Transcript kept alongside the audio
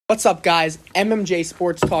What's up, guys? NMJ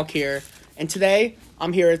Sportstalk here, and today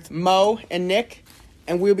I'm here with Mo and Nick,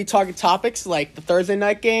 and we'll be talking topics like the Thursday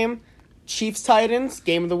night game, Chiefs-Titans,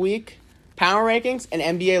 game of the week, power rankings, and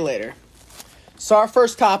NBA later. So our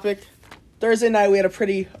first topic, Thursday night we had a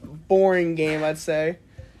pretty boring game, I'd say.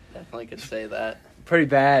 Definitely could say that. Pretty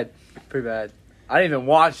bad. I didn't even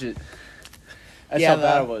watch it. That's how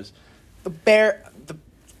bad it was. The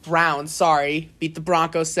Browns, beat the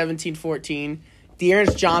Broncos 17-14.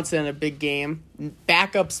 Dearness Johnson in a big game.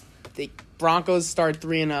 Backups, the Broncos started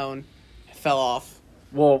 3-0 and fell off.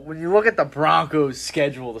 Well, when you look at the Broncos'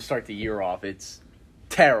 schedule to start the year off, it's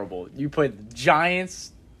terrible. You played the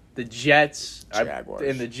Giants, the Jets, Jaguars.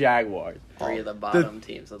 and the Jaguars. Three of the bottom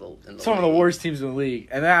teams in the Some league. of the worst teams in the league.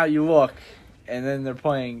 And now you look, and then they're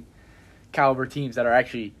playing caliber teams that are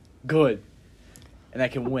actually good and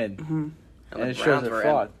that can win. Mm-hmm. And it shows their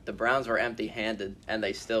fraud. The Browns were empty-handed, and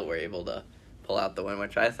they still were able to pull out the win,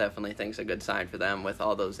 which I definitely think is a good sign for them. With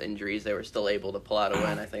all those injuries, they were still able to pull out a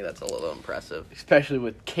win. I think that's a little impressive. Especially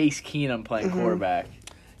with Case Keenum playing quarterback.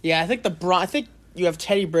 Yeah, I think you have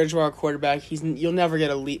Teddy Bridgewater quarterback. You'll never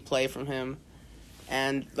get elite play from him,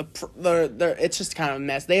 and it's just kind of a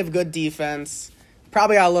mess. They have good defense.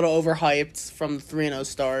 Probably got a little overhyped from the 3-0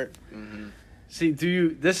 start. Mm-hmm. See,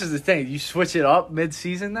 this is the thing. You switch it up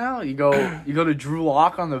mid-season now? You go to Drew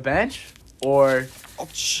Lock on the bench? Or I'll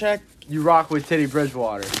check. you rock with Teddy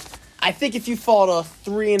Bridgewater? I think if you fall to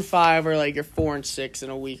 3-5 or like you're 4-6 in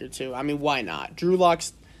a week or two, I mean, why not? Drew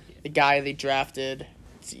Lock's the guy they drafted.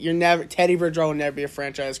 Teddy Bridgewater will never be a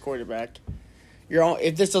franchise quarterback.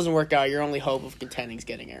 If this doesn't work out, your only hope of contending is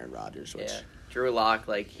getting Aaron Rodgers. Which, Yeah, Drew Lock,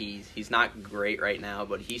 he's not great right now,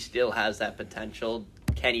 but he still has that potential.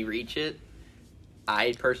 Can he reach it?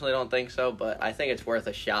 I personally don't think so, but I think it's worth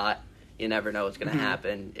a shot. You never know what's going to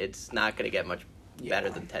happen. It's not going to get much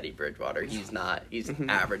better than Teddy Bridgewater. He's not. He's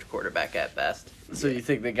an average quarterback at best. So you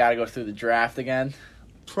think they got to go through the draft again?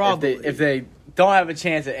 Probably. If they don't have a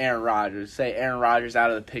chance at Aaron Rodgers, say Aaron Rodgers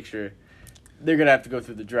out of the picture, they're going to have to go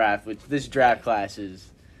through the draft, which this draft class is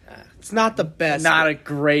it's not the best. not a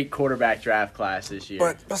great quarterback draft class this year.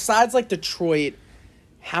 But besides like Detroit,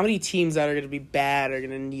 how many teams that are going to be bad are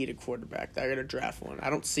going to need a quarterback that are going to draft one?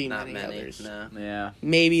 I don't see Not many many. others. No. Yeah.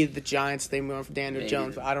 Maybe the Giants, they move on for Daniel Maybe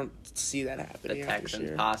Jones, but I don't see that The happening.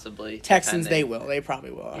 Texans, possibly. Texans, they depending. will. They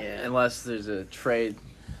probably will. Yeah. Unless there's a trade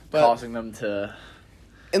But- causing them to...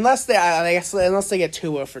 Unless they get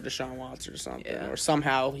Tua for Deshaun Watson or something, Yeah. or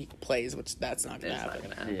somehow he plays, which that's not going to It's not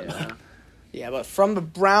happen. going to happen. Yeah. Yeah, but from the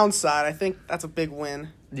Browns side, I think that's a big win,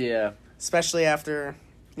 Yeah. especially after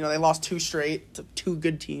they lost 2 straight to 2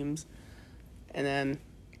 good teams, and then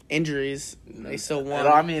injuries. They still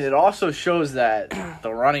won. It also shows that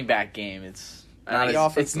the running back game, it's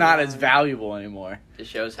not as valuable anymore. It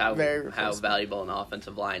shows how Very replaceable. valuable an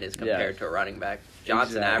offensive line is compared to a running back.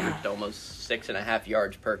 Johnson averaged almost 6.5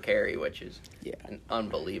 yards per carry, which is an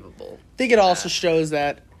unbelievable. I think it also shows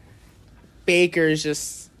that Baker's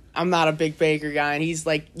just. I'm not a big Baker guy, and he's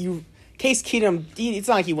like Case Keenum. It's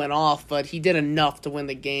not like he went off, but he did enough to win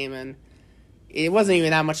the game, and it wasn't even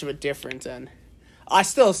that much of a difference. And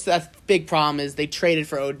that big problem is they traded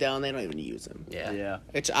for Odell, and they don't even use him. Yeah.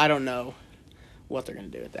 Which I don't know what they're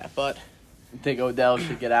going to do with that, but You think Odell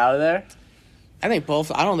should get out of there? I think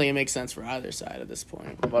both. I don't think it makes sense for either side at this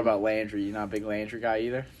point. What about Landry? You not a big Landry guy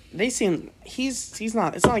either? They seem he's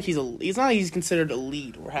not. It's not like he's considered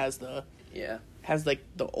elite or has the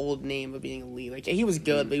old name of being elite. Like hehe was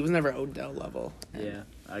good, but he was never Odell level. Yeah,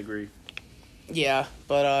 I agree. Yeah,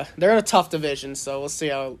 but they're in a tough division, so we'll see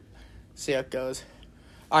how it goes.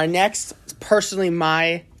 Our next, personally,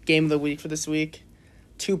 my game of the week for this week,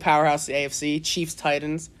 2 powerhouse AFC,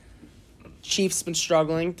 Chiefs-Titans. Chiefs been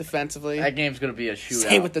struggling defensively. That game's going to be a shootout.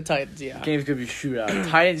 Same with the Titans, yeah. Game's going to be a shootout.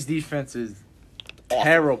 Titans' defense is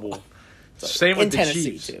terrible. Same with in the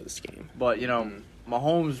Tennessee, Chiefs. too, this game. But,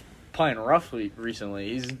 Mahomes playing roughly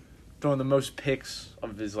recently. He's throwing the most picks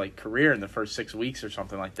of his career in the first 6 weeks or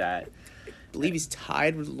something like that. I believe he's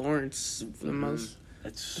tied with Lawrence for the most.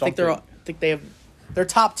 It's I think they have. They're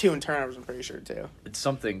top 2 in turnovers. I'm pretty sure too. It's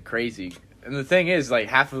something crazy. And the thing is,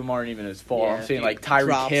 half of them aren't even his fault. Yeah, I'm saying, he Tyreek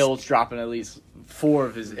drops. Hill's dropping at least 4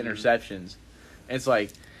 of his interceptions. And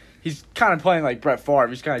it's he's kind of playing like Brett Favre.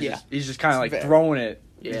 He's kind of he's just kind of throwing it.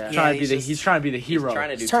 Yeah. He's trying to be the hero. He's trying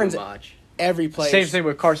to do Turns too it- much. Every play. Same thing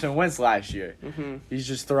with Carson Wentz last year. Mm-hmm. He's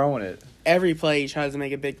just throwing it. Every play he tries to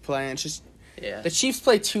make a big play, and it's just the Chiefs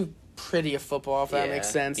play too pretty a football. If that makes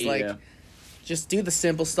sense, just do the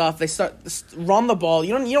simple stuff. They run the ball.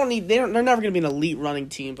 You don't need. They're never going to be an elite running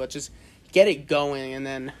team, but just get it going, and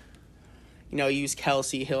then use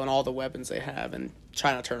Kelsey, Hill, and all the weapons they have and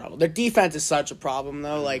try not to turn over. Their defense is such a problem,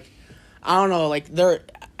 though. Like, I don't know. Like,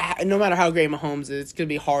 no matter how great Mahomes is, it's going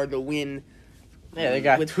to be hard to win. Yeah, they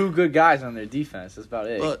got two good guys on their defense. That's about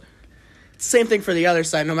it. But same thing for the other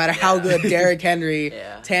side. No matter how good Derrick Henry,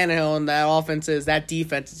 Tannehill, and that offense is, that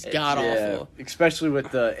defense is god-awful. Especially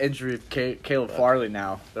with the injury of Caleb Farley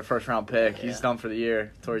now, their first-round pick. He's done for the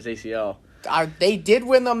year towards ACL. They did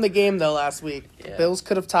win them the game, though, last week. Yeah. Bills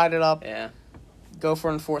could have tied it up. Yeah. Go for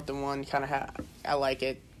it in 4th and 1. Kind of I like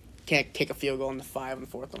it. Can't kick a field goal in the 5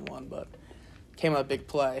 and 4th and 1, but came a big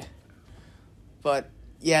play. But,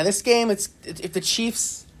 yeah, this game, if the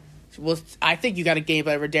Chiefs... Well, I think you got to game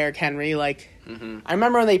over Derrick Henry. Like, I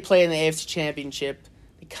remember when they played in the AFC Championship,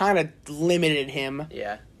 they kind of limited him.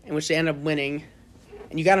 Yeah. In which they ended up winning.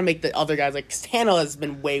 And you got to make the other guys, like, Tannehill has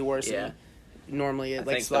been way worse than normally I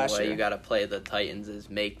like think last the way year. you got to play the Titans is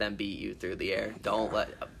make them beat you through the air. Don't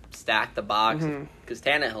stack the box. Because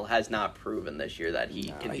Tannehill has not proven this year that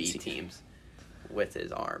he can beat teams with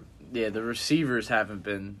his arm. Yeah, the receivers haven't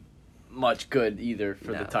been much good either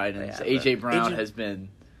for the Titans. A.J. Brown has been...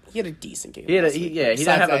 He had a decent game. He didn't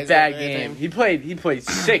have a bad game. He played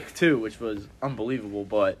sick too, which was unbelievable.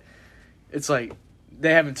 But it's like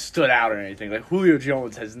they haven't stood out or anything. Like Julio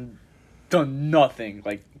Jones has done nothing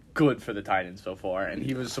like good for the Titans so far, and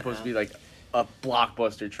he was supposed to be like a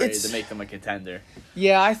blockbuster trade to make them a contender.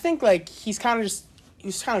 Yeah, I think like he's kind of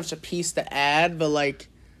just a piece to add, but like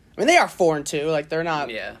I mean they are 4-2. Like they're not.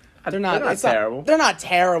 Yeah. They're not terrible. They're not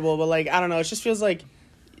terrible, but like I don't know. It just feels like.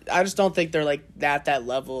 I just don't think they're like that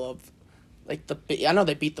level of like I know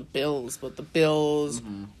they beat the Bills, but the Bills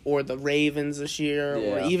or the Ravens this year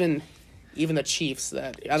or even the Chiefs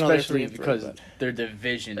that I know especially they're 3-3, because their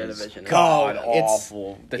division is god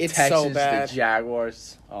awful. The it's Texans, so bad. the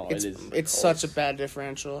Jaguars. Oh, it's such a bad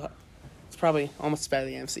differential. It's probably almost as bad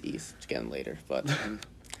as the NFC East. It's getting later, but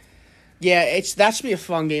yeah, that should be a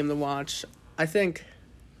fun game to watch. I think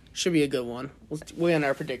should be a good one. We'll end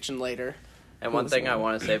our prediction later. And one thing I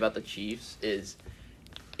want to say about the Chiefs is,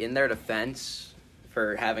 in their defense,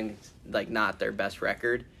 for having like not their best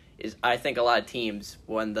record, is I think a lot of teams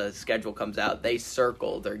when the schedule comes out they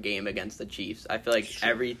circle their game against the Chiefs. I feel like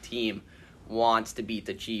every team wants to beat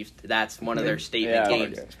the Chiefs. That's one of their statement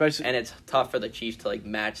games, especially, and it's tough for the Chiefs to like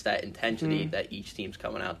match that intensity that each team's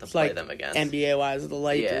coming out to it's play like them against. NBA wise, the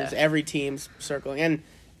Lakers, every team's circling, and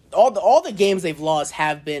all the games they've lost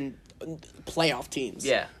have been playoff teams.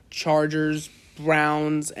 Yeah. Chargers,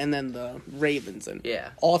 Browns, and then the Ravens, and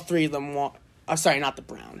all three of them want. Sorry, not the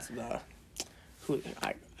Browns.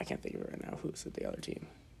 I can't think of it right now. Who's the other team?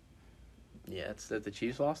 Yeah, it's that the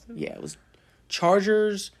Chiefs lost to? Yeah, it was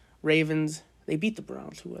Chargers, Ravens. They beat the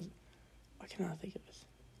Browns. Who was it? I cannot think of it.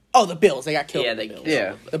 Oh, the Bills. They got killed. Yeah, the Bills.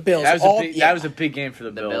 The Bills. That was a big game for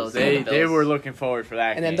the Bills. They were looking forward for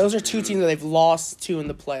that. And then those are two teams that they've lost to in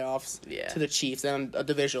the playoffs. Yeah. To the Chiefs and a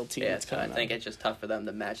divisional team. Yeah, so I think it's just tough for them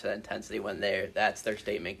to match that intensity when that's their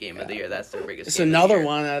statement game of the year. That's their biggest. It's game another of the year.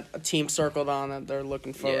 one that a team circled on that they're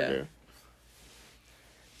looking forward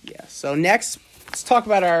to. Yeah. So next, let's talk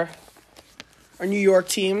about our New York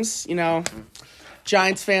teams.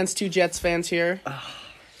 Giants fans, 2 Jets fans here.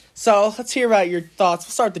 So let's hear about your thoughts.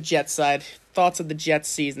 We'll start with the Jets side. Thoughts of the Jets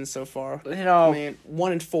season so far.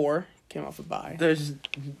 1-4 came off a bye.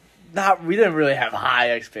 We didn't really have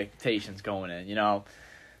high expectations going in.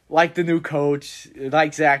 Like the new coach,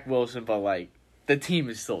 like Zach Wilson, but like the team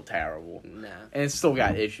is still terrible. Nah. And it's still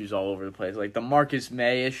got issues all over the place. Like the Marcus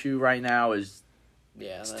May issue right now is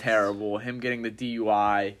it's terrible. Him getting the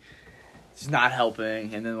DUI is not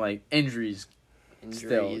helping, and then like injuries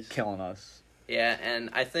still killing us. Yeah, and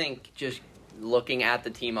I think just looking at the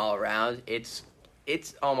team all around, it's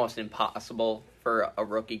almost impossible for a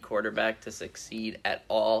rookie quarterback to succeed at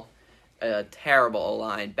all. A terrible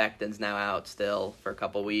O-line. Becton's now out still for a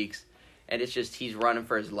couple weeks. And it's just he's running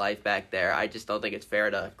for his life back there. I just don't think it's fair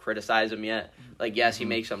to criticize him yet. Like, yes, he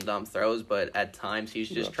makes some dumb throws, but at times he's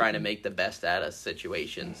just trying to make the best out of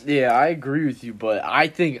situations. Yeah, I agree with you, but I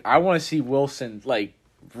think I want to see Wilson, like,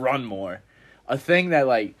 run more. A thing that,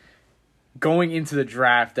 like, going into the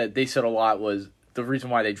draft that they said a lot was the reason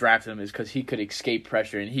why they drafted him is because he could escape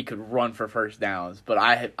pressure and he could run for first downs. But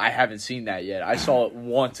I haven't seen that yet. I saw it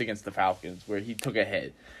once against the Falcons where he took a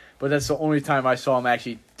hit. But that's the only time I saw him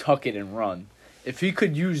actually tuck it and run. If he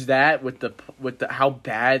could use that with the how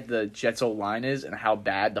bad the Jets O-line is and how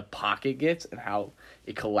bad the pocket gets and how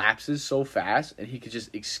it collapses so fast and he could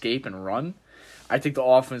just escape and run, I think the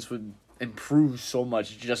offense would improve so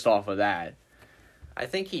much just off of that. I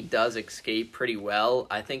think he does escape pretty well.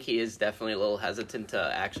 I think he is definitely a little hesitant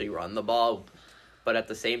to actually run the ball. but at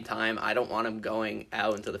the same time, I don't want him going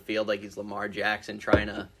out into the field like he's Lamar Jackson trying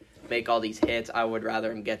to make all these hits. I would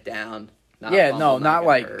rather him get down. Not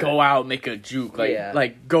like hurt. go out, make a juke,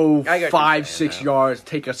 like go 5-6 yards,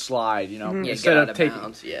 take a slide, instead of taking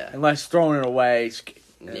bounds, unless throwing it away.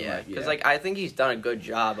 Because I think he's done a good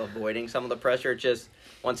job avoiding some of the pressure. Just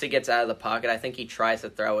once he gets out of the pocket, I think he tries to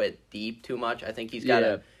throw it deep too much. I think he's got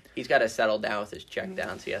to settle down with his check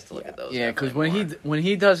down. So he has to look at those. Yeah, because when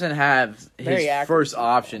he doesn't have his first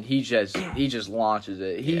option, he just launches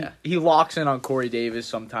it. He locks in on Corey Davis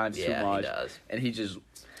sometimes too much, he does. And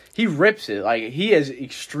he rips it. Like, he has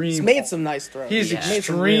extreme... He's made some nice throws. He has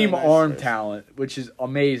extreme arm talent, which is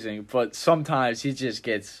amazing. But sometimes he just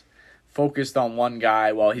gets focused on one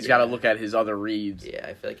guy while he's got to look at his other reads. Yeah,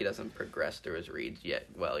 I feel like he doesn't progress through his reads yet.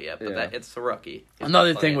 But it's the rookie.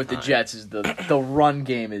 Another thing with the Jets is the run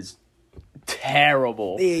game is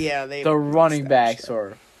terrible. Yeah, the running backs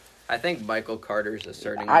are... I think Michael Carter's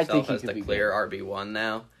asserting himself as the clear RB1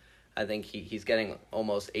 now. I think he's getting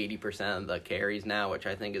almost 80% of the carries now, which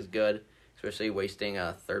I think is good, especially wasting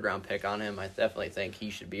a third-round pick on him. I definitely think he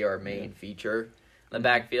should be our main feature in the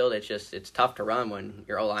backfield. It's tough to run when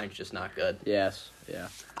your O-line's just not good. Yes, yeah.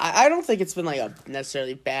 I don't think it's been like a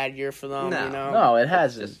necessarily bad year for them. No, it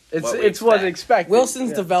hasn't. It's what's expected.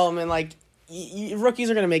 Wilson's development, like rookies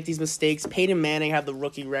are going to make these mistakes. Peyton Manning had the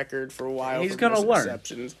rookie record for a while. He's going to learn.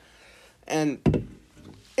 Interceptions. And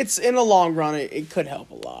it's in the long run, it could help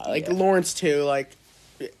a lot. Like Lawrence too. Like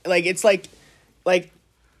it's like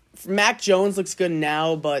Mac Jones looks good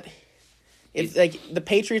now, but if the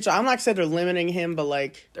Patriots, I'm not saying they're limiting him, but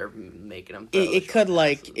like they're making him. It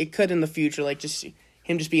could in the future, like just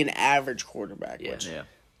him just be an average quarterback. Yeah.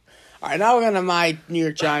 All right, now we're going to my New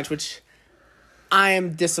York Giants, which I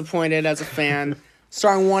am disappointed as a fan.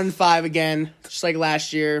 Starting 1-5 again, just like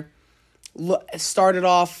last year. Started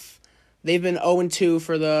off. They've been 0-2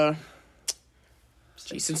 for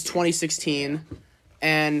since 2016,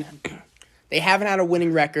 and they haven't had a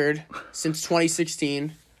winning record since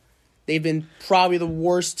 2016. They've been probably the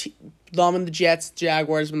worst. Them and the Jets,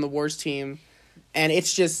 Jaguars have been the worst team, and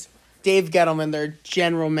it's just Dave Gettleman, their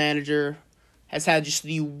general manager, has had just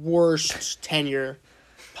the worst tenure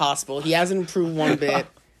possible. He hasn't improved one bit,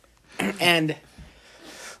 and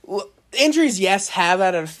injuries, yes, have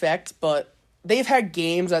had an effect, but they've had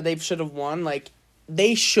games that they should have won. Like,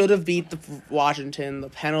 they should have beat the Washington. The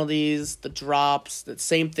penalties, the drops, the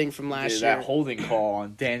same thing from last year. That holding call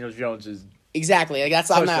on Daniel Jones is... Exactly. Like, I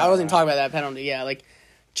wasn't even talking about that penalty. Yeah, like,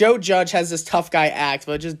 Joe Judge has this tough guy act,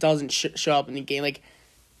 but it just doesn't show up in the game. Like,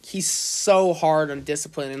 he's so hard on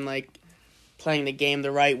discipline and, like, playing the game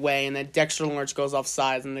the right way, and then Dexter Lawrence goes off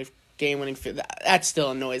sides and the game-winning field. That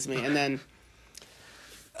still annoys me. And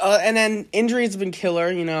then injuries have been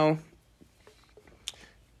killer,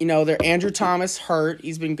 their Andrew Thomas hurt.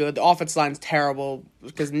 He's been good. The offensive line's terrible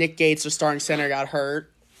because Nick Gates, their starting center, got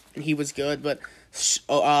hurt, and he was good. But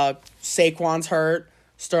Saquon's hurt.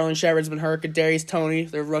 Sterling Shepard's been hurt. Kadarius Toney,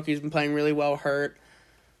 their rookie's been playing really well, hurt.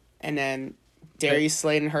 And then Darius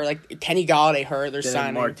Slayton hurt. Like, Kenny Galladay hurt. They're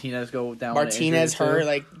signing. Martinez go down. Martinez hurt.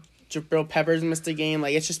 Like, Jabril Peppers missed a game.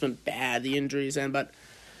 Like, it's just been bad, the injuries. But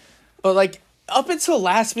like, up until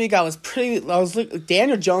last week,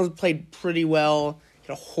 Daniel Jones played pretty well. He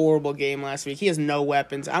had a horrible game last week. He has no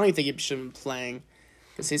weapons. I don't even think he should have been playing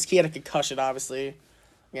because he had a concussion, obviously,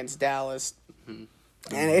 against Dallas. Mm-hmm.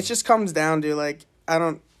 And it just comes down to,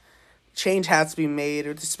 change has to be made.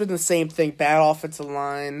 It's been the same thing. Bad offensive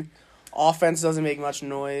line. Offense doesn't make much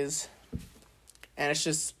noise. And it's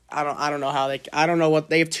just, I don't know how I don't know what,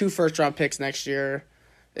 they have 2 first-round picks next year.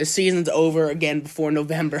 The season's over again before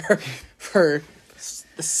November for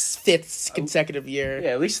the 5th consecutive year.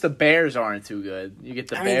 Yeah, at least the Bears aren't too good. You get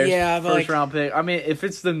the Bears first-round pick. I mean, if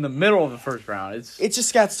it's in the middle of the first round, it's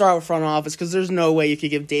just got to start with front office because there's no way you could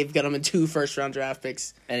give Dave Gettleman 2 first-round draft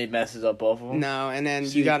picks. And he messes up both of them? No, and then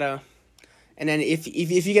you got to... And then if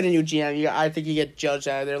you get a new GM, I think you get Judge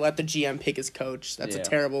out of there. Let the GM pick his coach. That's a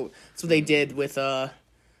terrible... That's what they did with let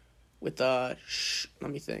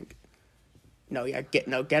me think.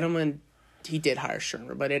 Gettleman, he did hire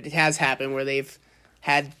Shermer, but it has happened where they've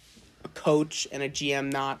had a coach and a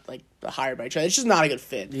GM not hired by each other. It's just not a good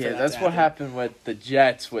fit. Yeah, that's what happened with the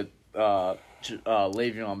Jets with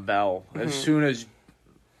Le'Veon Bell. Mm-hmm. As soon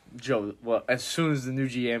as the new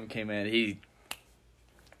GM came in, he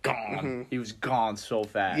gone. Mm-hmm. He was gone so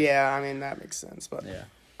fast. Yeah, I mean that makes sense, but yeah,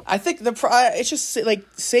 I think it's just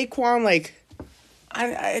Saquon.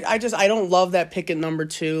 I don't love that pick at number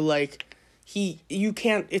 2. You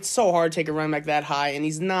can't. It's so hard to take a running back that high, and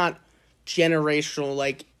he's not generational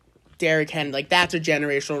like Derrick Henry. That's a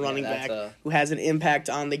generational running back who has an impact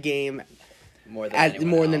on the game. more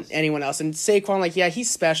than anyone else. And Saquon, like, yeah, he's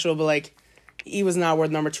special, but like, he was not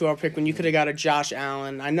worth number 2 overall pick when you could have got a Josh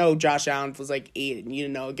Allen. I know Josh Allen was like 8, and you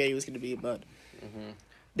didn't know how good he was going to be, but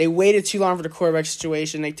they waited too long for the quarterback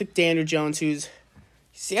situation. They took Daniel Jones, he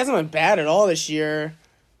hasn't been bad at all this year,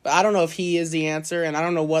 but I don't know if he is the answer, and I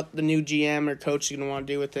don't know what the new GM or coach is going to want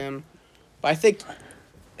to do with him. But I think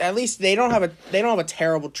at least they don't have a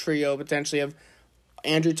terrible trio potentially of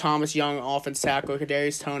Andrew Thomas, young offense tackle,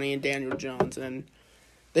 Kadarius Toney, and Daniel Jones, and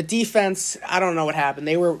the defense, I don't know what happened.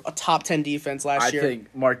 They were a top 10 defense last year. I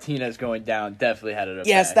think Martinez going down definitely had an effect.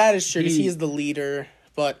 Yes, that is true because he is the leader.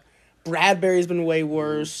 But Bradbury's been way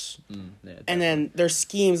worse. And then their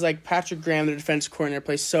schemes, like Patrick Graham, the defense coordinator,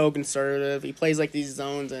 plays so conservative. He plays like these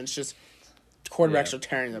zones, and it's just quarterbacks are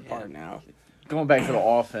tearing it apart now. Going back to the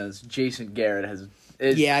offense, Jason Garrett has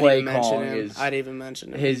his I play didn't calling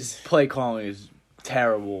mention him. His play calling is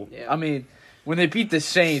terrible. Yeah. I mean, when they beat the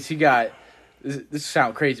Saints, he got. This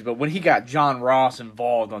sounds crazy, but when he got John Ross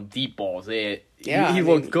involved on deep balls, he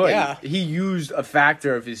looked good. Yeah. He used a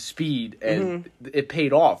factor of his speed, and it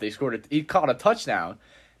paid off. He caught a touchdown,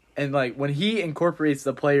 and like when he incorporates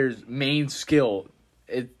the player's main skill,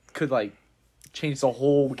 it could like change the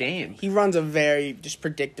whole game. He runs a very just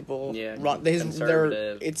predictable run.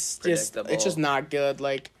 Conservative, it's just not good.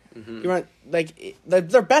 Like he run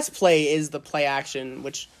their best play is the play action,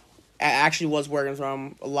 which actually was working for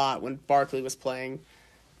him a lot when Barkley was playing.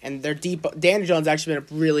 And their Daniel Jones actually been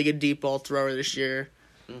a really good deep ball thrower this year.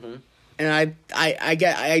 And I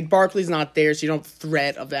get Barkley's not there, so you don't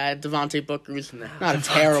threat of that. Devontae Booker's not a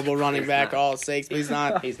terrible running back, all sakes, but he's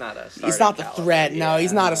not the threat. No,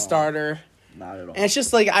 he's not a starter. Not at all. And it's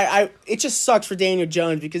just like it just sucks for Daniel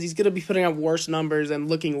Jones because he's gonna be putting up worse numbers and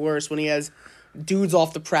looking worse when he has dudes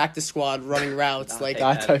off the practice squad running routes. Like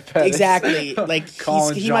exactly. Like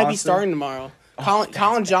he might be starting tomorrow.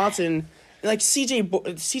 Colin Johnson, like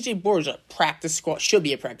CJ Board's a practice squad, should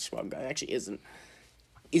be a practice squad guy. Actually isn't.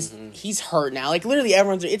 He's hurt now. Like literally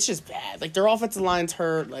everyone's. It's just bad. Like their offensive line's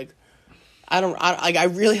hurt. Like I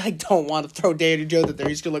really don't want to throw Daniel Jones out there.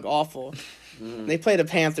 He's gonna look awful. They play the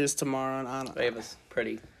Panthers tomorrow, and I don't. They have a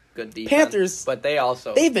pretty good defense. Panthers, but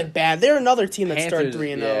they've been bad. They're another team that started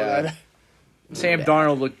 3-0. Sam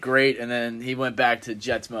Darnold looked great, and then he went back to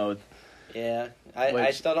Jets mode. Yeah,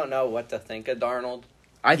 I still don't know what to think of Darnold.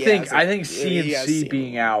 I think CMC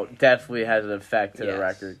being out definitely has an effect to the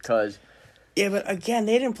record because. Yeah, but again,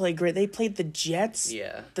 they didn't play great. They played the Jets.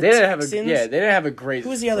 Yeah, they didn't have a great. Who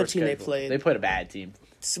was the other team schedule. they played? They played a bad team.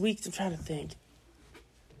 Sweet. I'm trying to think.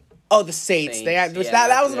 Oh, the Saints. That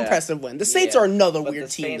was an impressive win. The Saints are another weird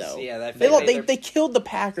team, though. Yeah, they killed the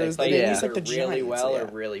Packers. They play either the really Giants, well or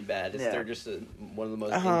really bad. They're just one of the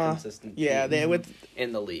most inconsistent teams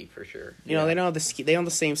in the league for sure. You know, they don't have they don't have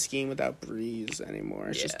the same scheme without Breeze anymore.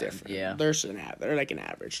 It's just different. Yeah, they're like an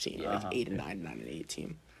average team, like 8-9, 9-8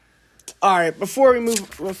 team. All right, before we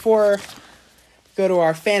go to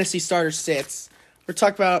our fantasy starter sits, we're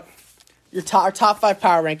talking about our top 5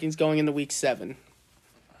 power rankings going into week 7.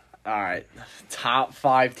 All right, top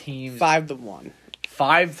 5 teams. 5-1.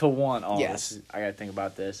 5-1. Oh, yes. I gotta think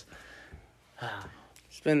about this.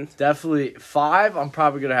 It's been definitely 5. I'm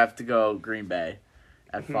probably gonna have to go Green Bay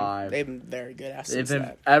at 5. They've been very good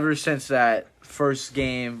ever since that first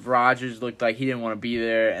game. Rodgers looked like he didn't want to be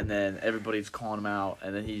there, and then everybody's calling him out,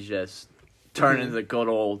 and then he's just turning into the good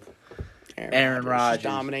old Aaron Rodgers,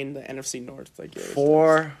 dominating the NFC North.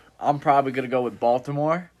 4. I'm probably gonna go with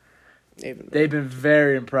Baltimore. They've been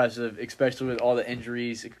very impressive, especially with all the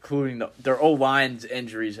injuries, including their O-line's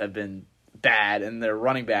injuries have been bad, and their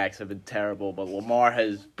running backs have been terrible. But Lamar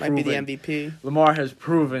has might be the MVP. Lamar has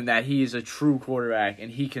proven that he is a true quarterback,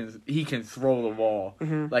 and he can throw the ball.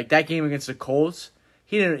 Like that game against the Colts,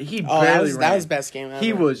 he barely ran. That was best game ever.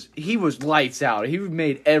 He was lights out. He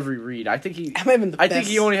made every read. I think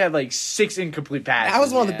he only had like 6 incomplete passes. That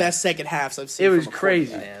was one of the best second halves I've seen. It was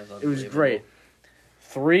crazy. It was great.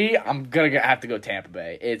 3, I'm gonna have to go Tampa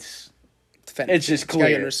Bay. It's just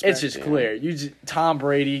clear. It's just clear. Tom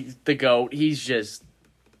Brady, the GOAT. He's just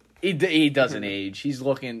he doesn't age. He's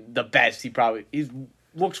looking the best. He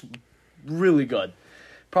looks really good.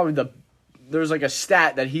 There's like a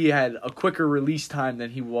stat that he had a quicker release time than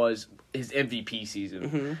he was his MVP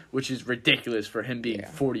season, which is ridiculous for him being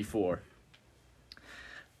 44.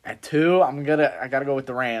 At 2, I gotta go with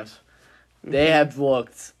the Rams. They have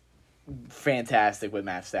looked fantastic with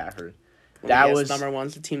Matt Stafford. That was number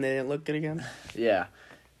 1's the team they didn't look good against. Yeah,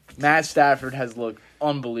 Matt Stafford has looked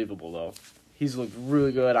unbelievable though. He's looked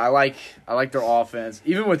really good. I like their offense,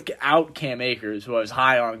 even without Cam Akers, who I was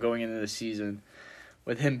high on going into the season.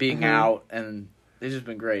 With him being out, and They've just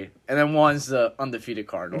been great. And then one's the undefeated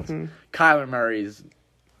Cardinals. Mm-hmm. Kyler Murray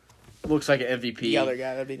looks like an MVP. The other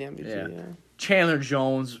guy that'd be the MVP. Yeah. Chandler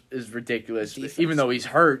Jones is ridiculous. Defense. Even though he's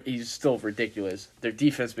hurt, he's still ridiculous. Their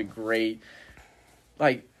defense has been great.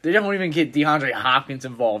 Like, they don't even get DeAndre Hopkins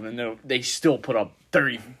involved, and they still put up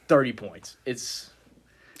 30 points. It's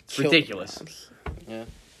ridiculous. Yeah.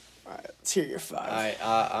 All right, let's hear your 5. All right,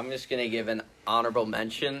 I'm just going to give an honorable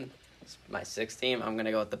mention. It's my 6th team. I'm going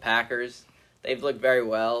to go with the Packers. They've looked very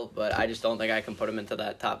well, but I just don't think I can put them into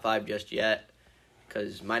that top 5 just yet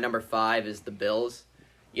because my number 5 is the Bills.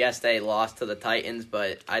 Yes, they lost to the Titans,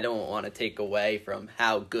 but I don't want to take away from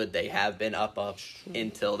how good they have been up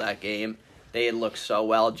until that game. They had looked so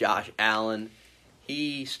well. Josh Allen,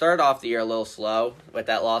 he started off the year a little slow with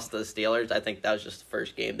that loss to the Steelers. I think that was just the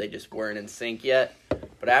first game. They just weren't in sync yet.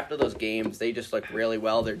 But after those games, they just looked really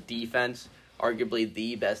well. Their defense, arguably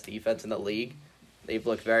the best defense in the league, they've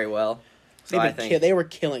looked very well. So I think they were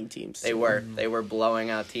killing teams. They were. They were blowing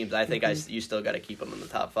out teams. I think you still got to keep them in the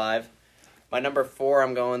top 5. My number 4,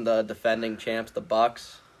 I'm going the defending champs, the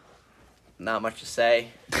Bucks. Not much to say.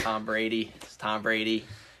 Tom Brady. It's Tom Brady.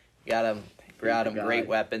 Got him great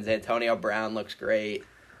weapons. Antonio Brown looks great.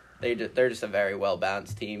 They're just a very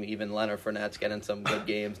well-balanced team. Even Leonard Fournette's getting some good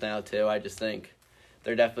games now, too. I just think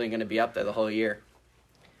they're definitely going to be up there the whole year.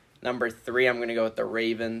 Number 3, I'm going to go with the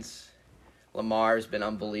Ravens. Lamar's been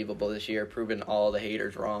unbelievable this year, proving all the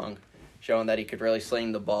haters wrong, showing that he could really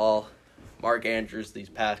sling the ball. Mark Andrews these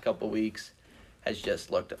past couple weeks has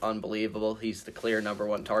just looked unbelievable. He's the clear number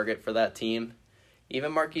 1 target for that team.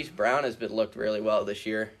 Even Marquise Brown has looked really well this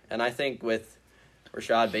year. And I think with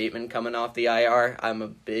Rashad Bateman coming off the IR,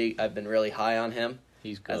 I've been really high on him.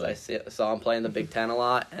 He's good. As I saw him play in the Big Ten a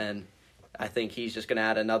lot, and I think he's just going to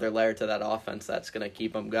add another layer to that offense that's going to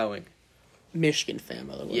keep them going. Michigan fan,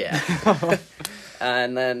 by the way. Yeah.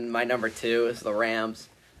 And then my number 2 is the Rams.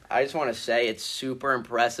 I just want to say it's super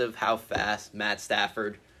impressive how fast Matt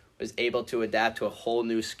Stafford was able to adapt to a whole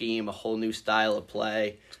new scheme, a whole new style of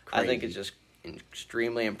play. I think it's just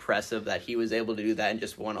extremely impressive that he was able to do that in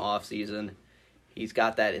just one offseason. He's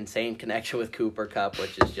got that insane connection with Cooper Kupp,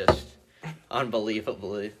 which is just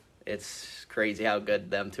unbelievable. It's crazy how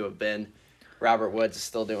good them two have been. Robert Woods is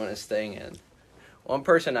still doing his thing, and one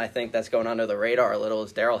person I think that's going under the radar a little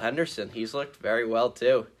is Darrell Henderson. He's looked very well,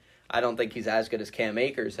 too. I don't think he's as good as Cam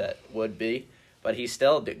Akers would be, but he's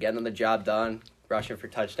still getting the job done, rushing for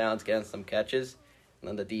touchdowns, getting some catches, and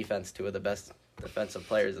then the defense, 2 of the best defensive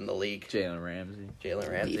players in the league. Jalen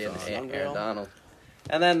Ramsey and Aaron Donald.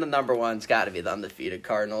 And then the number 1's got to be the undefeated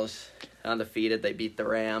Cardinals. Undefeated, they beat the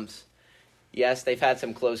Rams. Yes, they've had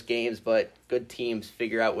some close games, but good teams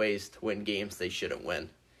figure out ways to win games they shouldn't win.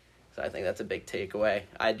 So I think that's a big takeaway.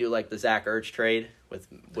 I do like the Zach Ertz trade with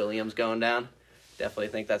Williams going down. Definitely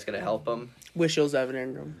think that's going to help them. Wish it was Evan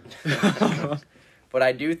Ingram. But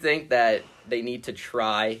I do think that they need to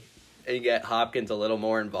try and get Hopkins a little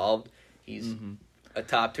more involved. He's a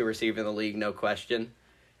top 2 receiver in the league, no question.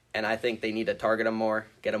 And I think they need to target him more,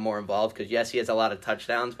 get him more involved. Because, yes, he has a lot of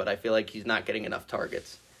touchdowns, but I feel like he's not getting enough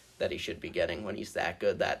targets that he should be getting when he's that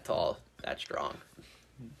good, that tall, that strong.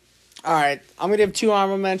 All right, I'm going to give 2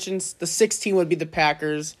 honorable mentions. The 16 would be the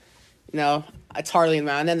Packers. You know, it's hardly in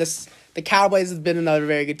mind. And then the Cowboys have been another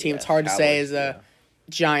very good team. Yeah, it's hard Cowboys, to say as a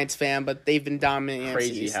Giants fan, but they've been dominating.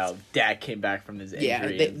 Crazy how Dak came back from his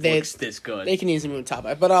injury and looks this good. They can easily move top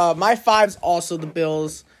 5. But my 5's also the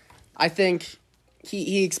Bills. I think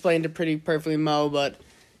he explained it pretty perfectly, Mo, but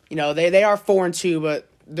you know, they are 4-2, but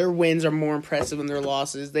their wins are more impressive than their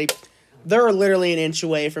losses. They're literally an inch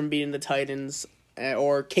away from beating the Titans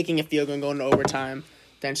or kicking a field goal and going to overtime,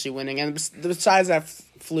 potentially winning. And besides that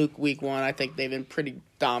fluke week 1, I think they've been pretty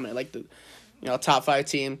dominant, like the top 5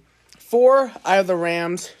 team. 4, I have the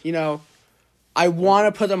Rams. You know, I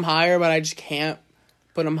want to put them higher, but I just can't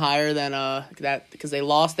put them higher than that because they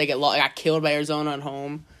lost. They got killed by Arizona at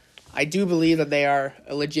home. I do believe that they are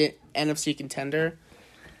a legit NFC contender.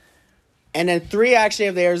 And then 3, actually,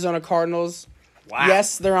 have the Arizona Cardinals. Wow.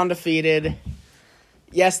 Yes, they're undefeated.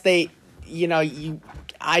 Yes, I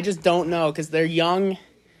just don't know because they're young.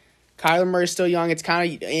 Kyler Murray's still young. It's kind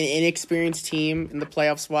of an inexperienced team in the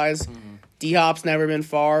playoffs-wise. D-Hop's never been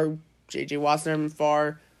far. J.J. Watt's never been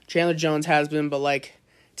far. Chandler Jones has been, but,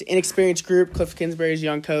 it's an inexperienced group. Cliff Kingsbury's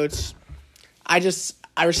young coach.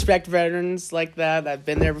 I respect veterans like that have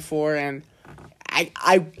been there before, and I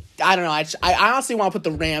don't know. I honestly want to put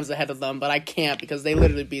the Rams ahead of them, but I can't because they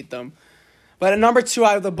literally beat them. But at number 2,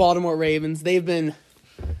 I have the Baltimore Ravens. They've been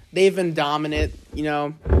dominant. You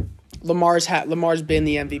know, Lamar's been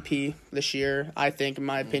the MVP this year, I think, in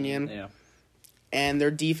my opinion. Yeah. and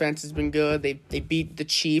their defense has been good. They beat the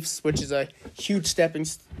Chiefs, which is a huge stepping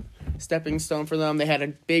stone for them. They had a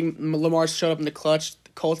big Lamar showed up in the clutch. The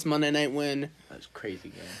Colts Monday night win. That was a crazy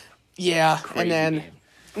game. Yeah, Crazy and then game.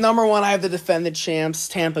 number one, I have the defending champs,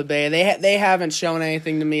 Tampa Bay. They haven't shown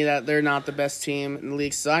anything to me that they're not the best team in the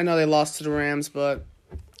league. So I know they lost to the Rams, but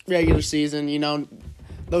regular season,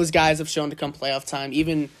 those guys have shown to come playoff time.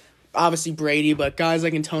 Even obviously Brady, but guys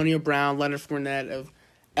like Antonio Brown, Leonard Fournette have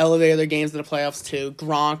elevated their games to the playoffs too.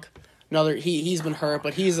 Gronk, he's been hurt,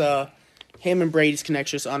 but him and Brady's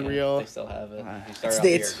connection is unreal. They still have it. He started off the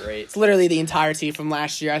year great. It's literally the entire team from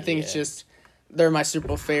last year. I think it's just they're my Super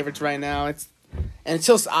Bowl favorites right now. And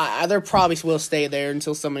until they probably will stay there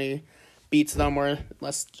until somebody beats them or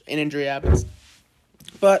unless an injury happens.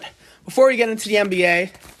 But before we get into the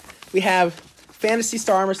NBA, we have fantasy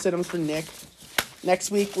star armor sit-ems for Nick. Next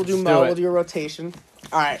week we'll do Mo. We'll do a rotation.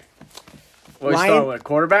 All right. What, we start with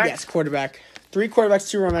quarterback? Yes, quarterback. 3 quarterbacks,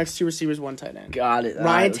 2 running backs, 2 receivers, 1 tight end. Got it.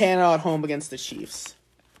 Ryan Tannehill at home against the Chiefs.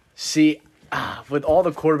 See, with all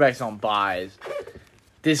the quarterbacks on buys,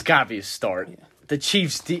 this got to be a start. Yeah. The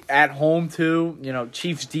Chiefs at home, too.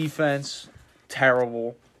 Chiefs defense,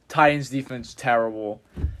 terrible. Titans defense, terrible.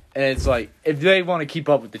 And it's like, if they want to keep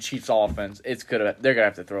up with the Chiefs offense, they're going to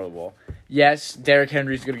have to throw the ball. Yes, Derrick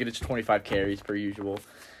Henry's going to get his 25 carries per usual.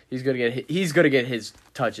 He's going to get his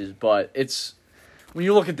touches, but when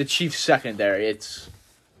you look at the Chiefs secondary, it's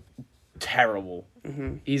terrible.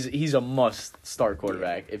 Mm-hmm. He's a must-start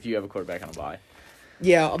quarterback if you have a quarterback on a bye.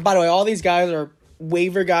 Yeah, by the way, all these guys are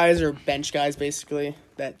waiver guys or bench guys, basically,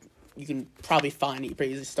 that you can probably find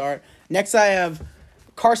pretty easily start. Next, I have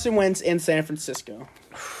Carson Wentz in San Francisco.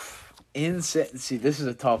 See, this is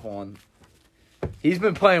a tough one. He's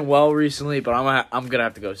been playing well recently, but I'm gonna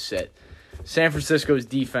have to go sit. San Francisco's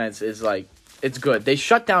defense is it's good. They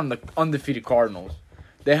shut down the undefeated Cardinals.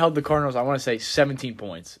 They held the Cardinals, I want to say, 17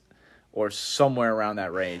 points or somewhere around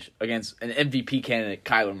that range against an MVP candidate,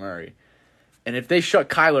 Kyler Murray. And if they shut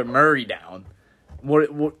Kyler Murray down,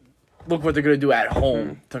 look what they're going to do at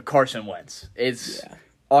home to Carson Wentz.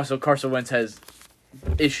 Also, Carson Wentz has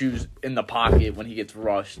issues in the pocket when he gets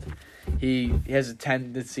rushed. He has a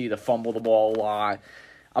tendency to fumble the ball a lot.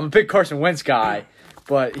 I'm a big Carson Wentz guy,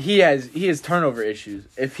 but he has turnover issues.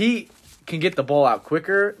 If he can get the ball out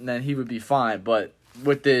quicker, then he would be fine. But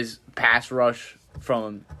with this pass rush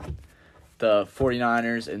from the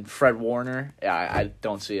 49ers and Fred Warner, I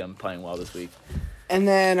don't see him playing well this week. And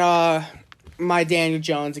then my Daniel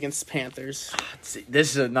Jones against the Panthers. See,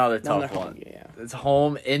 this is another tough one. Yeah. It's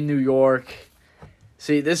home in New York.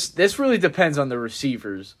 See, this really depends on the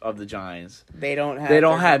receivers of the Giants. They don't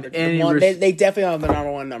have any. They definitely have the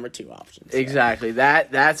number 1, number 2 options. So. Exactly.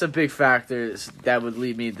 That's a big factor that would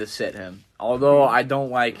lead me to sit him. Although I don't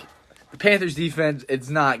like the Panthers' defense. It's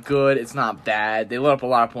not good. It's not bad. They let up a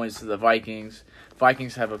lot of points to the Vikings.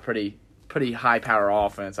 Vikings have a pretty high power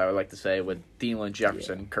offense, I would like to say, with Thielen,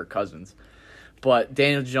 Jefferson, and Kirk Cousins. But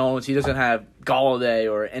Daniel Jones, he doesn't have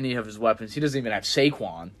Galladay or any of his weapons. He doesn't even have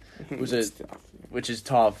Saquon, which is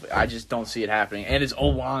tough. I just don't see it happening. And his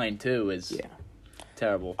O-line, too, is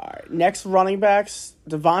terrible. All right, next running backs,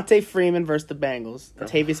 Devontae Freeman versus the Bengals.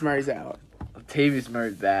 Latavius Murray's out. Latavius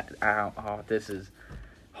Murray's out. Oh, this is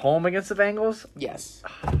home against the Bengals? Yes.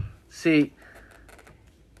 See,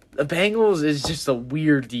 the Bengals is just a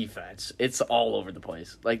weird defense. It's all over the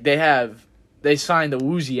place. They signed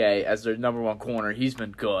Awuzie as their number 1 corner. He's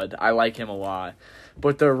been good. I like him a lot.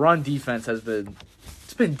 But their run defense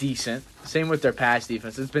it's been decent. Same with their pass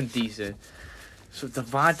defense. It's been decent. So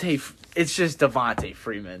it's just Devontae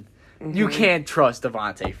Freeman. Mm-hmm. You can't trust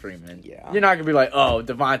Devontae Freeman. Yeah. You're not going to be like, oh,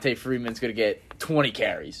 Devontae Freeman's going to get 20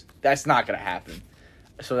 carries. That's not going to happen.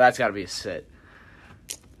 So that's got to be a sit.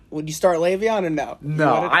 Would you start Le'Veon or no?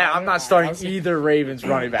 No, I'm not starting either Ravens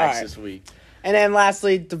running backs this week. And then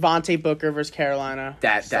lastly, Devontae Booker versus Carolina.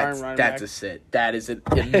 That's a sit. That is an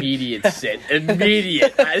immediate sit.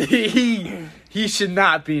 Immediate. He should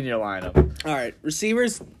not be in your lineup. All right,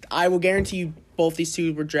 receivers. I will guarantee you both these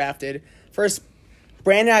two were drafted. First,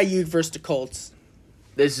 Brandon Ayuk versus the Colts.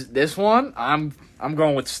 This one, I'm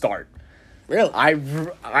going with start. Really? I'm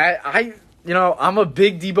a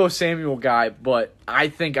big Deebo Samuel guy, but I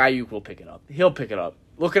think Ayuk will pick it up. He'll pick it up.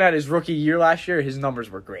 Looking at his rookie year last year, his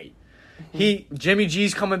numbers were great. Jimmy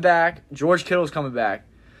G's coming back. George Kittle's coming back.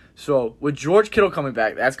 So with George Kittle coming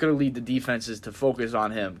back, that's going to lead the defenses to focus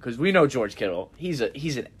on him because we know George Kittle. He's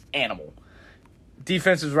an animal.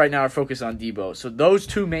 Defenses right now are focused on Deebo. So those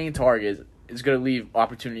 2 main targets is going to leave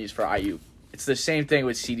opportunities for Ayuk. It's the same thing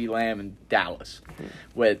with CeeDee Lamb and Dallas.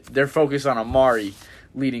 With their focus on Amari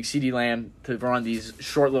leading CeeDee Lamb to run these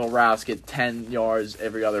short little routes, get 10 yards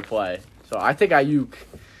every other play. So I think Ayuk,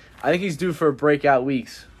 he's due for breakout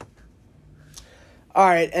weeks. All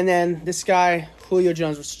right, and then this guy, Julio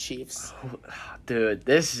Jones versus Chiefs. Dude,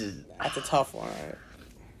 that's a tough one. Right?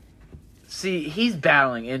 See, he's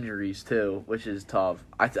battling injuries too, which is tough.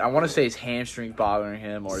 I want to say his hamstring's bothering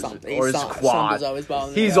him or his quad. Always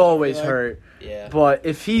bothering he's him. always hurt. Yeah. But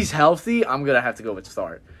if he's healthy, I'm gonna have to go with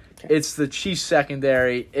start. Okay. It's the Chiefs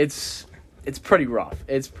secondary. It's pretty rough.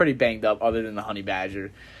 It's pretty banged up, other than the Honey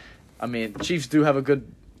Badger. I mean, Chiefs do have a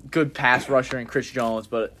good pass rusher in Chris Jones,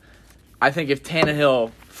 but I think if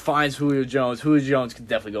Tannehill finds Julio Jones can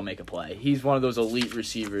definitely go make a play. He's one of those elite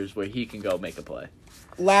receivers where he can go make a play.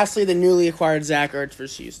 Lastly, the newly acquired Zach Ertz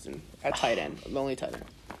versus Houston at tight end. The only tight end.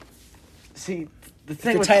 See, the If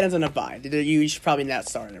thing your with tight end's on a bye, you should probably not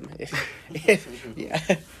start him. Yeah.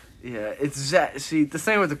 Yeah, see, the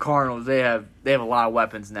thing with the Cardinals, they have a lot of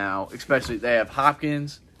weapons now. Especially they have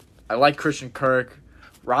Hopkins. I like Christian Kirk.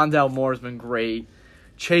 Rondale Moore's been great.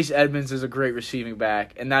 Chase Edmonds is a great receiving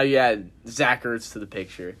back, and now you add Zach Ertz to the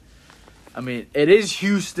picture. I mean, it is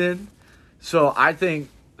Houston, so I think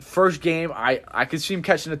first game I could see him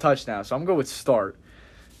catching a touchdown. So I'm going with start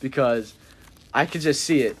because I could just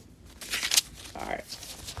see it. All right.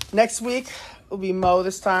 Next week will be Mo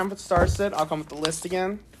this time with Star Sit. I'll come with the list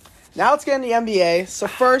again. Now let's get into the NBA. So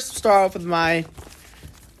first, start off with my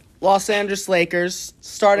Los Angeles Lakers,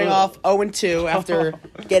 starting off 0-2 after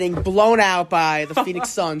getting blown out by the Phoenix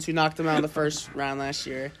Suns, who knocked them out in the first round last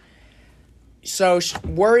year. So,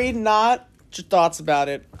 worried, not? What's your thoughts about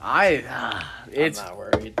it? I'm not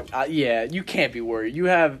worried. Yeah, you can't be worried. You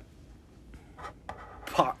have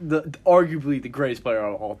arguably the greatest player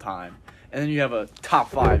of all time, and then you have a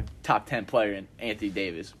top 5, top 10 player in Anthony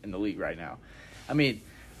Davis in the league right now. I mean,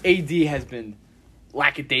 AD has been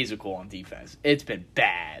lackadaisical on defense. It's been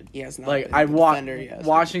bad. He has not like been I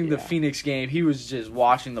watching the yeah. Phoenix game, he was just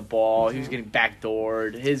watching the ball. He was getting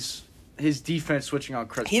backdoored. His defense switching on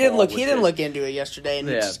Chris. He didn't look into it yesterday, and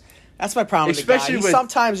that's my problem. Especially with the guy. He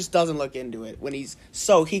sometimes just doesn't look into it when he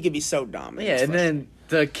could be so dominant. Yeah, and then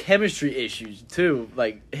the chemistry issues too,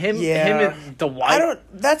 like him and Dwight.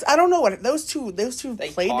 I don't know what those two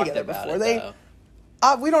played together before.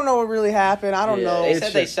 We don't know what really happened. I don't know. They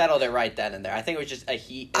said they settled it right then and there. I think it was just a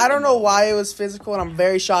heat. I don't know why it was physical, and I'm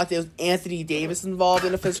very shocked there was Anthony Davis involved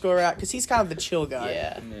in a physical rap because he's kind of the chill guy.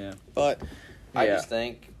 Yeah. But I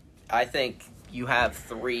think you have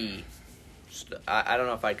 3. I don't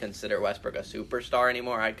know if I'd consider Westbrook a superstar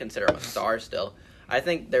anymore. I'd consider him a star still. I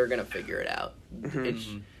think they're gonna figure it out.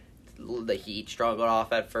 The Heat struggled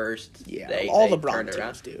off at first. Yeah, all LeBron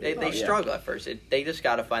teams do. They struggle at first. They just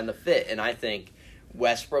got to find the fit, and I think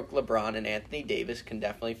Westbrook, LeBron, and Anthony Davis can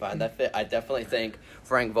definitely find that fit. I definitely think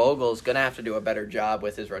Frank Vogel's going to have to do a better job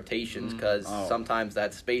with his rotations because sometimes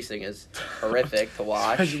that spacing is horrific to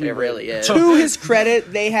watch. It really is. To his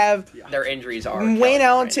credit, they have their injuries are Wayne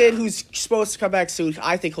Ellington, who's supposed to come back soon.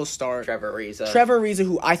 I think he'll start. Trevor Ariza,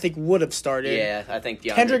 who I think would have started. Yeah, I think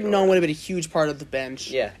Kendrick Nunn would have been a huge part of the bench.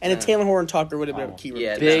 Yeah, and then Taylor Horton Tucker would have been a key.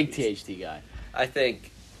 Yeah, big THT guy.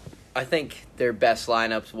 I think their best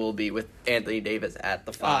lineups will be with Anthony Davis at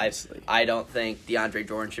the 5. Obviously. I don't think DeAndre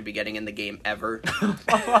Jordan should be getting in the game ever.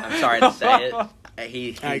 I'm sorry to say it.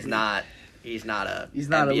 He's not a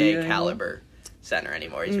NBA caliber center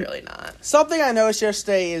anymore. He's really not. Something I noticed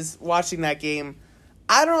yesterday is watching that game.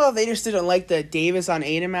 I don't know if they just didn't like the Davis on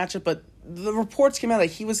Aiden matchup, but the reports came out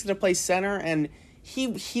like he was going to play center, and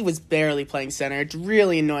he was barely playing center. It's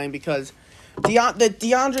really annoying because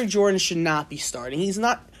DeAndre Jordan should not be starting. He's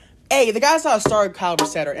not. The guy's not a star caliber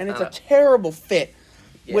center, and it's a terrible fit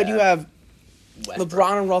when you have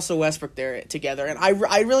LeBron and Russell Westbrook there together. And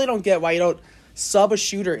I really don't get why you don't sub a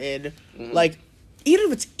shooter in. Like, even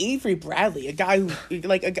if it's Avery Bradley, a guy who,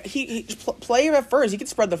 he play him at first. He can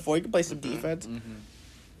spread the floor. He can play some defense.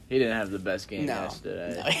 He didn't have the best game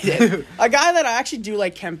yesterday. No, he didn't. A guy that I actually do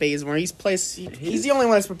like, Kent Bazemore. He's the only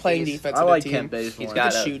one that's been playing defense on the team. Kent Bazemore. He's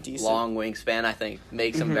got a long wingspan, I think.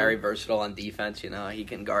 Makes him very versatile on defense. He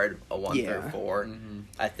can guard a 1 through 4.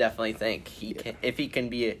 I definitely think if he can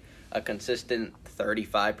be a consistent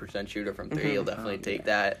 35% shooter from 3, he'll definitely take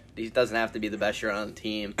that. He doesn't have to be the best shooter on the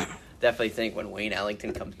team. Definitely think when Wayne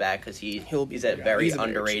Ellington comes back, because he's a very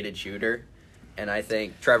underrated shooter. And I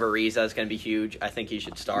think Trevor Ariza is going to be huge. I think he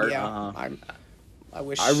should start. Yeah, I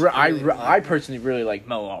wish. I personally really like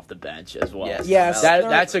Melo off the bench as well. Yes,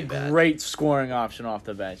 that's a great scoring option off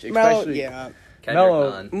the bench. Especially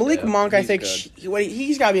Melo, Malik Monk. I think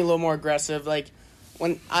he's got to be a little more aggressive. Like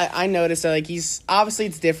when I noticed that, like he's obviously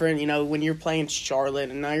it's different. When you're playing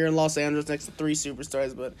Charlotte and now you're in Los Angeles next to 3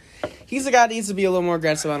 superstars, but he's the guy that needs to be a little more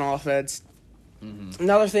aggressive on offense.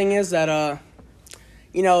 Another thing is that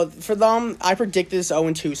for them, I predict this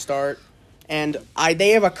 0-2 start, and they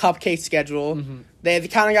have a cupcake schedule. Mm-hmm. They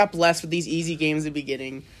kind of got blessed with these easy games at the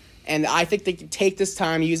beginning, and I think they can take this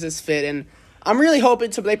time, use this fit, and I'm really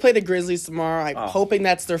hoping they play the Grizzlies tomorrow. I'm hoping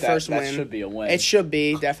that's their first win. That should be a win. It should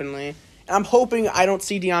be, definitely. And I'm hoping I don't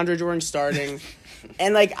see DeAndre Jordan starting.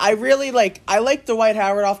 And, I really, I like Dwight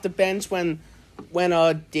Howard off the bench when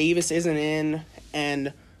Davis isn't in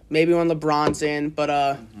and maybe when LeBron's in.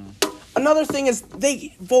 But another thing is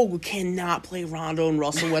Vogel cannot play Rondo and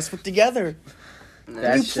Russell Westbrook together.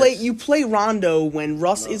 You play Rondo when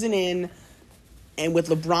Russ isn't in. And with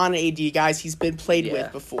LeBron and AD, guys, he's been played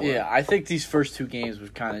with before. Yeah, I think these first two games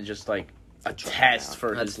was kind of just a test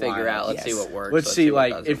for Let's his figure lineup. out. Let's see what works. Let's see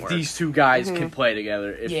what if these two guys can play together,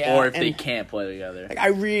 or if they can't play together. I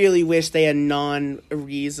really wish they had Nunn,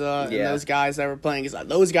 Ariza, and those guys that were playing.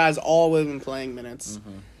 Those guys all would have been playing minutes.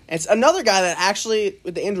 Mm-hmm. It's another guy that actually,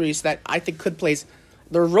 with the injuries, that I think could play.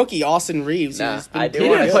 The rookie Austin Reeves. I want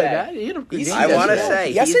to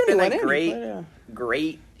say he's been a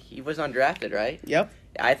great. He was undrafted, right? Yep.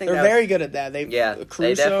 I think they're very good at that. They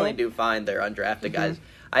definitely do find their undrafted guys.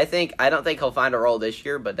 I don't think he'll find a role this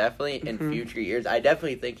year, but definitely in future years, I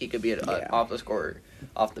definitely think he could be an off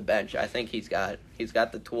the bench. I think he's got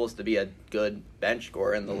the tools to be a good bench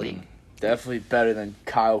scorer in the league. Definitely better than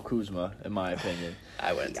Kyle Kuzma, in my opinion.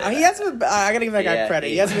 I wouldn't say he hasn't been. I gotta give that guy credit.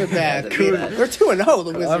 He hasn't been bad. They're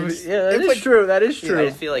 2-0. The Wizards. That is true. That is true. I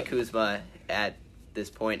just feel like Kuzma at this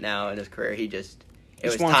point now in his career, it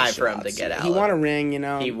was time for him to get out. He won a ring,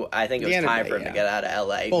 I think it was time for him to get out of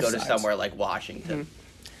LA, go to somewhere like Washington.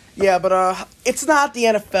 Mm-hmm. Yeah, but it's not the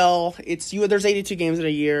NFL. There's 82 games in a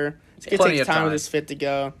year. It's gonna take time for this fit to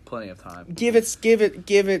go. Plenty of time. Give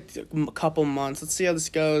it a couple months. Let's see how this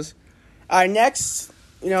goes. All right, next,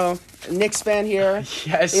 Knicks fan here.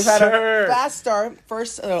 Yes, They've had a fast start.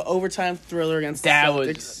 First overtime thriller against the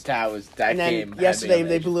Celtics. That and then game. Yesterday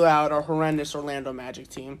they blew out a horrendous Orlando Magic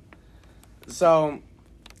team. So,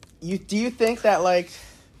 do you think that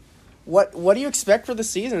what do you expect for the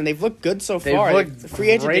season? They've looked good so far. The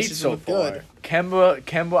free agent additions look good.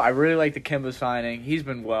 Kemba, I really like the Kemba signing. He's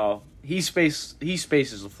been well. He spaces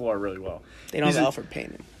the floor really well. They don't have Elfrid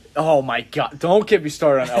Payton. Oh my God! Don't get me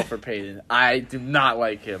started on Elfrid Payton. I do not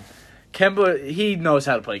like him. Kemba, he knows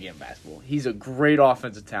how to play game basketball. He's a great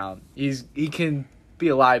offensive talent. He can be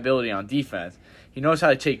a liability on defense. He knows how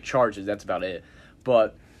to take charges. That's about it.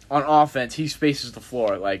 But on offense, he spaces the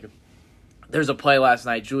floor. There's a play last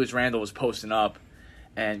night. Julius Randle was posting up,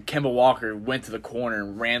 and Kemba Walker went to the corner,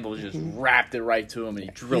 and Randle just wrapped it right to him, and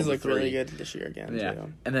he drilled the three. He's looked really good this year again. Yeah,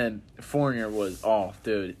 too. And then Fournier was,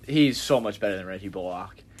 dude, he's so much better than Reggie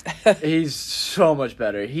Bullock. He's so much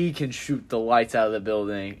better. He can shoot the lights out of the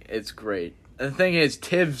building. It's great. And the thing is,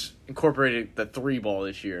 Tibbs incorporated the three ball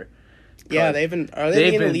this year. Yeah, they've been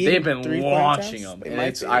launching them.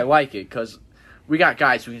 And I like it because we got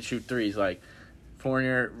guys who can shoot threes like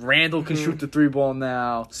Fournier. Randall can shoot the three ball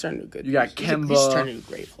now. Starting to do good. You got Kemba. He's turning a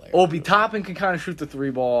great player. Obi Toppin can kind of shoot the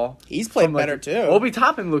three ball. He's played better too. Obi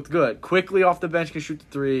Toppin looked good. Quickly off the bench can shoot the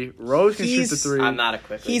three. Rose can shoot the three. I'm not a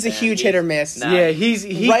Quickly He's fan. a huge hit or miss. No. Yeah, he's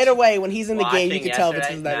right away when he's in the game, you can tell if it's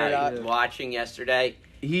his night or not. Watching yesterday,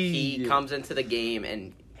 he comes into the game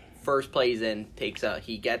and first plays in,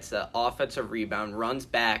 he gets an offensive rebound, runs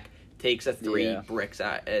back, takes a three, bricks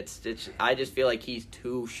out. I just feel like he's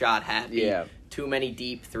too shot happy. Yeah. Too many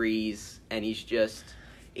deep threes, and he's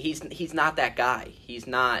not that guy. He's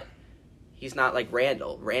not like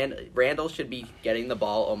Randall. Randall should be getting the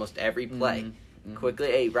ball almost every play. Mm-hmm.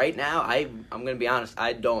 Quickly, right now, I'm going to be honest,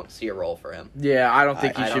 I don't see a role for him. Yeah, I don't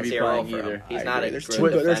think he should be playing either. He's not a There's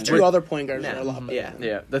there's two other point guards that are a lot better.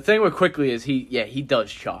 Yeah. The thing with Quickly is he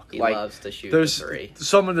does chuck. He loves to shoot the three.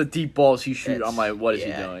 Some of the deep balls he shoots, I'm like, what is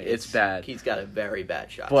he doing? It's bad. He's got a very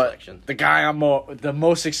bad shot selection. The guy I'm the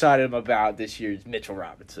most excited about this year is Mitchell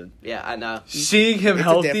Robinson. Yeah, I know. Seeing him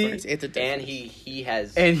healthy, it's a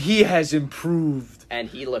difference. And he has improved. And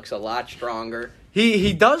he looks a lot stronger.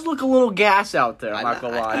 He does look a little gas out there. I'm not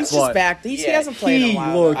gonna lie. He's just back. He hasn't played in a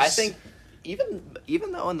while. I think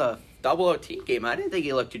even though in the double OT game, I didn't think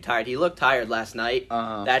he looked too tired. He looked tired last night.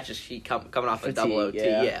 That just coming off a double OT.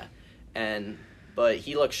 Yeah. But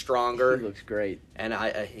he looks stronger. He looks great. And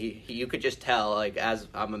you could just tell, as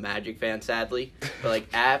I'm a Magic fan, sadly, but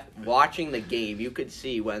watching the game, you could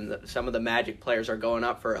see when some of the Magic players are going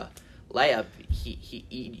up for a layup,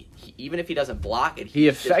 he even if he doesn't block it, he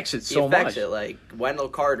affects it so much. He affects it. Like Wendell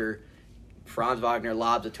Carter, Franz Wagner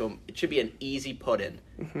lobs it to him. It should be an easy put-in.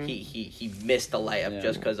 Mm-hmm. He missed the layup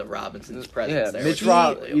just because of Robinson's presence there. Mitch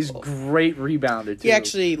he's great rebounder, too. He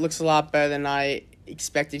actually looks a lot better than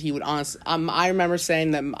expected he would honestly. I remember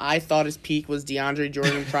saying that I thought his peak was DeAndre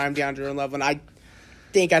Jordan, prime DeAndre Jordan level, and I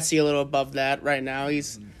think I see a little above that right now.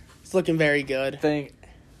 He's looking very good.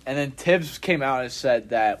 And then Tibbs came out and said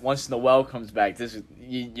that once Noel comes back,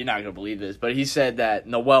 you're not gonna believe this, but he said that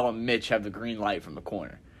Noel and Mitch have the green light from the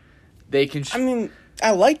corner. They can. I mean,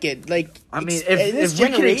 I like it. Like, I mean, in this if we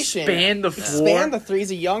can generation, expand the floor, expand the threes.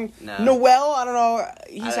 A young Noel, I don't know.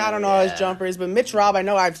 I don't know his jumpers, but Mitch Robb, I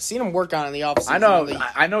know I've seen him work on in the offseason.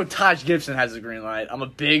 I know Taj Gibson has the green light. I'm a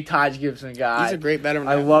big Taj Gibson guy. He's a great veteran.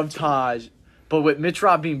 I love Taj. But with Mitch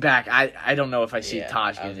Robb being back, I don't know if I see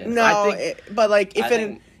Taj getting it. But like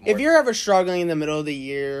if you're ever struggling in the middle of the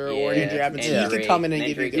year or injury happens, he could come in and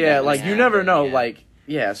give you good. Yeah, like you never know. Yeah. Like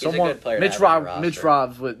someone Mitch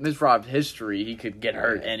Robb's history, he could get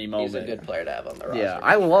hurt any moment. He's a good player to have on the roster. Yeah,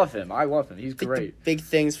 I love him. He's great. The big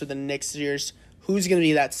things for the Knicks years. Who's going to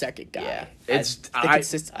be that second guy? Yeah, I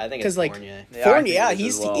think it's Fournier. Fournier,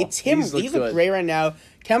 it's him. He looks great right now.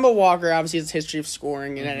 Kemba Walker obviously has a history of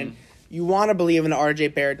scoring, and you want to believe in the R.J.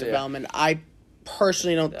 Barrett development. I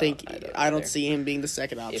personally don't see him being the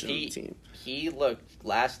second option on the team. He looked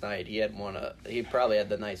last night. He probably had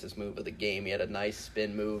the nicest move of the game. He had a nice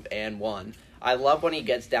spin move and one. I love when he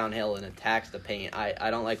gets downhill and attacks the paint. I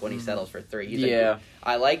don't like when he settles for three.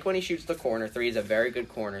 I like when he shoots the corner three. He's a very good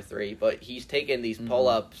corner three, but he's taking these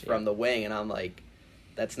pull-ups from the wing, and I'm like,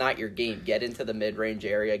 that's not your game. Get into the mid-range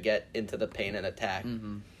area, get into the paint and attack.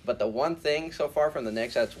 But the one thing so far from the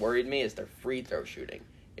Knicks that's worried me is their free throw shooting.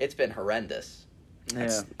 It's been horrendous.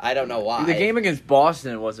 I don't know why. The game against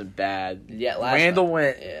Boston wasn't bad. Yeah, Randall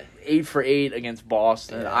went 8 for 8 against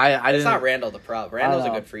Boston. Yeah. It's not Randall the problem. Randall's a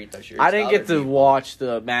good free throw shooter. I didn't get to watch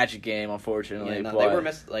the Magic game, unfortunately. Yeah, they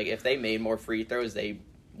were if they made more free throws, they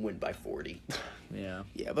win by 40. Yeah,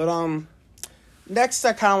 but next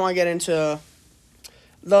I kind of want to get into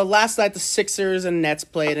the last night the Sixers and Nets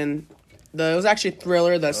played, and it was actually a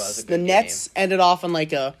thriller. The Nets ended off on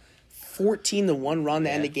like a 14-1 run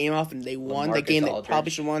to end the game off, and they won the game they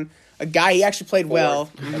probably should have won. A guy, he actually played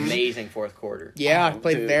well. Amazing fourth quarter. Yeah,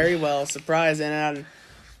 played very well. Surprising. And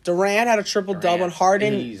Durant had a triple-double. And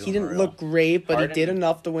Harden, he didn't look great, but he did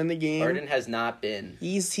enough to win the game. Harden has not been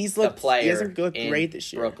he's looked, the player he hasn't looked great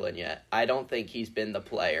this year. Brooklyn yet. I don't think he's been the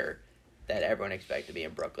player that everyone expected to be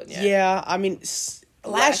in Brooklyn yet. Yeah, I mean,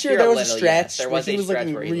 last year there was a stretch where he was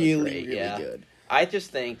looking really good. I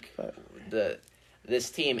just think this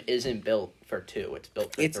team isn't built for two. It's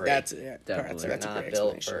built for three. That's not not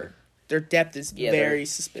built for. Their depth is very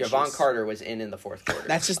suspicious. Javon Carter was in the fourth quarter.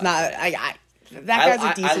 That's just not. That guy's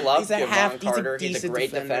a decent. I love Javon Carter. He's a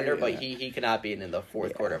great defender, but he cannot be in the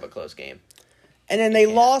fourth quarter of a close game. And then they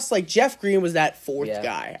lost. Like Jeff Green was that fourth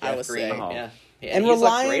guy. I would say. Yeah. And he's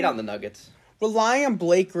looked great on the Nuggets. Relying on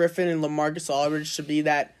Blake Griffin and LaMarcus Aldridge to be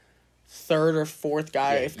that third or fourth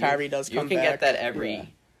guy if Kyrie does come back. You can get that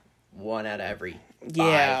every 1 out of every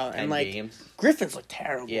 5, 10 games. Griffin's looked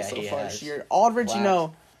terrible so far this year. Aldridge,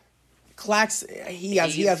 Clax, he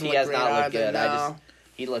hasn't looked great either. No.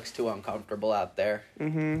 He looks too uncomfortable out there.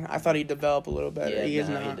 I thought he'd develop a little better. Yeah,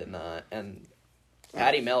 he did not. And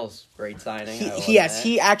Patty Mills, great signing. He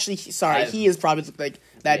is probably like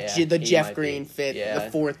that. The Jeff Green fit,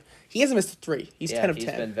 the fourth. He hasn't missed a three. He's 10 of 10.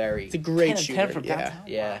 He's been very. It's a great shooter. From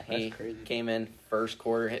he came in first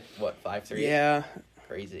quarter, hit 5 threes. Yeah,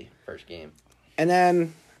 crazy first game. And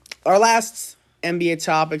then our last NBA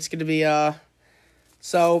topic's going to be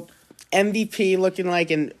so MVP looking like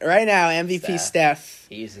right now MVP Steph.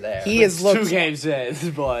 He's there. He has looked 2 games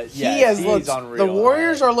in, but he has looked unreal. The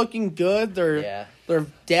Warriors are looking good. Their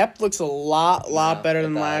depth looks a lot better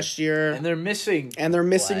than last year. And they're missing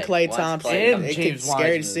Klay Thompson. And James James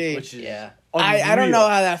scary Wiseman, to see. Which is I don't know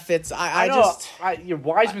how that fits.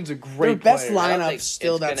 Wiseman's a great their best player. lineup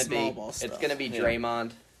still that small ball stuff. It's going to be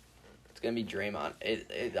Draymond. It's going to be Draymond.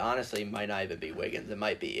 It honestly might not even be Wiggins. It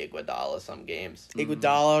might be Iguodala some games.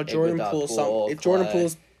 Iguodala, Jordan Poole. If Jordan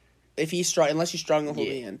Poole's, unless he's struggling, he'll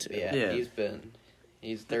be in too. Yeah,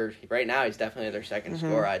 he's their right now. He's definitely their second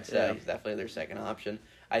scorer. I'd say he's definitely their second option.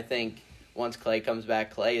 I think once Klay comes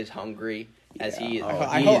back, Klay is hungry. As he is,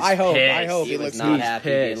 I hope he was not happy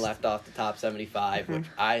being left off the top 75. Which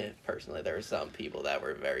there were some people that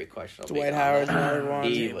were very questionable. Dwight Howard's another one.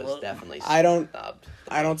 He was definitely. Snubbed.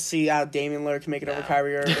 I don't see how Damian Lillard can make it over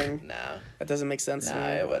Kyrie Irving. No, that doesn't make sense to me.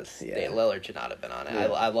 It was. Lillard should not have been on it.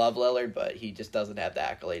 I love Lillard, but he just doesn't have the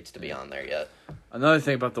accolades to be on there yet. Another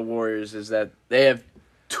thing about the Warriors is that they have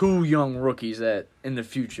 2 young rookies that in the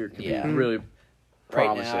future could be really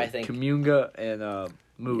promising. Right now, I think Kuminga and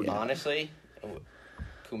Moody. Honestly,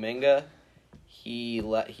 Kuminga, he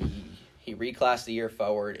reclassed a year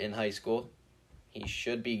forward in high school. He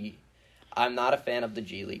should be. I'm not a fan of the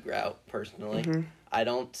G League route, personally. Mm-hmm. I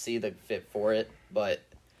don't see the fit for it, but,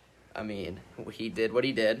 I mean, he did what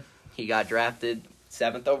he did. He got drafted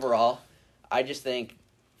 7th overall. I just think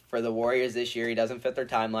for the Warriors this year, he doesn't fit their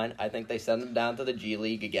timeline. I think they send him down to the G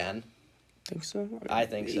League again. Think so? I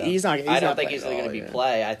think so. I don't think he's going to be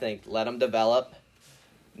play. I think let him develop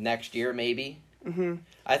next year, maybe. Mm-hmm.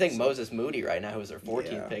 I think Moses Moody right now, who's their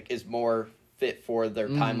 14th pick, is more fit for their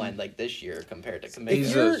timeline like this year compared to Kuminga.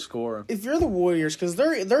 He's a scorer. If you're the Warriors, because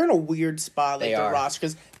they're in a weird spot, like their roster,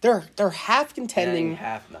 because they're half contending,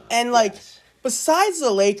 half not. And like besides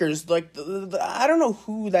the Lakers, like I don't know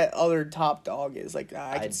who that other top dog is. Like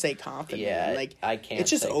I can say confident. Yeah, like I can't.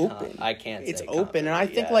 It's just open. I can't. It's say open, and I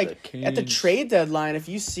think at the trade deadline, if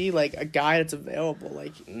you see like a guy that's available,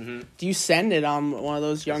 like do you send it on one of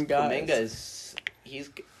those young guys? Kuminga is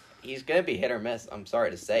he's gonna be hit or miss. I'm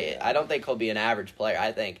sorry to say it. I don't think he'll be an average player.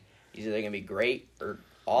 I think he's either gonna be great or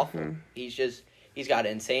awful. He's got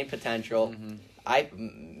insane potential.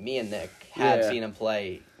 Me and Nick have seen him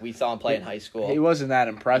play. We saw him play in high school. He wasn't that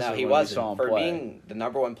impressive. No, he when wasn't. We saw him For play. being the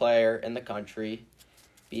number 1 player in the country,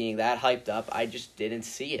 being that hyped up, I just didn't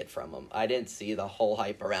see it from him. I didn't see the whole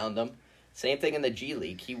hype around him. Same thing in the G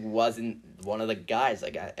League. He wasn't one of the guys.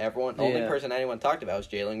 Like everyone, only person anyone talked about was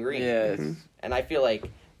Jalen Green. Yeah, and I feel like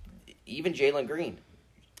even Jalen Green,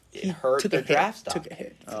 it hurt their draft stock. Took a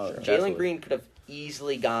hit. Oh, Jalen Green could have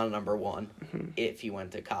easily gone number 1 if he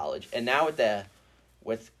went to college. And now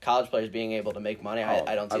with college players being able to make money,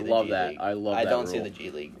 I don't see the G League. I don't see the G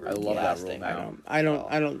League. I love that rule now. I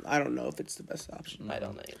don't know if it's the best option. I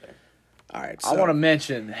don't know either. All right. I want to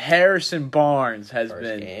mention Harrison Barnes has First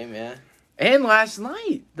been game, yeah. And last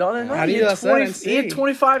night, the other night, he had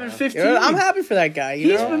 25 and 15. I'm happy for that guy.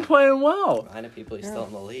 He's been playing well. I know people he's still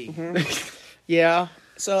in the league. Yeah.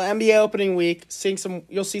 So NBA opening week,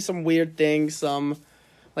 you'll see some weird things.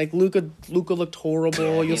 Like Luka looked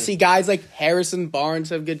horrible. You'll see guys like Harrison Barnes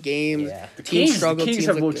have good games. Yeah. The Teams struggle. Kings teams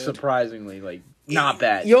have look looked good. surprisingly not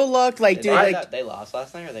bad. You'll look like they lost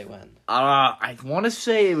last night or they win. I want to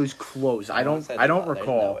say it was close. I don't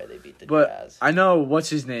recall. No way they beat the but Jazz. I know what's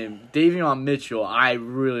his name, Davion Mitchell. I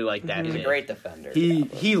really like that. He's kid. a great defender.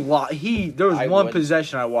 There was one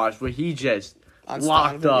possession I watched where he just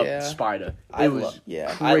locked up Spider. I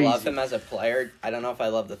crazy. love him as a player. I don't know if I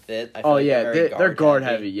love the fit. I Oh feel like they're guard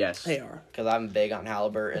heavy. Yes, they are. Because I'm big on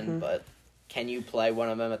Halliburton, but can you play one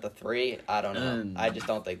of them at the 3? I don't know. I just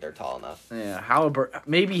don't think they're tall enough. Yeah, Halliburton,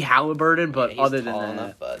 but he's other tall than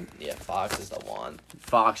enough, that, but Fox is the one.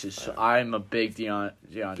 Fox is. I'm a big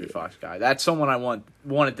DeAndre Fox guy. That's someone I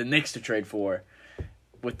wanted the Knicks to trade for,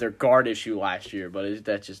 with their guard issue last year, but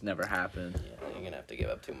that just never happened. Yeah, you're gonna have to give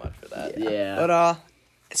up too much for that. Yeah. But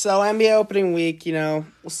so NBA opening week, we'll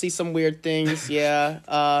see some weird things.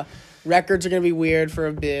 Yeah. Records are gonna be weird for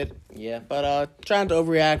a bit. Yeah. But trying to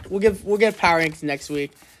overreact. We'll get power rankings next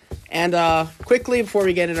week. And quickly before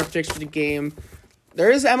we get into our predictions for the game, there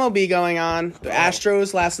is MLB going on. The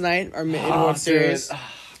Astros last night are in World Series.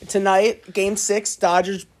 Tonight, Game 6,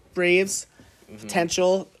 Dodgers Braves.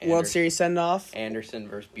 Potential World Series send off. Anderson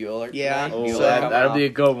versus Bueller. Yeah. Tonight. That'll be a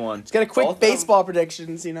good one. Let's get a quick baseball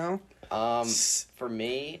predictions. For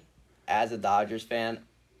me, as a Dodgers fan,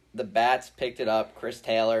 the bats picked it up. Chris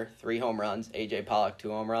Taylor, 3 home runs. AJ Pollock,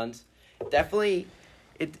 2 home runs. Definitely,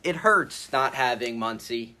 it hurts not having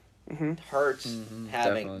Muncy. It hurts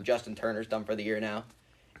having definitely. Justin Turner's done for the year now.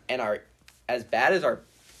 And as bad as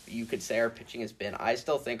you could say our pitching has been, I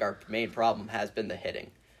still think our main problem has been the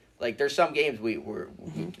hitting. Like, there's some games we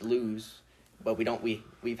lose, but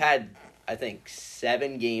we've had, I think,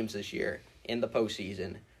 7 games this year in the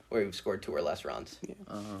postseason where we've scored 2 or less runs. Yeah.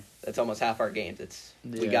 That's almost half our games.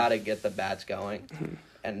 We got to get the bats going.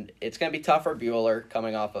 And it's going to be tough for Bueller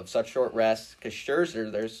coming off of such short rest because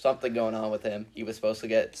Scherzer, there's something going on with him. He was supposed to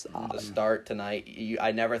get the start tonight.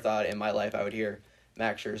 I never thought in my life I would hear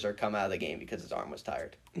Max Scherzer come out of the game because his arm was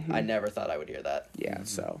tired. I never thought I would hear that. Yeah,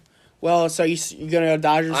 so... Well, so you're going to go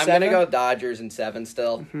Dodgers 7? I'm going to go Dodgers in 7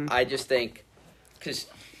 still. I just think, because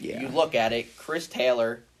you look at it, Chris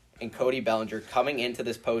Taylor and Cody Bellinger coming into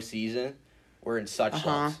this postseason were in such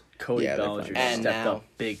slumps. Cody Bellinger stepped up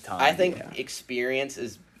big time. I think experience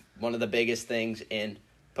is one of the biggest things in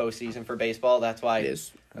postseason for baseball. That's why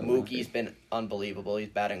Mookie's been unbelievable. He's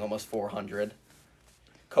batting almost 400.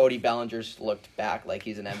 Cody Bellinger's looked back like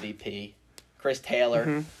he's an MVP. Chris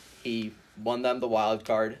Taylor, he won them the wild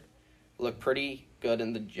card. Looked pretty good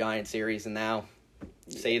in the Giant series, and now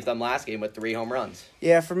saved them last game with 3 home runs.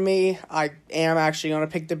 Yeah, for me, I am actually going to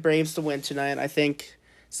pick the Braves to win tonight. I think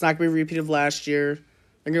it's not going to be a repeat of last year.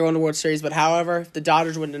 They're going to win the World Series, but however, if the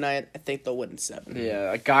Dodgers win tonight, I think they'll win in 7.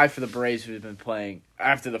 Yeah, a guy for the Braves who's been playing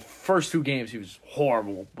after the first 2 games he was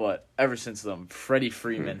horrible, but ever since then, Freddie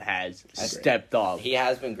Freeman has stepped up. He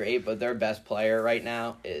has been great, but their best player right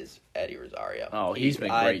now is Eddie Rosario. Oh, he's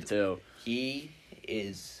been great too. He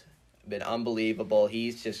is been unbelievable.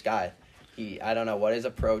 He's just got I don't know what his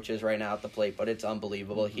approach is right now at the plate, but it's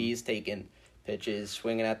unbelievable. Mm-hmm. He's taking pitches,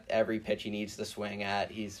 swinging at every pitch he needs to swing at.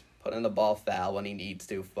 He's putting the ball foul when he needs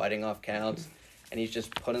to, fighting off counts, and he's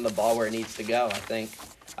just putting the ball where it needs to go. I think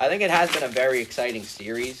it has been a very exciting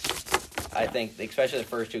series. I think, especially the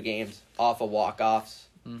first 2 games, off of walk-offs.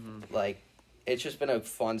 Mm-hmm. Like, it's just been a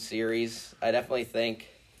fun series. I definitely think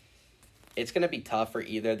it's going to be tough for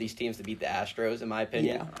either of these teams to beat the Astros, in my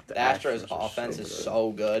opinion. Yeah, the Astros offense is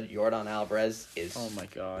so good. Jordan Alvarez is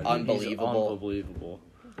unbelievable.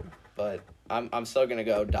 But I'm still going to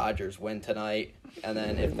go Dodgers win tonight. And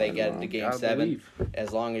then if they get into Game 7,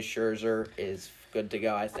 as long as Scherzer is good to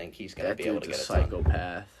go, I think he's going to be able to get it done.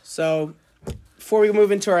 Psychopath. So, before we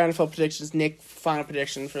move into our NFL predictions, Nick, final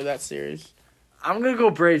prediction for that series. I'm going to go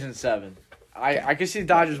Braves in 7. I can see the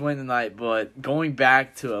Dodgers win tonight, but going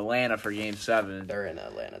back to Atlanta for Game 7. They're in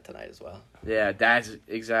Atlanta tonight as well. Yeah, that's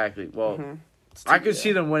exactly. Well, I could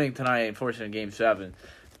see them winning tonight and forcing a Game 7.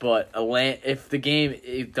 But if the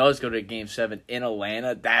game does go to Game 7 in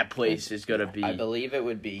Atlanta, that place is going to be... I believe it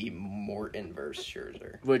would be Morton versus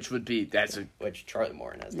Scherzer. Which would be... Which Charlie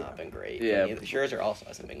Morton has not been great. Yeah. Scherzer also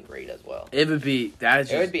hasn't been great as well. It would be...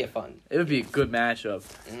 It would be a fun... It would be a good matchup.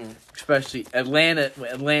 Mm-hmm. Especially Atlanta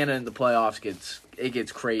in the playoffs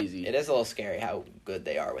gets crazy. It is a little scary how good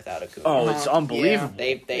they are without Acuna. Oh, it's unbelievable.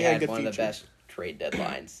 Yeah. They had one of the best trade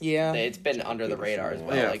deadlines. Yeah. It's been under the radar as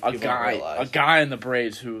well. Yeah, like, a guy in the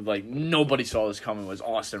Braves who nobody saw this coming was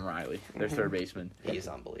Austin Riley, their third baseman. He's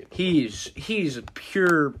unbelievable. He's a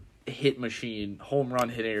pure hit machine, home run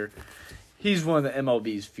hitter. He's one of the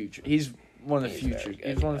MLB's future. He's one of the future.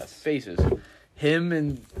 He's one of the faces. Him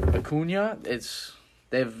and Acuna,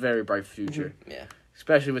 they have a very bright future. Mm-hmm. Yeah.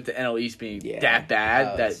 Especially with the NL East being that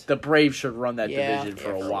bad, that the Braves should run that division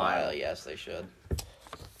for a while. Yes, they should.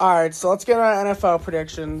 All right, so let's get our NFL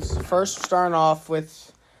predictions. First, starting off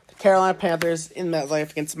with the Carolina Panthers in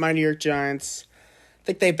MetLife against my New York Giants. I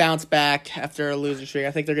think they bounce back after a losing streak.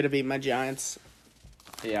 I think they're going to beat my Giants.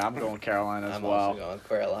 Yeah, I'm going Carolina as well. I'm also going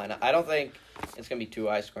Carolina. I don't think it's going to be too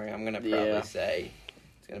high scoring. I'm going to probably say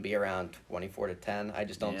it's going to be around 24-10. I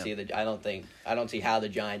just don't see I don't see how the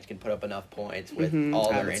Giants can put up enough points with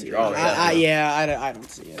all their injuries. I don't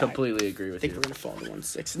see it. Completely agree with you. I think we're going to fall to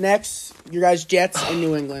 1-6. Next, your guys' Jets in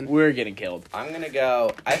New England. We're getting killed. I'm going to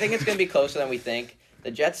go. I think it's going to be closer than we think.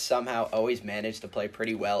 The Jets somehow always manage to play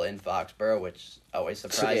pretty well in Foxborough, which always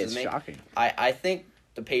surprises me. It's shocking. I think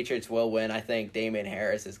the Patriots will win. I think Damian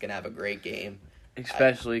Harris is going to have a great game.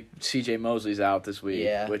 Especially C.J. Mosley's out this week,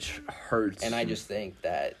 which hurts. And I just think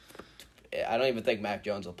that I don't even think Mac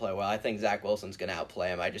Jones will play well. I think Zach Wilson's going to outplay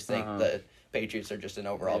him. I just think the Patriots are just an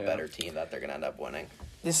overall better team that they're going to end up winning.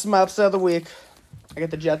 This is my upset of the week. I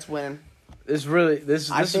get the Jets winning.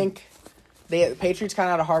 I think the Patriots kind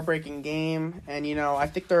of had a heartbreaking game, and I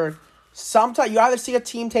think they're sometimes you either see a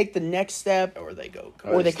team take the next step, or they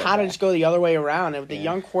kind of just go the other way around. And with the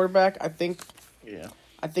young quarterback, I think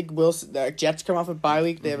Wilson. The Jets come off a bye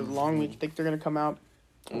week. They have a long week. I think they're going to come out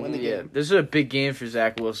and win the game. This is a big game for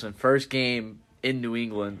Zach Wilson. First game in New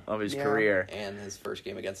England of his career, and his first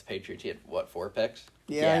game against the Patriots, he had 4 picks.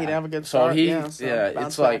 Yeah, he'd have a good start.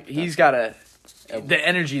 It's like he's got the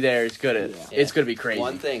energy there is good. It's going to be crazy.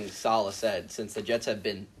 One thing Saleh said, since the Jets have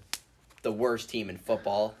been the worst team in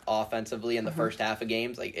football offensively in the first half of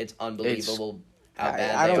games, it's unbelievable how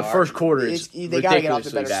bad they are. The first quarter is they gotta get off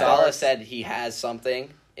the better start. Saleh said he has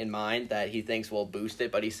something in mind that he thinks will boost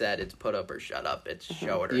it, but he said it's put up or shut up. It's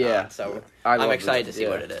show it or not. So I'm excited to see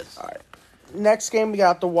what it is. All right. Next game, we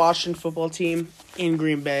got the Washington football team in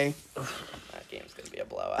Green Bay. That game's going to be a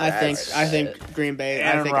blowout. I think Green Bay.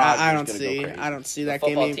 I don't see that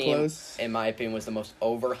game being close. In my opinion, was the most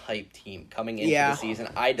overhyped team coming into the season.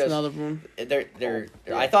 Another one.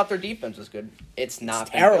 I thought their defense was good. It's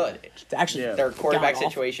not good. It's actually their quarterback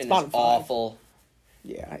situation is awful.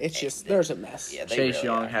 Yeah, it's just there's a mess. Yeah, Chase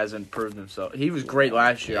Young hasn't proved himself. He was great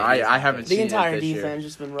last year. I haven't seen it this year. The entire defense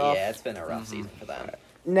has been rough. Yeah, it's been a rough season for them.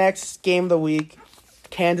 Next game of the week,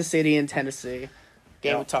 Kansas City and Tennessee.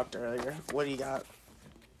 Game we talked earlier. What do you got?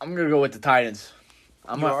 I'm gonna go with the Titans.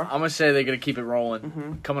 I'm gonna say they're gonna keep it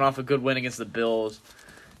rolling. Coming off a good win against the Bills,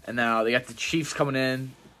 and now they got the Chiefs coming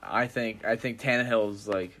in. I think Tannehill's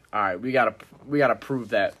like, all right, we gotta prove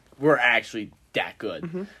that we're actually that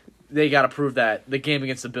good. They gotta prove that the game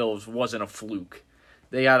against the Bills wasn't a fluke.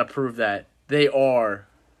 They gotta prove that they are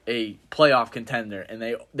a playoff contender, and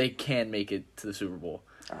they can make it to the Super Bowl.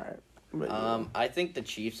 All right. I think the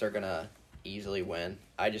Chiefs are gonna easily win.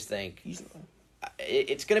 I just think Easily.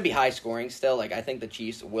 it's gonna be high scoring still. Like, I think the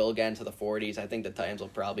Chiefs will get into the 40s. I think the Titans will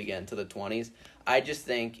probably get into the 20s. I just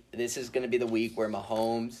think this is gonna be the week where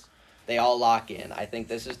Mahomes, they all lock in. I think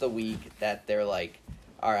this is the week that they're like,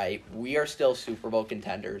 all right, we are still Super Bowl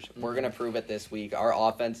contenders. We're gonna prove it this week. Our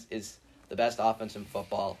offense is the best offense in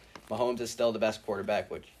football. Mahomes is still the best quarterback,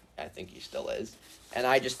 which I think he still is. And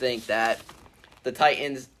I just think that the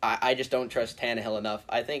Titans, I just don't trust Tannehill enough.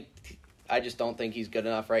 I just don't think he's good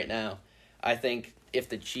enough right now. I think if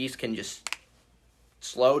the Chiefs can just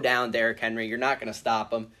slow down Derrick Henry, you're not going to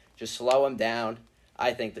stop him. Just slow him down.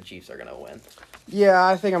 I think the Chiefs are going to win. Yeah,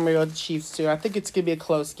 I think I'm going to go with the Chiefs, too. I think it's going to be a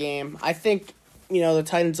close game. I think, the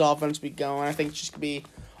Titans' offense will be going. I think it's just going to be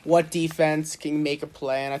what defense can make a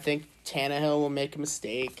play, and I think Tannehill will make a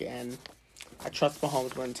mistake, and I trust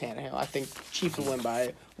Mahomes winning Tannehill. I think Chiefs will win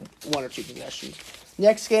by 1 or 2 possessions.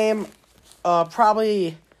 Next game, I'd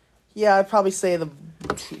probably say the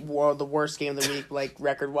worst game of the week, like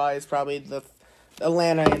record-wise, probably the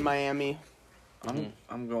Atlanta and Miami.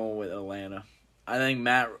 I'm going with Atlanta. I think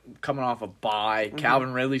Matt coming off a bye,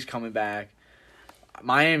 Calvin Ridley's coming back.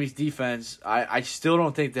 Miami's defense, I still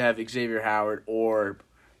don't think they have Xavier Howard or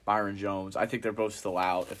Byron Jones. I think they're both still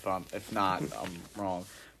out. If not, I'm wrong.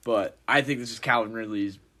 But I think this is Calvin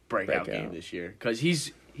Ridley's breakout game this year because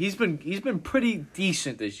he's been pretty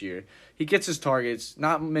decent this year. He gets his targets,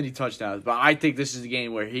 not many touchdowns, but I think this is the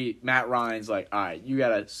game where Matt Ryan's like, all right, you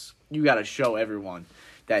gotta show everyone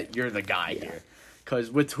that you're the guy here. Because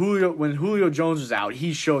when Julio Jones was out,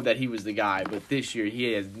 he showed that he was the guy, but this year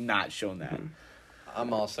he has not shown that.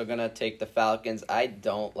 I'm also gonna take the Falcons. I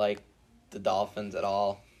don't like the Dolphins at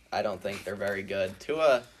all. I don't think they're very good.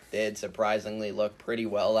 Tua did surprisingly look pretty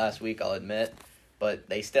well last week, I'll admit, but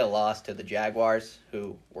they still lost to the Jaguars,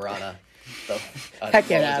 who were on a that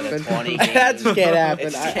can't happen. 20 That just can't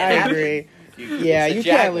happen. I agree. You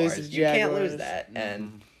can't lose to the Jaguars. You can't lose that,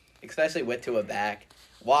 and especially with Tua back.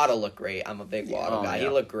 Waddle looked great. I'm a big Waddle guy. Yeah. He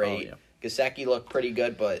looked great. Gesicki looked pretty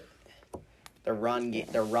good, but the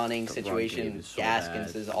running situation, so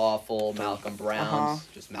Gaskins is awful. Malcolm Brown's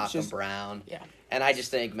just Brown. Yeah. And I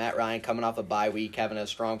just think Matt Ryan coming off a bye week, having a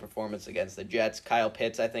strong performance against the Jets. Kyle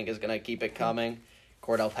Pitts, I think, is going to keep it coming.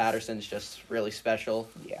 Cordell Patterson's just really special.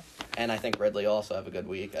 Yeah. And I think Ridley will also have a good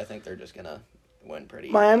week. I think they're just going to win pretty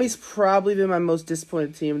easy. Miami's probably been my most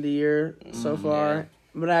disappointed team of the year so far. Yeah.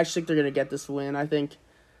 But I actually think they're going to get this win. I think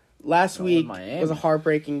last week was a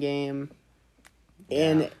heartbreaking game.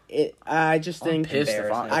 And I just think... I'm pissed.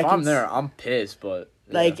 If I'm there, I'm pissed, but...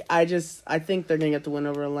 Yeah. I think they're gonna get the win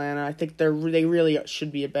over Atlanta. I think they really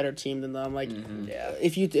should be a better team than them.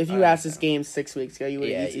 If you asked this game 6 weeks ago, you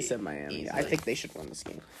would have easily said Miami. Easily. I think they should win this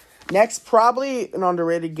game. Next, probably an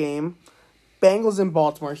underrated game. Bengals in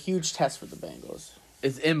Baltimore. Huge test for the Bengals.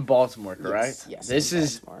 It's in Baltimore, correct? Yes. This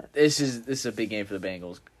is a big game for the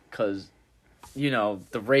Bengals because,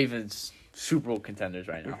 the Ravens Super Bowl contenders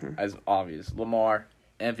right now, as obvious. Lamar,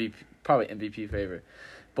 MVP, probably MVP favorite.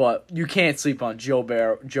 But you can't sleep on Joe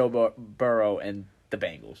Burrow and the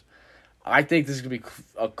Bengals. I think this is going to be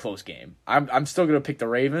a close game. I'm still going to pick the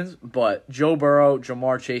Ravens, but Joe Burrow,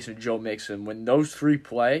 Jamar Chase, and Joe Mixon, when those three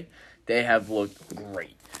play, they have looked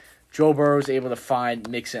great. Joe Burrow is able to find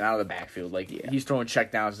Mixon out of the backfield. He's throwing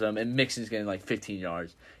checkdowns to them, and Mixon's getting 15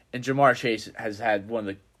 yards. And Jamar Chase has had one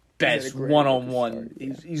of the best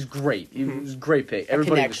one-on-one. He's great. He was a great pick.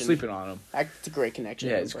 Everybody was sleeping on him. It's a great connection.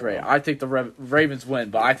 Yeah, it's great. I think the Ravens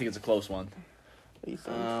win, but I think it's a close one.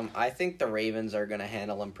 I think the Ravens are going to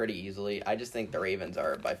handle them pretty easily. I just think the Ravens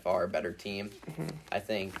are by far a better team. I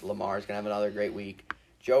think Lamar's going to have another great week.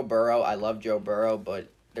 Joe Burrow, I love Joe Burrow, but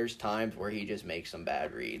there's times where he just makes some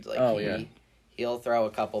bad reads. He'll throw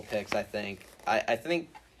a couple picks, I think. I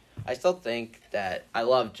still think that I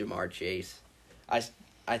love Jamar Chase.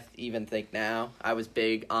 I even think now, I was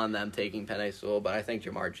big on them taking Penei Sewell, but I think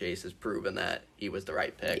Jamar Chase has proven that he was the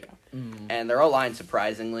right pick. Yeah. And their O-line,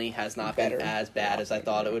 surprisingly, has not been as bad as I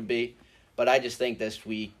thought it would be. But I just think this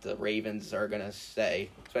week the Ravens are going to say,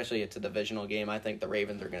 especially it's a divisional game, I think the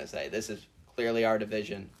Ravens are going to say, this is clearly our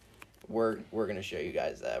division. We're going to show you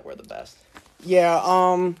guys that we're the best. Yeah,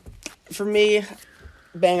 for me,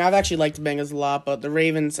 I've actually liked the Bengals a lot, but the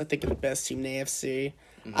Ravens, I think, are the best team in the AFC.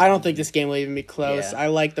 I don't think this game will even be close. Yeah. I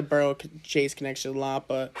like the Burrow-Chase connection a lot,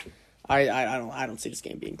 but I don't see this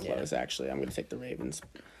game being close, actually. I'm going to take the Ravens.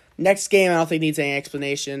 Next game, I don't think needs any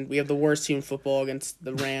explanation. We have the worst team in football against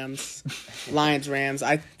the Rams. Lions-Rams.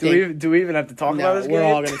 Do we even have to talk about this game? We're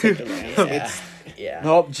all going to take the Rams. Yeah.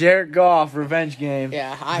 Nope, Jared Goff, revenge game.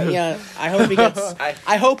 Yeah, I hope he gets.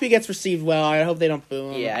 I hope he gets received well. I hope they don't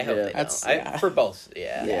boo him. Yeah, I hope they That's- don't. yeah. For both,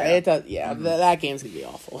 yeah. Yeah, it does. Yeah, that game's gonna be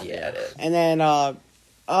awful. Yeah, it is. And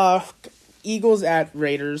then Eagles at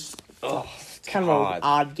Raiders. Oh, It's kind of an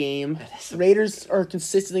odd game. Raiders are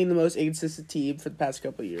consistently the most inconsistent team for the past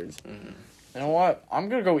couple of years. Mm-hmm. You know what? I'm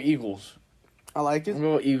gonna go Eagles. I like it. I'm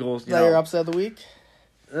gonna go Eagles. Is that your upset of the week?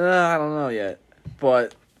 I don't know yet,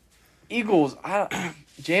 but Eagles.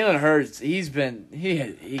 Jalen Hurts.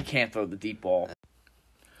 He can't throw the deep ball.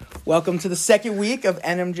 Welcome to the second week of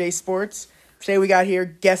NMJ Sports. Today we got here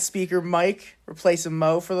guest speaker Mike replacing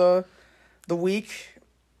Mo for the week.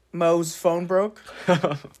 Mo's phone broke.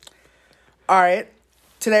 All right.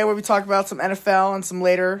 Today we'll be talking about some NFL and some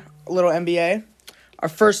later a little NBA. Our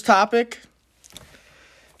first topic,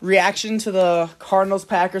 reaction to the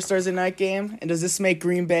Cardinals-Packers Thursday night game. And does this make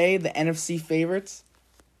Green Bay the NFC favorites?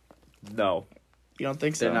 No, You don't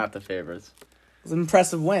think so? they're not the favorites. It was an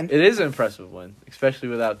impressive win. It is an impressive win, especially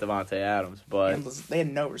without Devontae Adams, but And they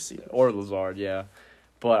had no receiver. or Lazard, yeah.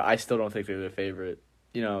 But I still don't think they're the favorite.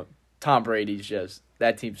 You know, Tom Brady's just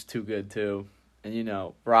that team's too good too. And you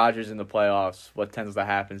know, Rodgers in the playoffs, what tends to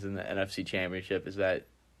happen in the NFC Championship is that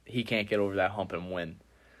he can't get over that hump and win.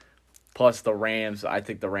 Plus the Rams, I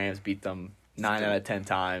think the Rams beat them 9 out of 10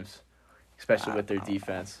 times, especially with their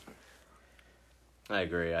defense. I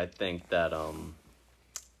agree. I think that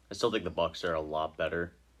I still think the Bucs are a lot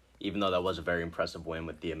better, even though that was a very impressive win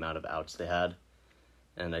with the amount of outs they had.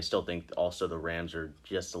 And I still think also the Rams are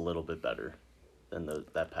just a little bit better than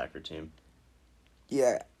that Packer team.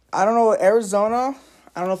 Yeah. I don't know, Arizona,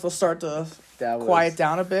 I don't know if they'll start to That was- quiet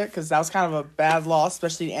down a bit because that was kind of a bad loss,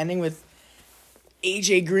 especially ending with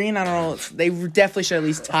AJ Green. I don't know. They definitely should at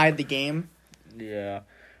least tied the game. Yeah.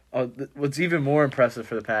 What's even more impressive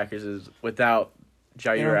for the Packers is without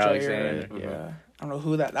Jair Alexander. Yeah. I don't know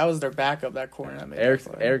who that was their backup, that corner that made that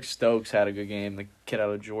play. Eric Stokes had a good game, the kid out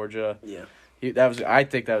of Georgia. Yeah. I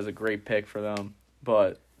think that was a great pick for them.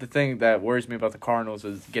 But the thing that worries me about the Cardinals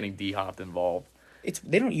is getting D-Hop involved.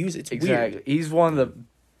 They don't use it. It's Exactly. weird. He's one of the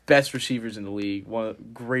best receivers in the league, one of the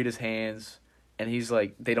greatest hands, and he's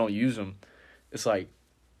like, they don't use him. It's like,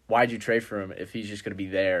 why'd you trade for him if he's just going to be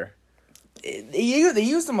there? They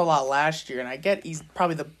used him a lot last year, and I get he's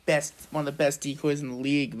probably one of the best decoys in the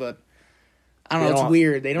league, but I don't know. It's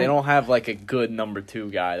weird. They don't have like a good number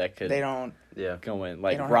 2 guy that could. They don't. Yeah. Go in.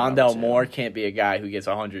 Like don't have Rondell number two. Moore can't be a guy who gets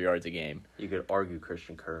 100 yards a game. You could argue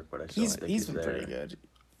Christian Kirk, but I still don't think He's been there. pretty good.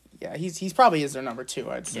 Yeah, he's probably is their number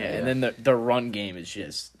 2, I'd say. Yeah, and then the run game is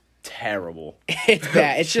just terrible. It's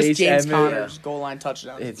bad. It's just Chase James Edmonds, Conner's goal line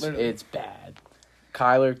touchdowns. It's bad.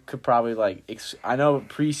 Kyler could probably I know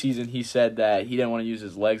preseason he said that he didn't want to use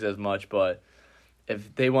his legs as much, but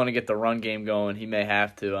if they want to get the run game going, he may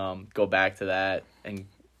have to go back to that and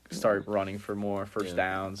start running for more first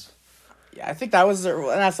downs. Yeah, I think that was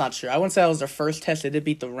that's not true. I wouldn't say that was their first test. They did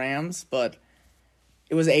beat the Rams, but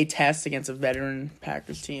it was a test against a veteran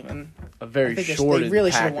Packers team, and A very I think shorted they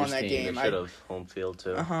really should have Packers won that team. game. They should have home field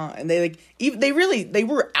too. And they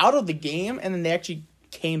were out of the game, and then they actually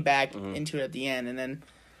came back into it at the end, and then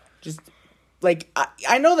just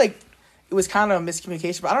I know it was kind of a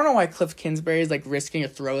miscommunication, but I don't know why Cliff Kingsbury is risking a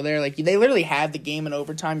throw there. They literally had the game in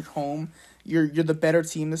overtime. You're home. You're the better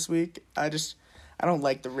team this week. I don't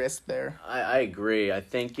like the risk there. I agree. I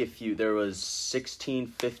think there was 16,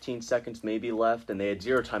 15 seconds maybe left, and they had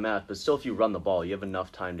 0 timeouts, but still if you run the ball, you have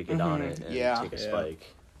enough time to get on it and take a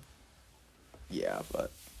spike. Yeah,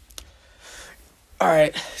 but... All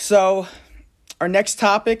right, so our next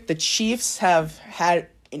topic, the Chiefs have had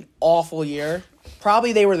an awful year.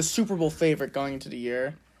 Probably they were the Super Bowl favorite going into the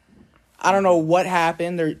year. I don't know what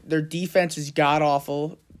happened. Their defense is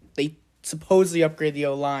god-awful. They supposedly upgraded the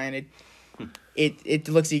O-line. It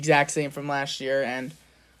looks the exact same from last year, and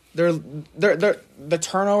the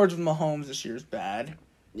turnovers with Mahomes this year is bad.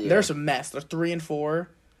 Yeah. They're a mess. They're 3-4.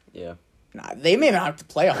 Yeah. Nah, they may not have to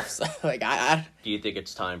playoffs. Do you think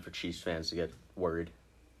it's time for Chiefs fans to get worried?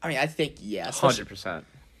 I mean, I think yes. 100%.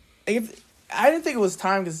 I didn't think it was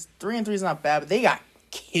time because 3-3 is not bad, but they got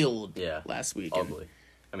killed last week. Ugly.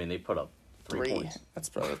 I mean, they put up 3 points.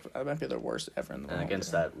 That might be their worst ever in the And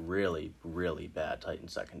against that really, really bad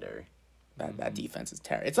Titans secondary. That defense is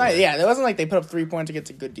terrible. It's not. Yeah, it wasn't like they put up 3 points against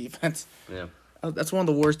a good defense. Yeah. That's one of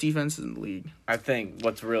the worst defenses in the league. I think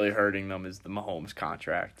what's really hurting them is the Mahomes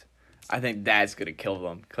contract. I think that's going to kill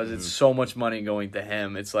them because it's so much money going to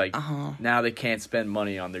him. It's like now they can't spend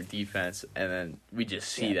money on their defense, and then we just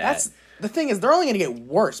see that. That's the thing is they're only going to get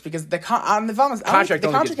worse because the contract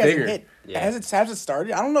hasn't bigger. hit. Yeah. Has it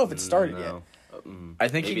started? I don't know if it started yet. I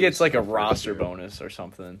think Maybe he gets it's like a the first roster year. bonus or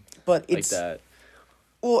something But like it's that.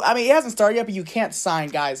 Well, I mean, it hasn't started yet, but you can't sign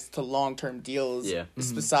guys to long-term deals. Yeah.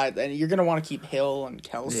 Besides, and you're gonna want to keep Hill and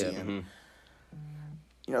Kelsey. Yeah. And,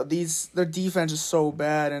 their defense is so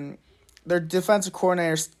bad, and their defensive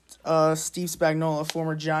coordinator, Steve Spagnuolo,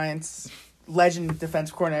 former Giants legend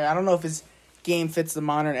defensive coordinator. I don't know if his game fits the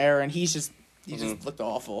modern era, and he just looked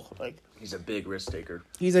awful. Like, he's a big risk taker.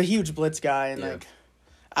 he's a huge blitz guy, and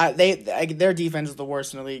their defense is the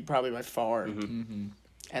worst in the league probably by far.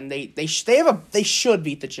 And they should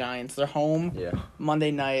beat the Giants. They're home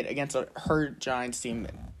Monday night against a hurt Giants team.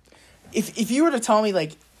 If you were to tell me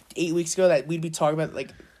like 8 weeks ago that we'd be talking about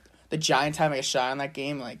like the Giants having a shot on that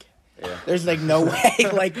game, like there's like no way.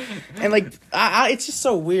 Like and like it's just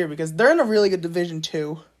so weird because they're in a really good division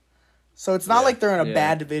too. So it's not like they're in a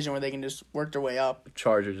bad division where they can just work their way up.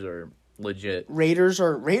 Chargers are legit. Raiders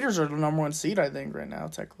are the number 1 seed I think right now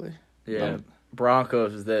technically. Yeah.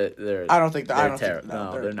 Broncos, they're. I don't think they're I don't terrible. think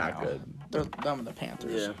No, they're not good. They're them and the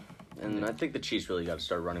Panthers. Yeah, and I think the Chiefs really got to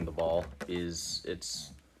start running the ball.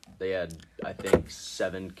 They had I think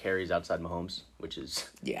 7 carries outside Mahomes, which is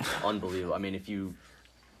unbelievable. I mean, if you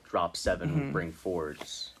drop 7, bring 4,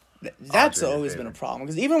 that's always been a problem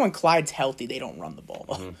because even when Clyde's healthy, they don't run the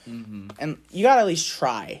ball, and you gotta at least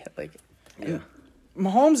try. Like,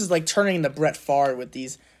 Mahomes is like turning into Brett Favre with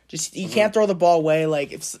these. Just you can't throw the ball away.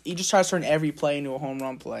 Like if he just tries to turn every play into a home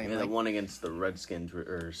run play. And like, the one against the Redskins,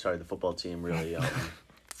 the football team, really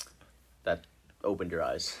that opened your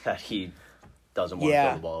eyes. That he doesn't want to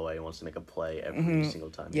throw the ball away. He wants to make a play every single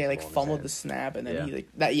time. Yeah, like fumbled the snap, and then he like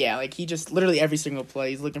that. Yeah, like he just literally every single play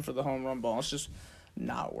he's looking for the home run ball. It's just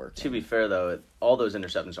not working. To be fair though, all those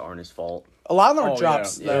interceptions aren't his fault. A lot of them are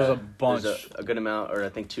drops. Yeah. There's a bunch. There's a good amount, or I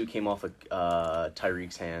think 2 came off of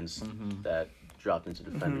Tyreek's hands that dropped into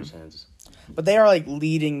defenders' hands. But they are like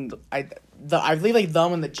leading. I believe like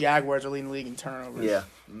them and the Jaguars are leading the league in turnovers. Yeah.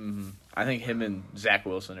 I think him and Zach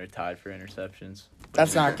Wilson are tied for interceptions.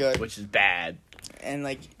 That's not good. Which is bad. And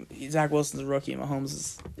like Zach Wilson's a rookie, and Mahomes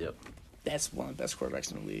is. Yep. That's one of the best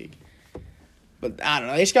quarterbacks in the league. But I don't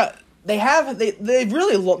know. They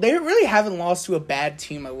really haven't lost to a bad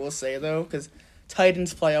team. I will say though, because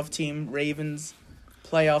Titans playoff team, Ravens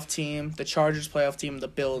playoff team, the Chargers playoff team, the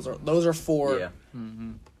Bills those are 4. Yeah.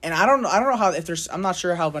 And I don't know how I'm not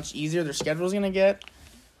sure how much easier their schedule is gonna get.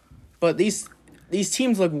 But these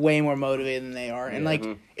teams look way more motivated than they are, and like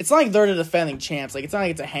it's not like they're the defending champs. Like it's not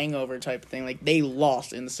like it's a hangover type of thing. Like they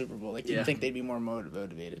lost in the Super Bowl. Like you'd think they'd be more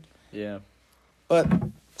motivated. Yeah. But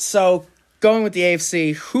so going with the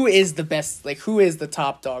AFC, who is the best? Like who is the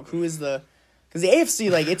top dog? Who is the? Because the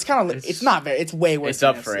AFC, like it's kind of it's not very. It's way worse. It's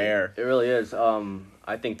up for air. It really is.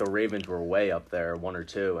 I think the Ravens were way up there, 1 or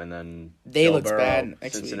 2, and then they looked bad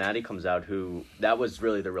next Cincinnati week. Comes out. That was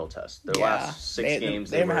really the real test. Their last 6 games,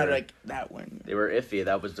 they never had like that win. They were iffy.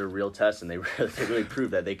 That was their real test, and they really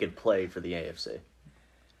proved that they could play for the AFC.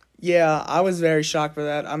 Yeah, I was very shocked by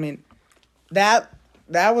that. I mean, that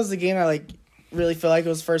was the game I like really feel like it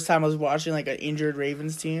was the first time I was watching like an injured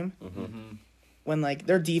Ravens team. When like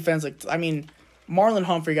their defense, like I mean, Marlon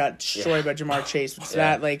Humphrey got destroyed by Jamar Chase.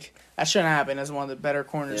 That shouldn't happen as one of the better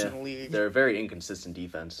corners in the league. They're a very inconsistent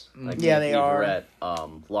defense. Like they are.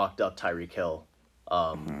 Verrett, locked up Tyreek Hill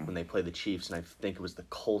when they played the Chiefs, and I think it was the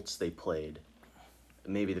Colts they played.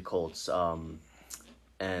 Maybe the Colts.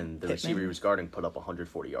 And the receiver he was guarding put up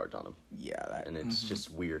 140 yards on him. Yeah. And it's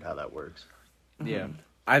just weird how that works. Yeah.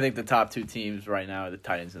 I think the top 2 teams right now are the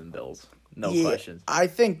Titans and the Bills. No questions. I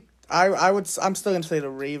think I'm still gonna say the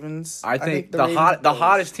Ravens. I think the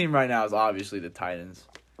hottest team right now is obviously the Titans.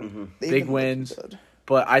 Big wins,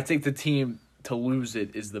 but I think the team to lose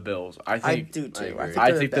it is the Bills. I do too.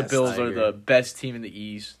 I think the Bills are the best team in the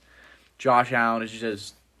East. Josh Allen is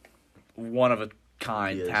just one of a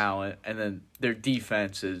kind talent, and then their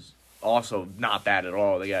defense is also not bad at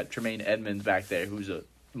all. They got Tremaine Edmonds back there, who's a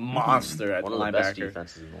monster at the linebacker. One of the best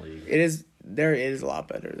defenses in the league. It is. There is a lot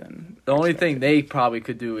better than the only thing they probably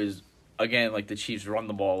could do is again like the Chiefs run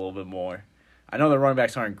the ball a little bit more. I know the running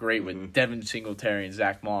backs aren't great with Devin Singletary and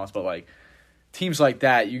Zach Moss, but like teams like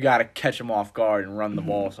that, you got to catch them off guard and run the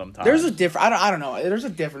ball sometimes. There's a difference. I don't know. There's a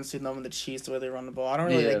difference between them and the Chiefs the way they run the ball. I don't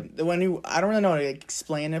really I don't really know how to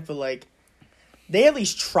explain it, but like they at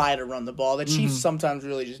least try to run the ball. The Chiefs sometimes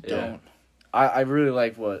really just don't. I really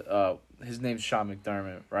like what his name's Sean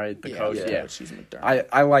McDermott, right? The coach. Yeah. She's McDermott.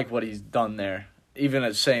 I like what he's done there. Even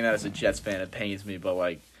as saying that as a Jets fan, it pains me, but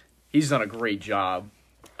like he's done a great job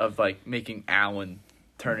of like making Allen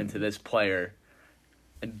turn into this player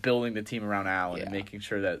and building the team around Allen and making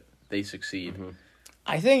sure that they succeed.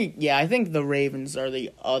 I think the Ravens are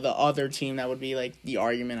the other team that would be like the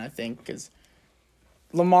argument. I think because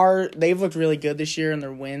Lamar, they've looked really good this year in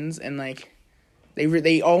their wins, and like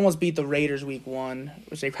They almost beat the Raiders week 1,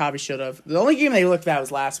 which they probably should have. The only game they looked at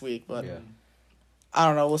was last week, but I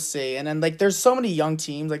don't know. We'll see. And then there's so many young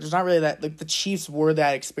teams. There's not really that. The Chiefs were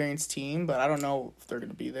that experienced team, but I don't know if they're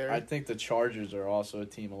going to be there. I think the Chargers are also a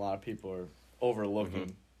team a lot of people are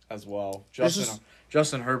overlooking as well.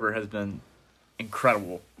 Justin Herbert has been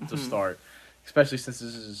incredible to start, especially since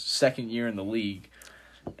this is his second year in the league,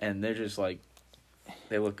 and they're just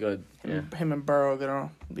they look good. Him and Burrow are gonna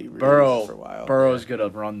be really good for a while. Burrow's gonna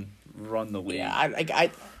run the league. Yeah,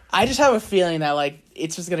 I just have a feeling that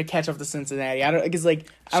it's just gonna catch up to Cincinnati. I don't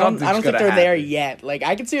think they're there yet.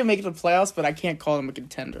 I can see them making the playoffs, but I can't call them a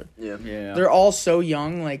contender. Yeah. They're all so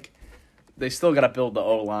young. They still got to build the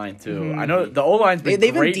O-line, too. I know the O-line's been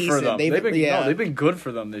great for them. They've been good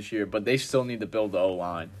for them this year, but they still need to build the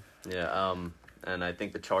O-line. Yeah, and I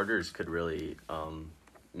think the Chargers could really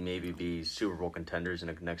maybe be Super Bowl contenders in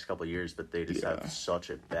the next couple of years, but they just have such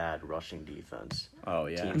a bad rushing defense. Oh,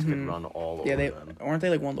 yeah. Teams can run all over them. Aren't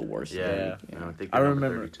they one of the worst? Yeah. I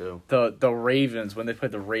remember the Ravens, when they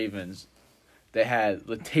played the Ravens, they had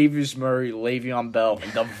Latavius Murray, Le'Veon Bell,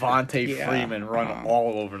 and Devontae Freeman run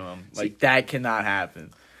all over them. That cannot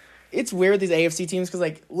happen. It's weird, these AFC teams,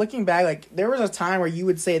 because, looking back, there was a time where you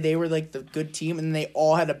would say they were, the good team, and they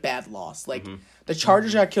all had a bad loss. The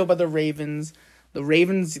Chargers got killed by the Ravens. The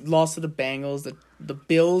Ravens lost to the Bengals. The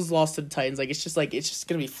Bills lost to the Titans. It's just going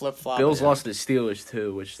to be flip-flop. Bills lost to the Steelers,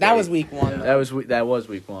 too. That was week 1. That was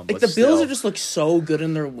week 1. The Bills are just look so good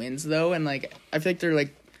in their wins, though, and, I feel like they're,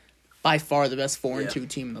 by far the best 4-2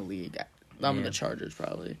 team in the league. I'm in the Chargers,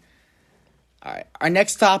 probably. All right. Our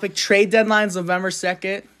next topic, trade deadline's November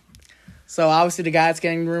 2nd. So, obviously, the guy that's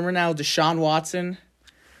getting rumored now, Deshaun Watson.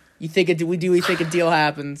 We think a deal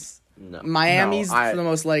happens? No. Miami's the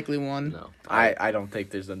most likely one. No. I don't think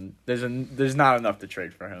there's not enough to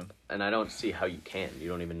trade for him. And I don't see how you can. You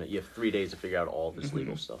don't even know. You have 3 days to figure out all this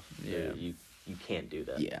legal stuff. Yeah. You can't do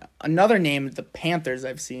that. Yeah. Another name, the Panthers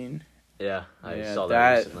I've seen. Yeah, I saw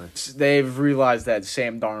that recently. They've realized that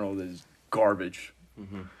Sam Darnold is garbage,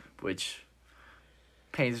 which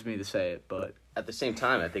pains me to say it, but at the same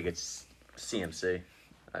time, I think it's CMC.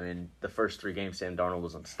 I mean, the first 3 games, Sam Darnold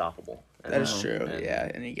was unstoppable. That is true.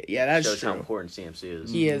 That's shows true. how important CMC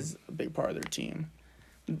is. He is a big part of their team.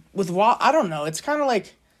 I don't know. It's kind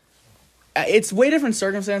of it's way different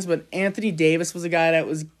circumstance, but Anthony Davis was a guy that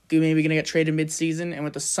was maybe going to get traded mid-season, and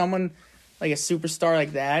with someone like a superstar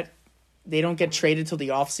like that, they don't get traded till the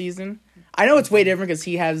offseason. I know it's way different because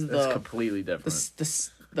he has It's completely different.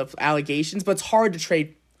 The allegations, but it's hard to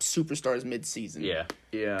trade superstars mid-season. Yeah.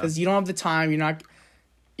 Because you don't have the time. You're not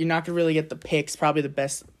going to really get the picks, probably the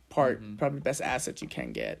best part, probably the best assets you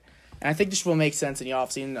can get. And I think this will make sense in the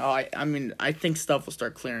offseason. I think stuff will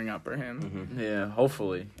start clearing up for him. Yeah,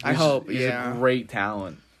 hopefully. I hope, he's a great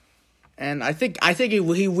talent. And I think he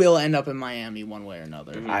will end up in Miami one way or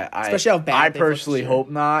another. Especially how bad I personally hope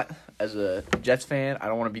not. As a Jets fan, I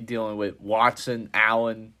don't want to be dealing with Watson,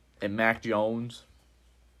 Allen, and Mac Jones.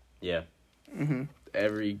 Yeah.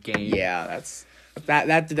 Every game. Yeah, that's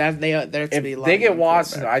that if they get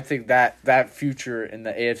Watson, I think that future in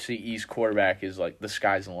the AFC East quarterback is the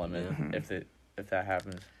sky's the limit if that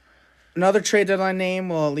happens. Another trade deadline name,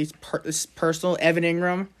 well, at least this personal, Evan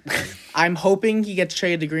Ingram. I'm hoping he gets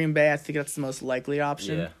traded to Green Bay. I think that's the most likely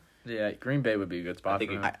option. Yeah, Green Bay would be a good spot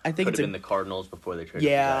for him. I think could have been the Cardinals before they traded.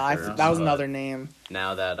 Yeah, that was another name.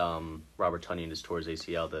 Now that Robert Tonyan has tore his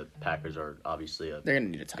ACL, the Packers are obviously they're going to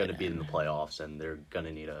need a tight end. Going to be in the playoffs, and they're going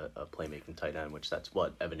to need a playmaking tight end, which that's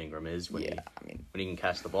what Evan Ingram is. When he can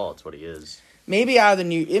catch the ball, it's what he is. Maybe out of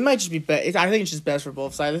the it might just be better. I think it's just best for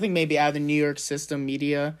both sides. I think maybe out of the New York system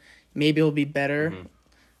media, maybe it'll be better.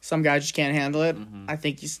 Some guys just can't handle it. I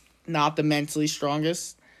think he's not the mentally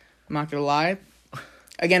strongest. I'm not going to lie.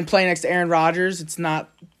 Again, playing next to Aaron Rodgers, it's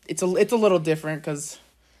a little different because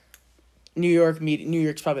New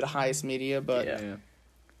York's probably the highest media, but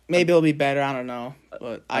maybe it'll be better. I don't know,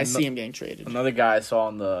 but I see him getting traded. Another guy I saw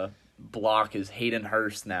on the block is Hayden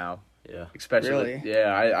Hurst now. Yeah, especially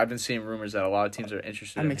I've been seeing rumors that a lot of teams are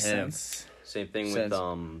interested in him. That makes sense. Same thing with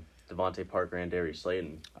Devontae Parker and Darius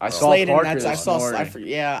Slayton. I saw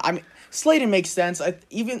Parker Slayton makes sense.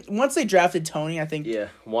 Even once they drafted Tony, I think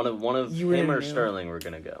one of him or Sterling were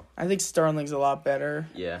gonna go. I think Sterling's a lot better.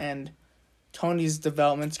 Yeah, and Tony's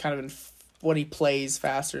development's kind of in what he plays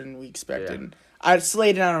faster than we expected.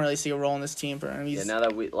 Slayton, I don't really see a role in this team for him. Now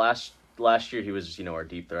that we last year he was our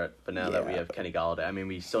deep threat, but now that we have Kenny Golladay, I mean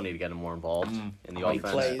we still need to get him more involved in the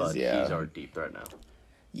offense. But he's our deep threat now.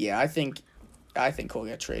 Yeah, I think he'll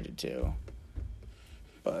get traded too.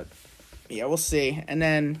 But we'll see. And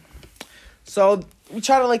then, so we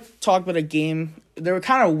try to talk about a game they were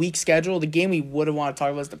kind of a weak schedule. The game we would have wanted to talk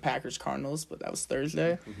about was the Packers-Cardinals, but that was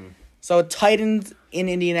Thursday. Mm-hmm. So Titans in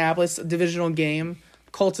Indianapolis, a divisional game.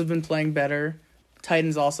 Colts have been playing better.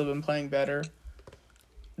 Titans also been playing better.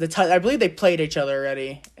 I believe they played each other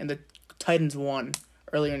already, and the Titans won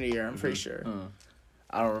earlier in the year. I'm pretty sure.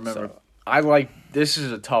 I don't remember. So, This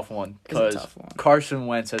is a tough one because Carson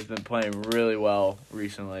Wentz has been playing really well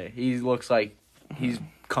recently. He looks like he's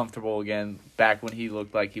comfortable again. Back when he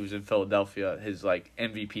looked like he was in Philadelphia, his like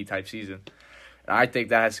MVP type season. And I think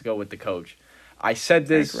that has to go with the coach. I said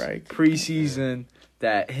this preseason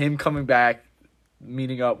that him coming back,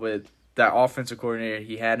 meeting up with that offensive coordinator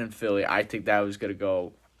he had in Philly, I think that was going to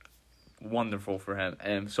go wonderful for him.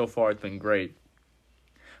 And so far it's been great.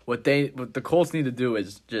 What the Colts need to do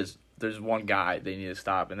is just there's one guy they need to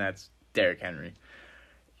stop, and that's Derrick Henry.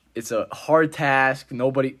 It's a hard task.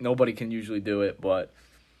 Nobody can usually do it, but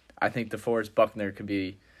I think DeForest Buckner could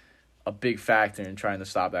be a big factor in trying to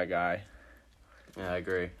stop that guy. Yeah, I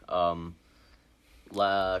agree.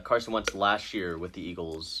 Carson Wentz last year with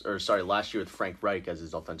Frank Reich as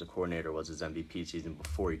his offensive coordinator was his MVP season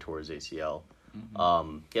before he tore his ACL.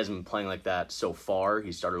 Mm-hmm. He hasn't been playing like that so far.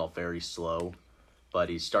 He started off very slow, but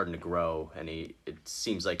he's starting to grow, and it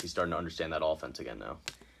seems like he's starting to understand that offense again now.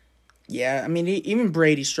 Yeah, I mean, even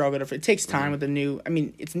Brady struggled. It takes time with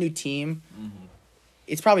it's a new team. Mm-hmm.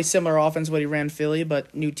 It's probably similar offense to what he ran Philly,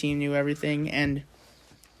 but new team, new everything, and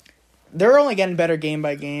they're only getting better game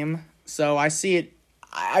by game. So I see it.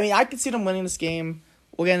 I mean, I could see them winning this game.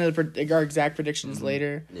 We'll get into our exact predictions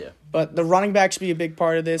later. Yeah. But the running back should be a big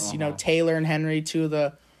part of this. Uh-huh. Taylor and Henry, two of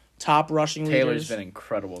the top rushing leaders. Taylor's been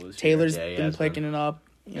incredible this Taylor's year. been picking it up.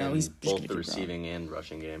 He's both the receiving and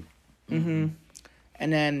rushing game. Mm-hmm.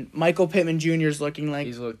 And then Michael Pittman Jr. is looking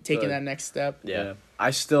like taking that next step. Yeah.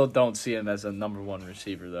 I still don't see him as a number one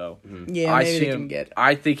receiver, though. Mm-hmm. Yeah, maybe they can get.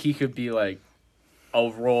 I think he could be like a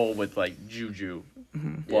role with like Juju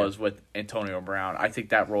was with Antonio Brown. I think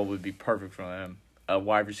that role would be perfect for him. A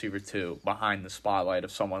wide receiver, too, behind the spotlight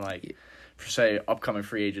of someone like, for say, upcoming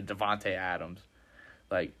free agent Devontae Adams.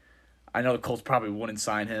 Like, I know the Colts probably wouldn't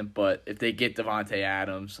sign him, but if they get Devontae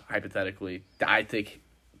Adams, hypothetically, I think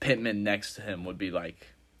Pittman next to him would be, like,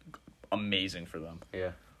 amazing for them.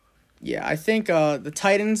 Yeah. Yeah, I think the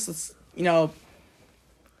Titans,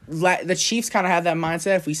 the Chiefs kind of have that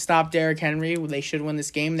mindset. If we stop Derrick Henry, they should win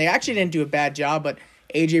this game. They actually didn't do a bad job, but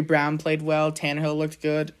A.J. Brown played well. Tannehill looked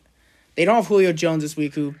good. They don't have Julio Jones this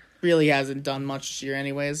week, who really hasn't done much this year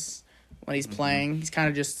anyways when he's playing. He's kind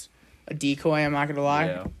of just a decoy, I'm not going to lie.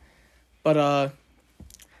 Yeah. But,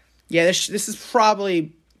 this is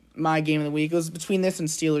probably my game of the week. It was between this and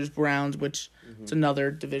Steelers-Browns, which is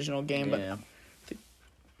another divisional game. But the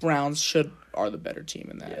Browns are the better team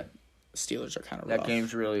in that. Yeah. Steelers are kind of rough. That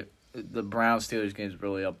game's really – the Browns-Steelers game is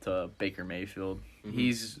really up to Baker Mayfield. Mm-hmm.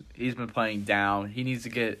 He's been playing down. He needs to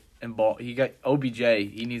get involved. He got OBJ.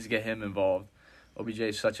 He needs to get him involved. OBJ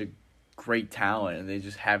is such a great talent, and they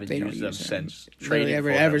just haven't used them since trading for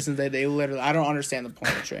him. Ever since they literally, I don't understand the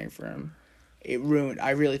point of trading for him.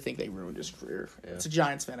 I really think they ruined his career. Yeah. As a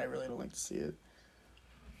Giants fan, I really don't like to see it.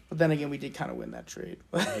 But then again, we did kind of win that trade.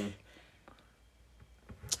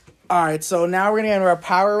 All right, so now we're going to get into our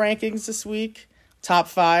power rankings this week. Top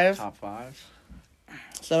 5. Top 5.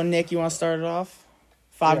 So, Nick, you want to start it off?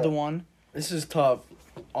 5 to 1. This is tough.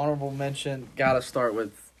 Honorable mention. Got to start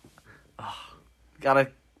with...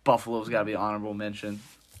 Buffalo's got to be honorable mention.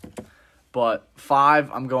 But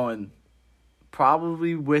 5, I'm going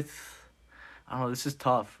probably with... I don't know, this is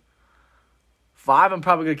tough. 5, I'm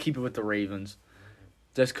probably going to keep it with the Ravens.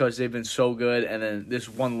 Just because they've been so good, and then this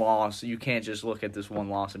one loss, you can't just look at this one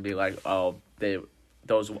loss and be like, oh,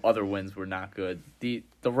 those other wins were not good. The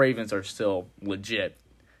Ravens are still legit.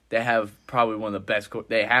 They have probably one of the best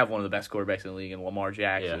quarterbacks in the league in Lamar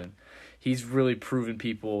Jackson. Yeah. He's really proven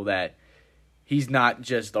people that he's not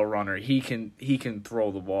just a runner. He can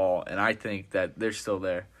throw the ball, and I think that they're still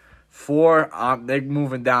there. 4, they're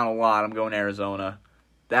moving down a lot. I'm going Arizona.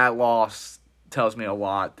 That loss tells me a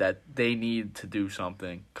lot that they need to do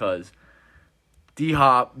something because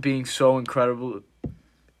D-Hop being so incredible,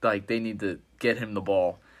 like they need to get him the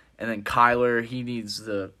ball. And then Kyler, he needs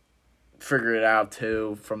to figure it out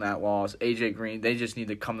too from that loss. AJ Green, they just need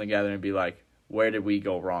to come together and be like, where did we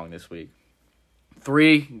go wrong this week?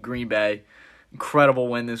 3, Green Bay. Incredible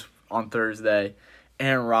win this on Thursday.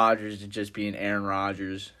 Aaron Rodgers just being Aaron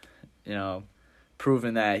Rodgers,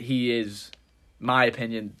 proving that he is, my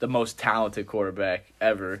opinion, the most talented quarterback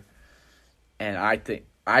ever. And I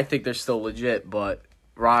think they're still legit, but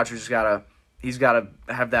Rodgers he's gotta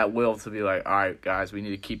have that will to be like, all right, guys, we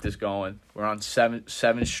need to keep this going. We're on 7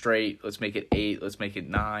 straight. Let's make it 8. Let's make it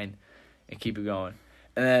 9. and keep it going.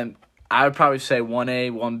 And then I would probably say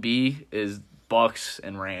 1A, 1B is Bucks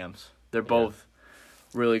and Rams. They're both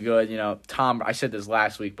really good. You know, I said this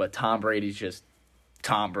last week, but Tom Brady's just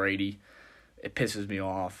Tom Brady. It pisses me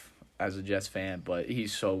off as a Jets fan, but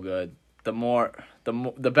he's so good.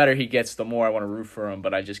 The better he gets, the more I want to root for him,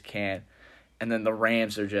 but I just can't. And then the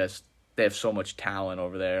Rams are they have so much talent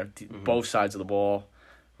over there, both sides of the ball.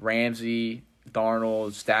 Ramsey,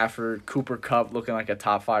 Darnold, Stafford, Cooper Kupp looking like a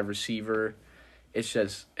top 5 receiver.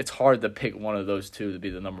 It's hard to pick one of those two to be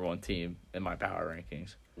the number 1 team in my power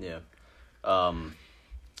rankings. Yeah.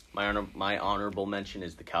 My honorable mention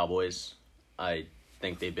is the Cowboys. I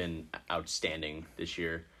think they've been outstanding this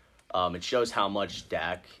year. It shows how much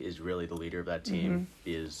Dak is really the leader of that team.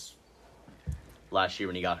 Because last year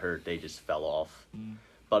when he got hurt, they just fell off.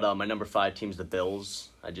 But my number 5 team's the Bills.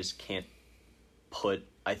 I just can't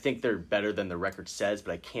I think they're better than the record says,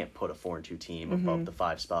 but I can't put a 4-2 team above the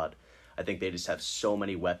 5 spot. I think they just have so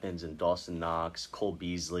many weapons in Dawson Knox, Cole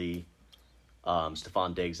Beasley,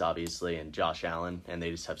 Stephon Diggs, obviously, and Josh Allen, and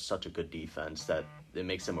they just have such a good defense that it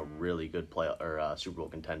makes them a really good Super Bowl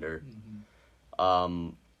contender.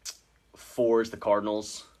 4 is the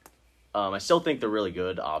Cardinals. I still think they're really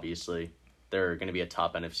good, obviously. They're going to be a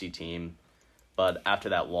top NFC team. But after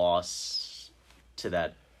that loss to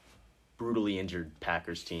that brutally injured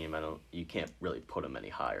Packers team, you can't really put them any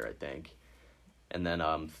higher, I think. And then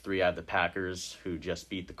 3, I have the Packers, who just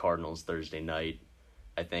beat the Cardinals Thursday night.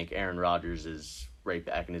 I think Aaron Rodgers is right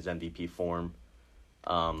back in his MVP form.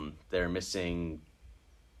 They're missing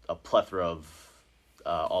a plethora of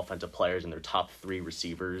offensive players in their top 3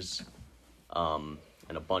 receivers, and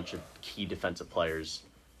a bunch of key defensive players.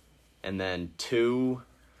 And then 2,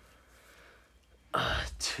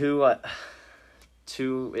 it's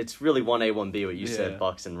really 1A, 1B, what you said,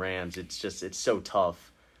 Bucks and Rams. It's so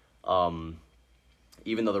tough.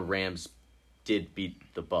 Even though the Rams did beat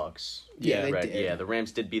the Bucks. Yeah, they right. did. Yeah, the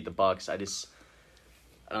Rams did beat the Bucks. It's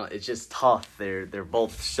just tough. They're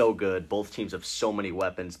both so good. Both teams have so many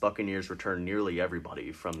weapons. Buccaneers return nearly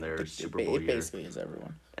everybody from their Super Bowl year. It basically is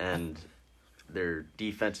everyone. And their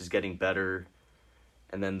defense is getting better.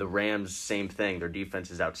 And then the Rams, same thing. Their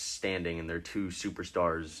defense is outstanding, and they're 2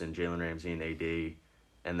 superstars in Jalen Ramsey and AD.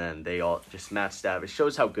 And then they all just Matt Stafford. It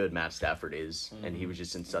shows how good Matt Stafford is, and he was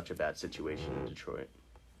just in such a bad situation in Detroit.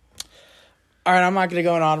 All right, I'm not going to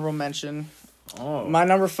go an honorable mention. Oh. My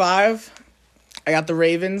number 5, I got the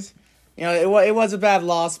Ravens. You know, it was a bad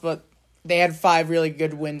loss, but they had 5 really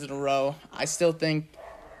good wins in a row. I still think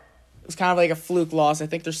it was kind of like a fluke loss. I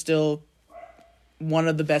think they're still one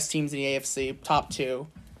of the best teams in the AFC, top 2.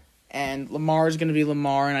 And Lamar is going to be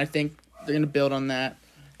Lamar, and I think they're going to build on that.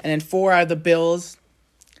 And then 4, I have the Bills.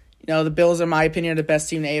 You know, the Bills, in my opinion, are the best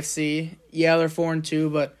team in the AFC. Yeah, they're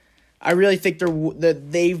 4-2, but I really think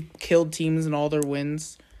they've killed teams in all their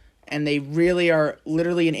wins, and they really are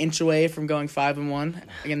literally an inch away from going 5-1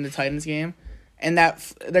 again the Titans game. And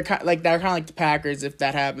they're kind of like the Packers. If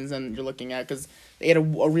that happens, then you're looking at, because they had a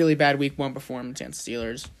really bad week 1 performance against the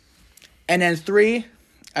Steelers. And then 3,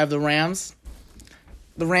 I have the Rams.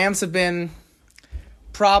 The Rams have been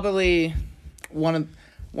probably one of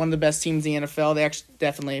the best teams in the NFL. They actually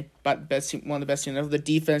definitely one of the best teams in the NFL. The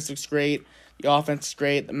defense looks great. The offense is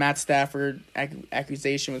great. The Matt Stafford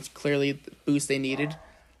accusation was clearly the boost they needed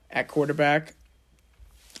at quarterback.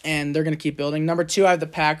 And they're going to keep building. Number 2, I have the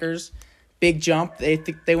Packers. Big jump. They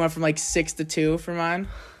went from 6-2 for mine.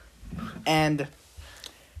 And,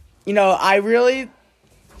 you know,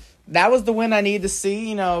 that was the win I needed to see.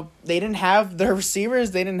 You know, they didn't have their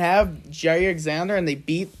receivers. They didn't have Jerry Alexander, and they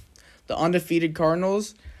beat the undefeated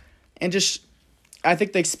Cardinals. And I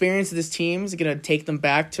think the experience of this team is going to take them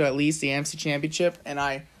back to at least the NFC Championship. And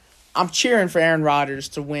I'm cheering for Aaron Rodgers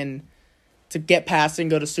to win, to get past and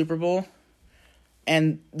go to Super Bowl.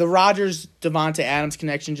 And the Rodgers-Devontae Adams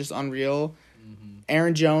connection just unreal.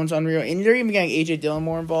 Aaron Jones, unreal. And you're even getting A.J. Dillon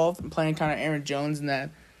more involved and playing kind of Aaron Jones in that,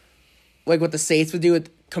 like what the Saints would do with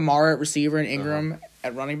Kamara at receiver and Ingram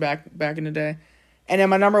at running back in the day. And then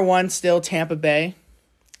my number 1, still Tampa Bay.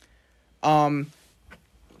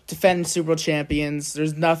 Defending Super Bowl champions.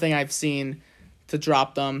 There's nothing I've seen to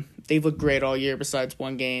drop them. They've looked great all year besides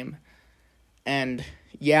 1 game. And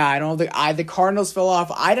yeah, I don't think the Cardinals fell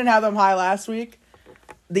off. I didn't have them high last week.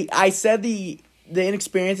 I said the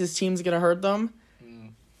inexperienced this team's gonna hurt them.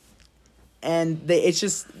 And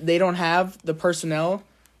they don't have the personnel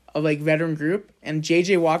of veteran group, and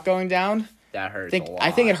JJ Watt going down. That hurts a lot.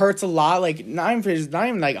 I think it hurts a lot. Not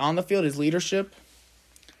even on the field, his leadership.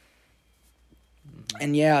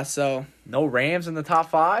 And yeah, so no Rams in the top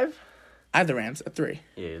 5. I had the Rams at 3.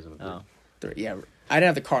 Yeah, isn't it? 3. Yeah, I didn't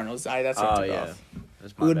have the Cardinals. That's what I took off.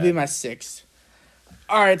 That's Who would be bad. my sixth?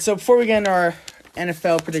 All right, so before we get into our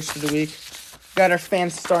NFL predictions of the week, we got our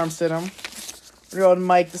fantasy storm sit-em. We're going to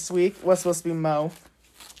Mike this week. What's supposed to be Mo?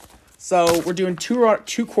 So we're doing two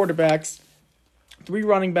quarterbacks, 3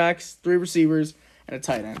 running backs, 3 receivers, and a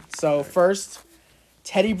tight end. So first,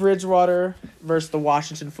 Teddy Bridgewater versus the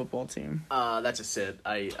Washington football team. That's a sit.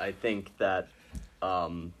 I think that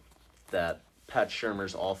that Pat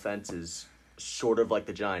Shurmur's offense is sort of like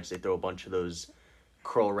the Giants. They throw a bunch of those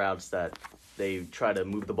curl routes that they try to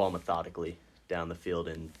move the ball methodically down the field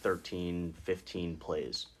in 13, 15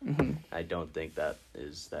 plays. Mm-hmm. I don't think that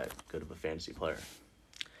is that good of a fantasy player.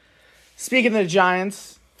 Speaking of the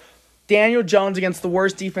Giants, Daniel Jones against the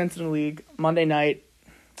worst defense in the league, Monday night.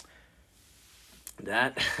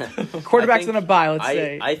 That Quarterback's on a bye, let's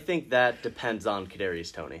say. I think that depends on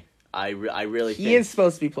Kadarius Toney. I really think He is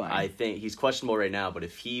supposed to be playing. I think he's questionable right now, but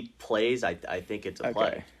if he plays, I think it's a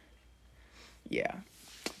play. Yeah.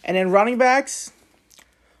 And then running backs,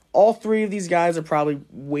 all 3 of these guys are probably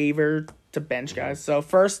waiver to bench guys. So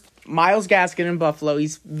first, Myles Gaskin in Buffalo.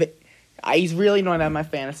 He's really annoying on my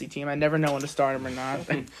fantasy team. I never know when to start him or not.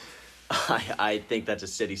 I think that's a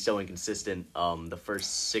sit. He's so inconsistent. The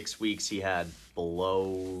first 6 weeks he had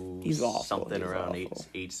below something around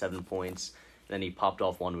 7 points. Then he popped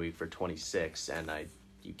off 1 week for 26, and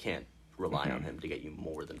you can't rely on him to get you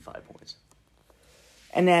more than 5 points.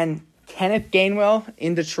 And then Kenneth Gainwell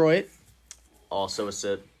in Detroit. Also a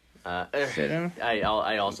sit. Sit him?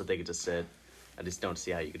 I also think it's a sit. I just don't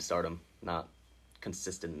see how you could start him. Not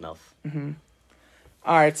consistent enough. Mm-hmm.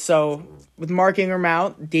 All right, so with Mark Ingram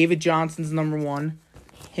out, David Johnson's number 1.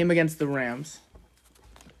 Him against the Rams.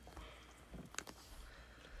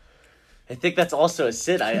 I think that's also a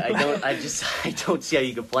sit. I don't see how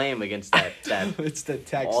you could play him against that It's the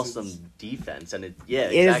Texans. awesome defense. And It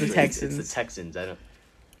is the Texans. It's the Texans.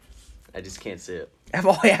 I just can't see it.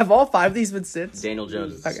 Have all 5 of these been sits? Daniel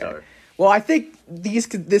Jones is the star. Well, I think this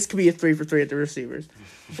could be a 3 for 3 at the receivers.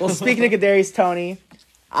 Well, speaking of Kadarius Toney,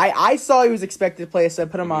 I saw he was expected to play, so I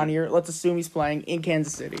put him on here. Let's assume he's playing in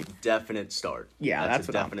Kansas City. Definite start. Yeah, that's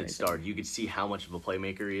a what I'm definite thinking. start. You could see how much of a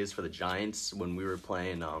playmaker he is for the Giants when we were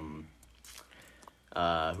playing. Who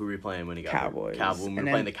were we playing when he got Cowboys. When we And were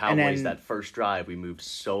playing then- the Cowboys, and then- that first drive we moved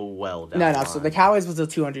so well down. No, the so the line. Cowboys was a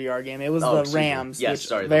 200-yard game. It was the Excuse me. Rams, Yes, which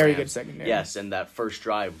sorry, the very Rams. good secondary. Yes, and that first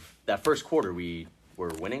drive, that first quarter, we were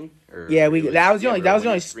winning. Yeah, that was the only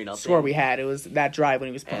 3-0. score we had. It was that drive when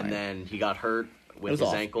he was playing. And then he got hurt with his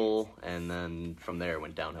awful. ankle, and then from there it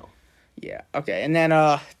went downhill. Yeah. Okay. And then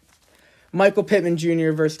Michael Pittman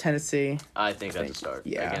Jr. versus Tennessee. I think that's a start.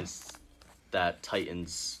 Yeah. Against that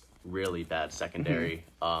Titans really bad secondary.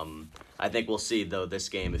 Mm-hmm. I think we'll see though this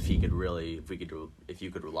game if you could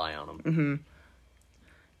rely on him. Mm-hmm.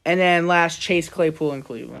 And then last, Chase Claypool in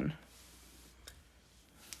Cleveland.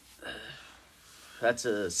 That's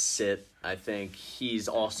a sit. I think he's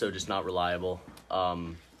also just not reliable.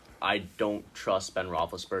 I don't trust Ben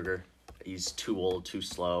Roethlisberger. He's too old, too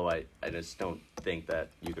slow. I just don't think that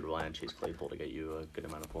you could rely on Chase Claypool to get you a good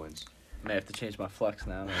amount of points. I may have to change my flex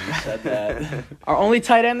now that you said that. Our only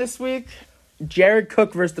tight end this week, Jared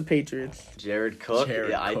Cook versus the Patriots. Jared Cook,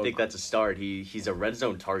 Jared I Cook. think that's a start. He's a red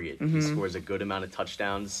zone target. Mm-hmm. He scores a good amount of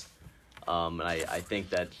touchdowns. And I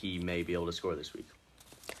think that he may be able to score this week.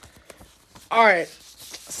 All right.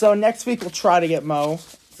 So next week we'll try to get Mo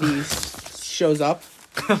if he shows up.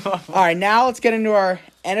 All right, now let's get into our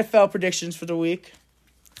NFL predictions for the week.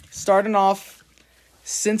 Starting off,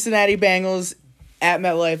 Cincinnati Bengals at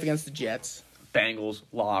MetLife against the Jets. Bengals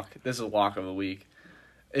lock. This is a lock of the week.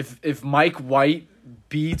 If Mike White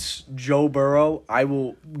beats Joe Burrow, I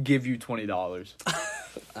will give you $20.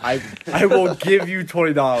 I will give you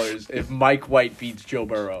 $20 if Mike White beats Joe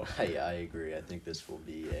Burrow. I agree. I think this will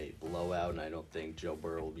be a blowout, and I don't think Joe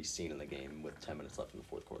Burrow will be seen in the game with 10 minutes left in the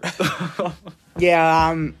fourth quarter.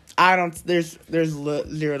 Yeah, I don't. There's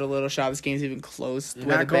 0 to little shot this game's even close. You're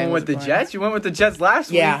not going with the Jets? You went with the Jets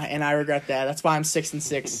last week. Yeah, and I regret that. That's why I'm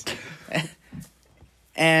 6-6.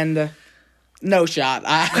 And no shot.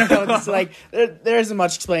 I don't know. It's like there isn't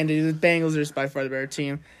much explained to do. The Bengals are just by far the better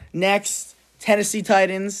team. Next, Tennessee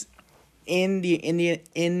Titans in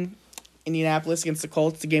Indianapolis against the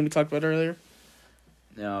Colts. The game we talked about earlier.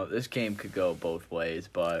 No, this game could go both ways,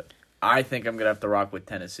 but I think I'm gonna have to rock with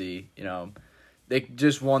Tennessee. You know, they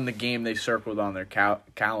just won the game they circled on their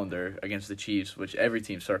calendar against the Chiefs, which every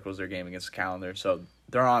team circles their game against the calendar. So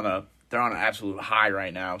they're on an absolute high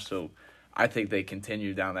right now. So I think they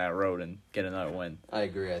continue down that road and get another win. I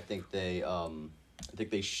agree. I think they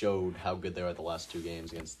showed how good they were at the last two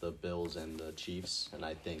games against the Bills and the Chiefs, and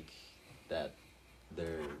I think that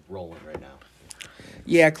they're rolling right now.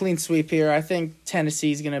 Yeah, clean sweep here. I think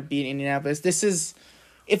Tennessee's going to beat Indianapolis.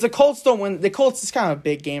 If the Colts don't win, the Colts is kind of a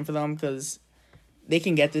big game for them because they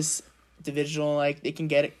can get this divisional, they can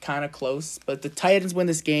get it kind of close. But if the Titans win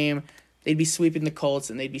this game, they'd be sweeping the Colts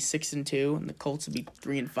and they'd be 6-2, and the Colts would be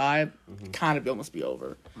 3-5. Kind of almost be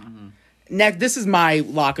over. Next, this is my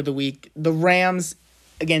lock of the week: the Rams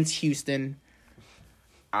against Houston.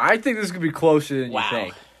 I think this could be closer than Wow. you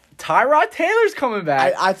think. Tyrod Taylor's coming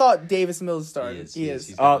back. I thought Davis Mills started. He is.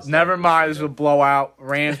 He is. Oh, never mind. This is a blowout.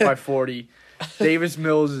 Rams by 40. Davis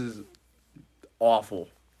Mills is awful.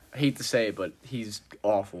 I hate to say it, but he's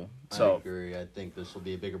awful. I So agree. I think this will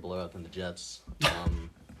be a bigger blowout than the Jets.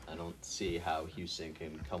 I don't see how Houston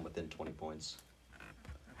can come within 20 points.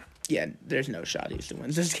 Yeah, there's no shot Houston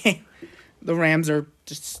wins this game. The Rams are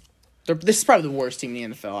just. This is probably the worst team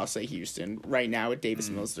in the NFL. I'll say Houston right now with Davis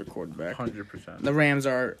Mills as their quarterback. 100%. The Rams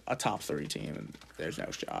are a top 30 team, and there's no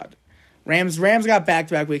shot. Rams got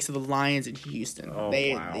back-to-back weeks of the Lions and Houston. Oh,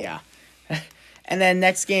 wow. Yeah. And then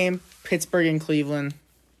next game, Pittsburgh and Cleveland.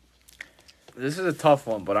 This is a tough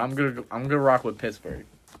one, but I'm gonna rock with Pittsburgh.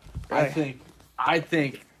 I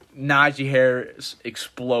think Najee Harris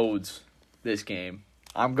explodes this game.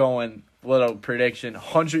 I'm going little prediction: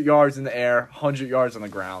 100 yards in the air, 100 yards on the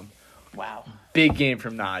ground. Wow. Big game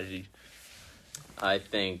from Najee. I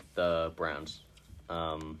think the Browns.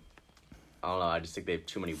 I don't know. I just think they have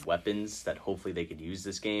too many weapons that hopefully they could use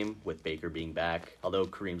this game with Baker being back. Although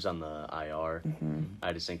Kareem's on the IR,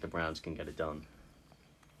 I just think the Browns can get it done.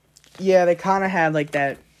 Yeah, they kind of had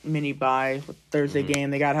that mini bye with Thursday game.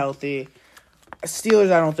 They got healthy.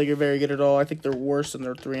 Steelers, I don't think are very good at all. I think they're worse than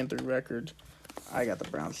their 3-3 record. I got the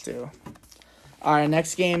Browns too. All right,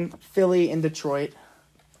 next game, Philly and Detroit.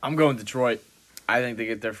 I'm going Detroit. I think they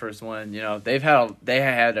get their first win. You know, they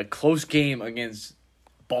had a close game against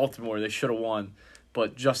Baltimore. They should have won,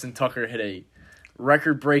 but Justin Tucker hit a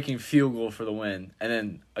record-breaking field goal for the win. And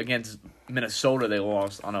then against Minnesota, they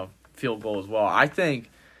lost on a field goal as well. I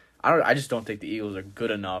just don't think the Eagles are good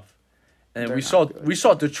enough. And then we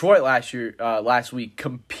saw Detroit last week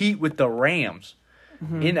compete with the Rams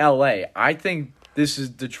in LA. I think this is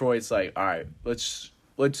Detroit's all right, let's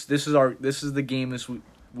this is the game this week.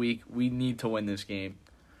 We need to win this game.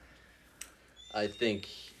 I think,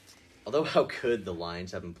 although how good the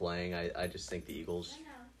Lions have been playing, I just think the Eagles,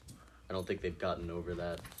 I don't think they've gotten over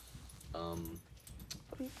that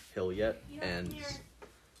hill yet. And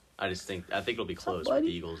I think it'll be close, but the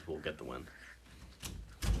Eagles will get the win.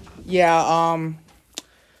 Yeah,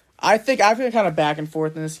 I've been kind of back and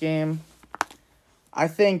forth in this game. I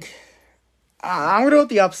think I'm gonna go with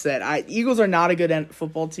the upset. Eagles are not a good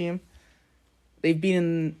football team. They've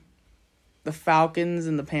beaten the Falcons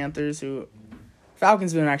and the Panthers,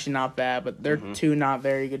 Falcons have been actually not bad, but they're two not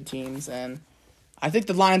very good teams, and I think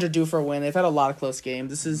the Lions are due for a win. They've had a lot of close games.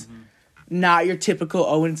 This is not your typical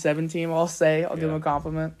 0-7 team, I'll say. I'll give them a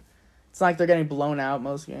compliment. It's not like they're getting blown out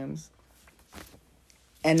most games.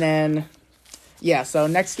 And then, so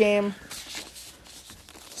next game,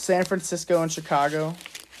 San Francisco and Chicago.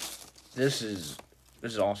 This is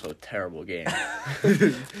also a terrible game.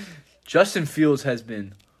 Justin Fields has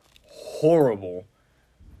been horrible.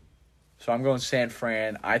 So I'm going San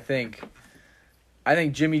Fran. I think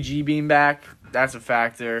Jimmy G being back, that's a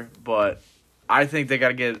factor, but I think they got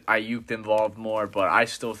to get Ayuk involved more, but I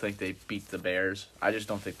still think they beat the Bears. I just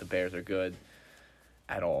don't think the Bears are good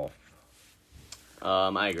at all.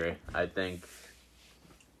 I agree. I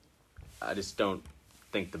just don't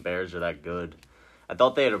think the Bears are that good. I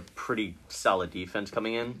thought they had a pretty solid defense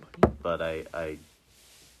coming in, but I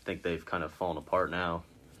think they've kind of fallen apart now.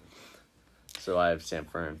 So I have San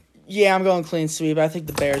Fran. Yeah, I'm going clean sweep. I think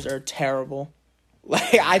the Bears are terrible.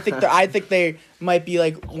 I think they might be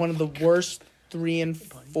one of the worst 3 and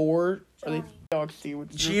 4. Are they dog C?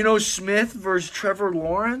 Geno Smith versus Trevor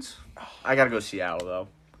Lawrence? I got to go Seattle, though.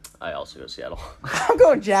 I also go Seattle. I'm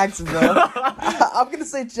going Jacksonville. I'm going to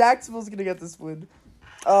say Jacksonville's going to get this win.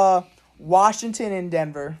 Washington and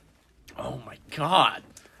Denver. Oh, my God.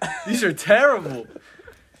 These are terrible.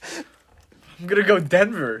 I'm going to go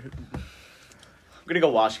Denver. I'm going to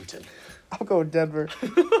go Washington. I'll go with Denver.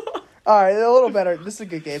 All right, a little better. This is a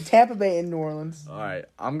good game. Tampa Bay and New Orleans. All right,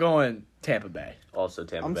 I'm going Tampa Bay. Also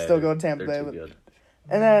Tampa Bay. I'm still going Tampa Bay. They're too good.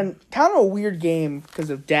 And then kind of a weird game because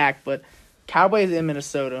of Dak, but Cowboys in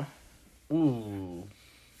Minnesota. Ooh.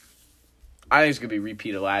 I think it's going to be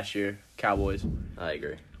repeat of last year. Cowboys. I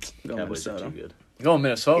agree. Going Cowboys Minnesota. are too good. You're going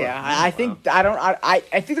Minnesota. Yeah, I think I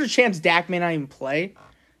think there's a chance Dak may not even play.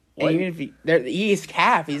 And even if he's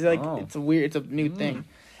calf, he's it's a new thing.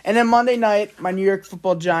 And then Monday night, my New York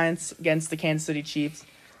Football Giants against the Kansas City Chiefs.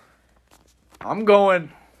 I'm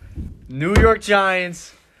going New York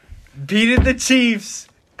Giants beating the Chiefs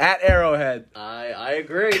at Arrowhead. I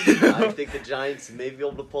agree. I think the Giants may be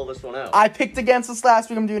able to pull this one out. I picked against us last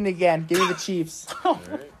week. I'm doing it again. Give me the Chiefs. All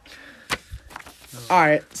right. All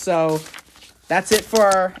right, so that's it for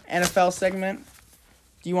our NFL segment.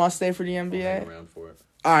 Do you want to stay for the I'll hang NBA? around for it.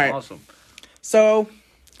 All right. Awesome. So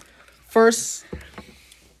first,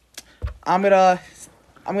 I'm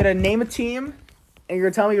gonna name a team, and you're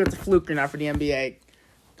gonna tell me if it's a fluke or not for the NBA.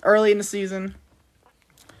 Early in the season.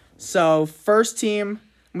 So first team,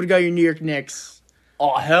 I'm gonna go your New York Knicks.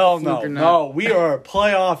 Oh, hell no. Fluke or not. No, we are a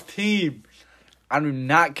playoff team. I do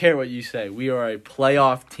not care what you say. We are a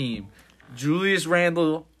playoff team. Julius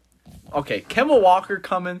Randle. Okay, Kemba Walker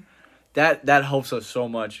coming. That helps us so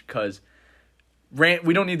much because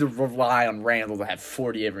we don't need to rely on Randle to have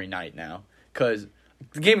 40 every night now. Because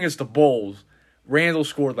the game against the Bulls, Randle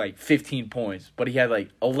scored like 15 points, but he had like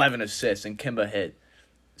 11 assists, and Kemba hit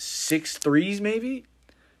 6 threes maybe?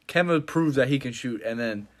 Kemba proves that he can shoot. And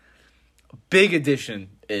then a big addition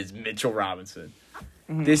is Mitchell Robinson.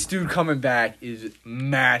 Mm-hmm. This dude coming back is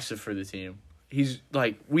massive for the team. He's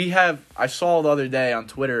like, I saw the other day on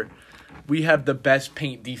Twitter, we have the best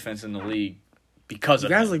paint defense in the league because You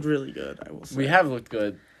of guys him. look really good, I will say. We have looked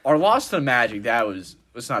good. Our loss to the Magic,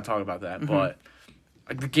 let's not talk about that. But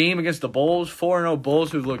like the game against the Bulls, 4-0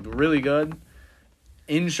 Bulls who've looked really good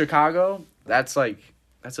in Chicago, that's a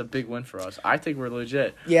big win for us. I think we're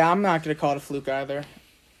legit. Yeah, I'm not gonna call it a fluke either.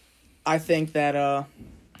 I think that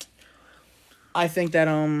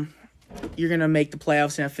you're gonna make the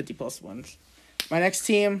playoffs and have 50+ wins. My next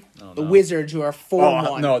team, the Wizards, who are 4-1.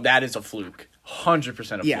 Oh, no, that is a fluke.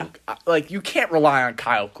 100% a Yeah. fluke. You can't rely on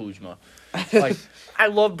Kyle Kuzma. I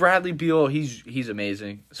love Bradley Beal. He's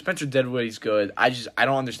amazing. Spencer Dinwiddie's good. I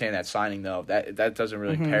don't understand that signing though. That doesn't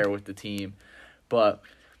really pair with the team. But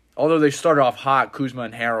although they started off hot, Kuzma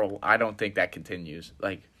and Harrell, I don't think that continues.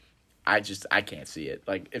 I can't see it.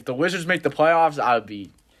 If the Wizards make the playoffs, I would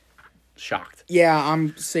be shocked. Yeah,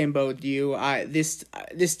 I'm same boat with you. I'd be surprised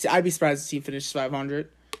if the team finishes 500.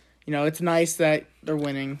 It's nice that they're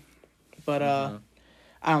winning, but I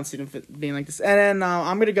don't see them being like this. And then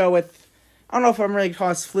I'm gonna go with, I don't know if I'm really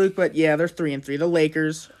calling this fluke, but yeah, they're 3-3. The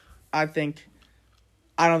Lakers, I don't think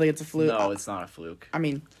it's a fluke. No, it's not a fluke. I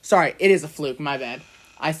mean, sorry, it is a fluke. My bad.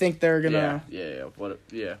 I think they're gonna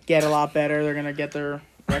get a lot better. They're gonna get their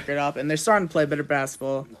record up, and they're starting to play better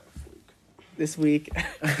basketball this week.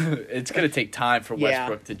 It's gonna take time for Yeah.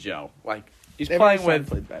 Westbrook to gel. He's They're playing starting with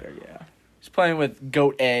to play better. Yeah. He's playing with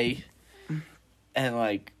GOAT A, and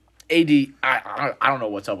AD. I don't know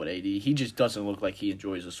what's up with AD. He just doesn't look like he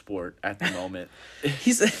enjoys the sport at the moment.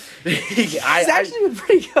 He's actually been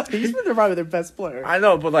pretty good. He's been probably their best player. I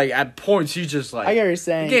know, but at points he's just I get what you're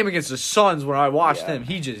saying. The game against the Suns when I watched Yeah. him,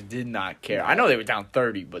 he just did not care. I know they were down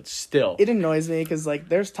 30, but still. It annoys me because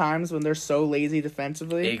there's times when they're so lazy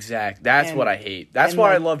defensively, Exact. That's And- what I hate. That's and,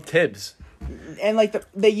 why I love Tibbs. and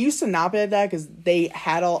they used to not be like that because they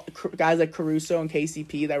had all guys like Caruso and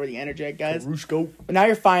KCP that were the energetic guys. Rusco. But now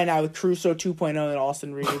you're finding out with Caruso 2.0 and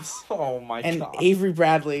Austin Reeves Oh my and god. Avery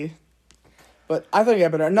Bradley. But I think I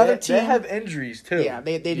got better. Another team. They have injuries too. Yeah,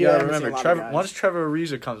 they do You gotta have injuries, remember, a lot of Trevor. guys. Once Trevor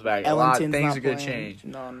Ariza comes back, a lot of Ellington's things not are gonna playing, change.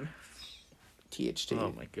 None. THT.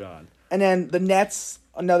 Oh my god. And then the Nets,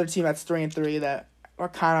 another team that's 3-3 that are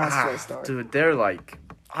kind of on a slow start. Dude, they're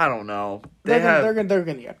I don't know. They're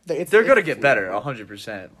gonna get better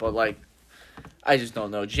 100%. But I just don't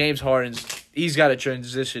know. James Harden's he's got to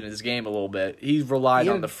transition his game a little bit. He's relied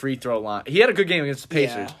on the free throw line. He had a good game against the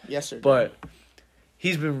Pacers. Yeah, yesterday. But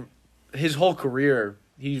he's been his whole career.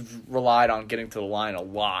 He's relied on getting to the line a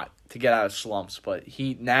lot to get out of slumps. But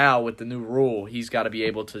now with the new rule, he's got to be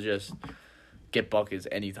able to just get buckets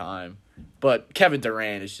anytime. But Kevin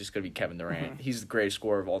Durant is just gonna be Kevin Durant. He's the greatest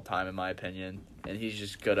scorer of all time in my opinion, and he's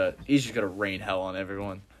just gonna rain hell on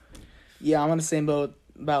everyone. Yeah, I'm on the same boat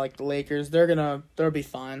about the Lakers. They'll be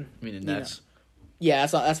fine. I mean the Nets. Yeah,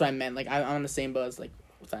 that's what I meant. I'm on the same boat as with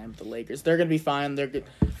the Lakers. They're gonna be fine. They're good.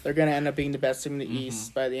 They're gonna end up being the best team in the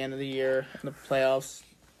East by the end of the year in the playoffs.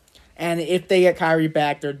 And if they get Kyrie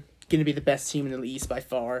back, they're gonna be the best team in the East by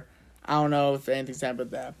far. I don't know if anything's happened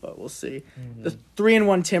with that, but we'll see. The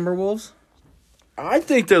 3-1 Timberwolves. I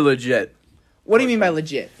think they're legit. What do you mean by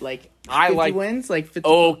legit? 50 wins? 50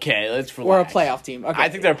 Okay, let's relax. or a playoff team? Okay. I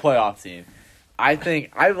think they're a playoff team. I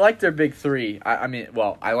like their big three. I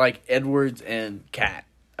like Edwards and Cat.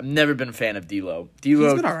 I've never been a fan of D'Lo. He's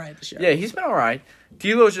been all right this year. Yeah, he's been all right.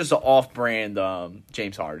 D'Lo's just an off-brand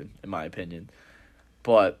James Harden, in my opinion.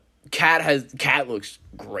 But Cat looks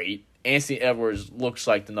great. Anthony Edwards looks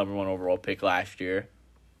like the number 1 overall pick last year,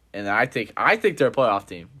 and I think they're a playoff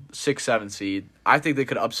team. 6, 7 seed. I think they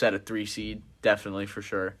could upset a 3 seed, definitely, for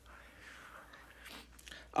sure.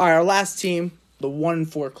 All right, our last team, the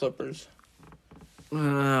 1-4 Clippers.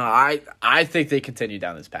 I think they continue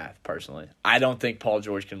down this path, personally. I don't think Paul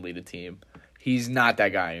George can lead a team. He's not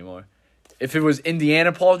that guy anymore. If it was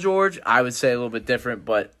Indiana Paul George, I would say a little bit different,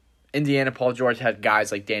 but Indiana Paul George had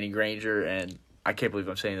guys like Danny Granger and, I can't believe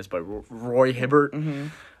I'm saying this, but Roy Hibbert. Mm-hmm.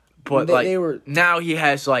 But They were now he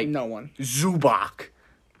has like no one. Zubac,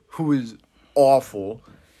 who is awful.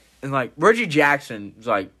 And like Reggie Jackson,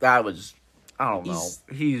 that was, I don't know.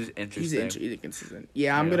 He's interesting. He's inconsistent.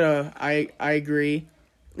 Yeah, I agree.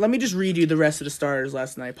 Let me just read you the rest of the starters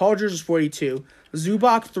last night. Paul George was 42.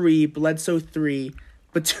 Zubac 3, Bledsoe 3,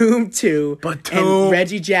 Batum 2, and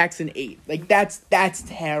Reggie Jackson 8. Like that's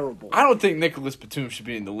terrible. I don't think Nicholas Batum should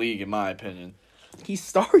be in the league, in my opinion. He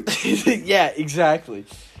started. Yeah, exactly.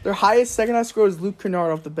 Their highest second-half score is Luke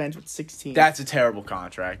Kennard off the bench with 16. That's a terrible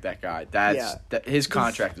contract, that guy. His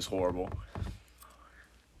contract is horrible.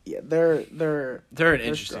 Yeah, they're an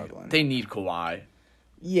interesting. Struggling. They need Kawhi.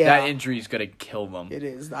 Yeah. That injury is gonna kill them. It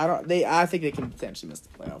is. I think they can potentially miss the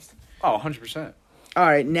playoffs. Oh, 100%. All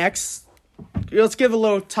right, next. Let's give a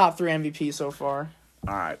little top 3 MVP so far.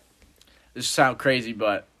 All right. This sounds crazy,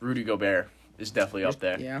 but Rudy Gobert is definitely up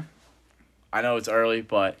there. Yeah. I know it's early,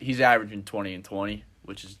 but he's averaging 20 and 20,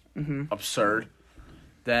 which is absurd.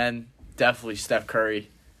 Then definitely Steph Curry.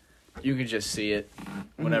 You can just see it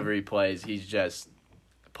whenever he plays. He's just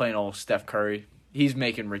playing old Steph Curry. He's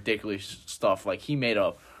making ridiculous stuff. Like, he made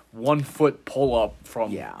a 1-foot pull-up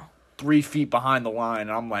from 3 feet behind the line.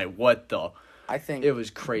 And I'm like, what the? I think it was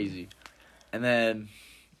crazy. And then,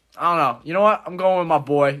 I don't know. You know what? I'm going with my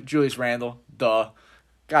boy, Julius Randle. Duh.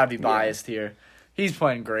 Gotta be biased here. He's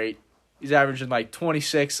playing great. He's averaging like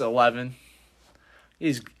 26, 11.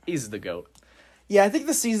 He's the GOAT. Yeah, I think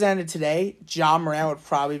the season ended today. Ja Morant would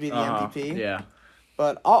probably be the MVP. Yeah.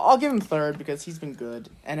 But I'll give him 3rd because he's been good.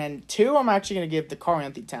 And then 2, I'm actually going to give to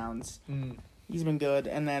Karl-Anthony Towns. He's been good.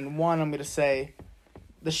 And then 1, I'm going to say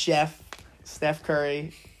the chef, Steph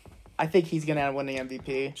Curry. I think he's going to win the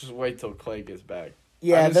MVP. Just wait till Clay gets back.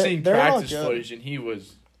 Yeah, I've been seeing practice footage, and he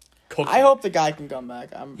was cooking. I hope the guy can come back.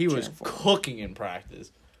 He was cooking in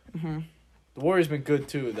practice. Mm-hmm. The Warriors been good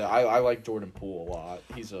too. I like Jordan Poole a lot.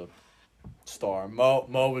 He's a star. Mo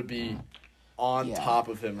would be on top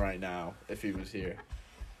of him right now if he was here.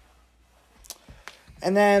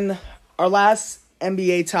 And then our last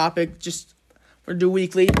NBA topic, we're do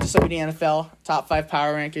weekly, just like the NFL top 5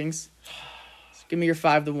 power rankings. So give me your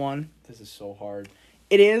 5 to 1. This is so hard.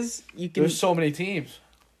 It is. There's so many teams.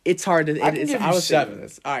 It's hard to. I can give you 7.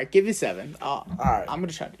 All right, give you 7. All right, I'm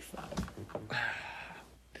gonna try to do 5.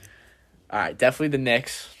 All right, definitely the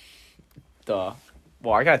Knicks. Well,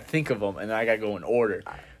 I gotta think of them, and then I gotta go in order.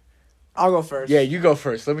 I'll go first. Yeah, you go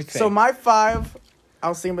first. Let me think. So my 5, I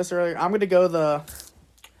was thinking about this earlier. I'm gonna go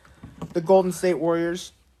the Golden State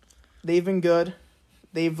Warriors. They've been good.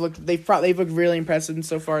 They've looked really impressive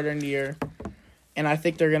so far during the year, and I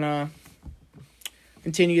think they're gonna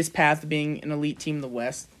continue this path of being an elite team in the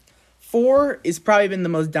West. 4 is probably been the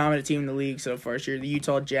most dominant team in the league so far this year, the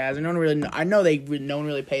Utah Jazz. I know no one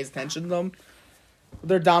really pays attention to them. But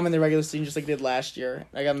they're dominant in the regular season just like they did last year.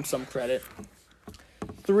 I got them some credit.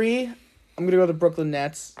 3, I'm gonna go to the Brooklyn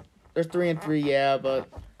Nets. They're 3-3, yeah, but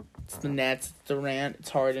it's the Nets, it's Durant, it's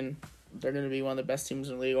Harden. They're gonna be one of the best teams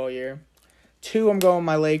in the league all year. 2, I'm going with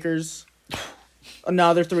my Lakers.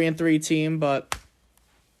 Another 3-3 team, but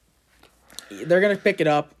they're gonna pick it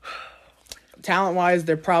up. Talent-wise,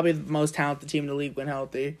 they're probably the most talented team in the league when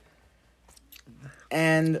healthy.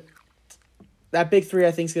 And that big 3,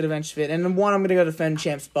 I think, is going to eventually fit. And then 1, I'm going to go defend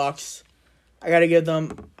champs Bucks. I got to give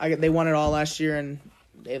them... They won it all last year, and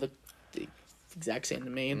they look the exact same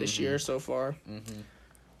to me this year so far. Mm-hmm.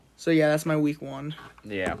 So, yeah, that's my week 1.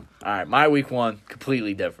 Yeah. All right, my week 1,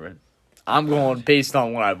 completely different. I'm going based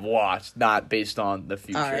on what I've watched, not based on the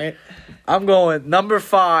future. All right. I'm going... Number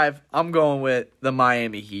 5, I'm going with the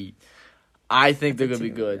Miami Heat. I think they're going to be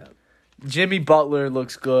good. Jimmy Butler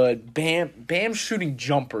looks good. Bam's shooting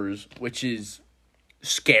jumpers, which is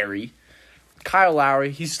scary. Kyle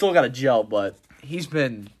Lowry, he's still got a gel, but he's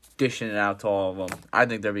been dishing it out to all of them. I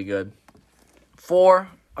think they'll be good. 4,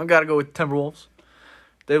 I've got to go with Timberwolves.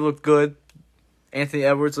 They look good. Anthony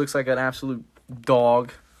Edwards looks like an absolute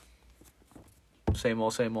dog. Same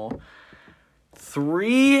old.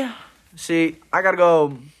 3, see, I got to go.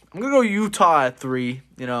 I'm going to go Utah at 3,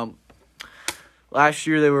 Last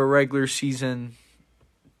year, they were a regular season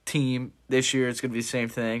team. This year, it's going to be the same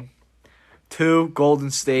thing. 2,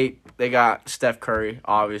 Golden State. They got Steph Curry,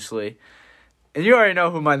 obviously. And you already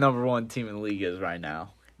know who my number 1 team in the league is right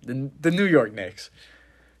now. The New York Knicks.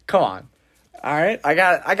 Come on. All right. I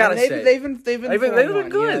gotta say. They've been They've been 4-1.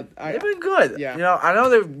 good. Yeah, They've been good. Yeah. You know, I know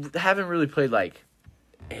they haven't really played like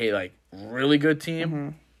a really good team. Mm-hmm.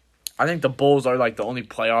 I think the Bulls are like the only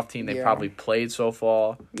playoff team they probably played so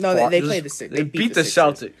far. No, they played the Sixers. They beat the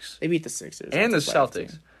Celtics. They beat the Sixers. And the That's a playoff Celtics.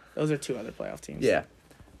 team. Those are two other playoff teams. Yeah.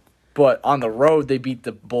 But on the road, they beat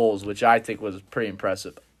the Bulls, which I think was pretty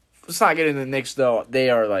impressive. Let's not get into the Knicks, though. They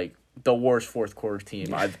are like the worst fourth quarter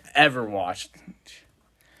team I've ever watched.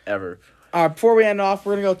 Ever. Before we end off,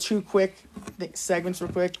 we're going to go two quick segments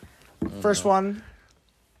real quick. First one,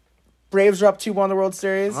 Braves are up 2-1 in the World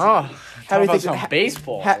Series. Oh, How do you think some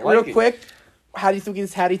baseball? real quick, how do you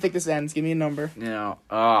think this ends? Give me a number. You know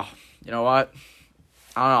what?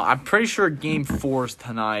 I don't know. I'm pretty sure Game 4 is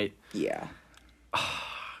tonight. Yeah. I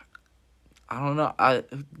don't know.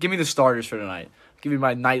 Give me the starters for tonight. Give me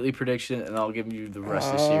my nightly prediction, and I'll give you the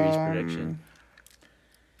rest of the series prediction.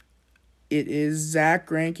 It is Zach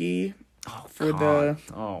Greinke for the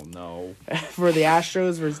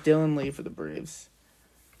Astros versus Dylan Lee for the Braves.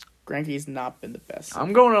 Greinke's not been the best.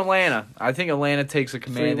 I'm going Atlanta. I think Atlanta takes a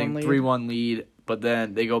commanding 3-1 3-1 lead, but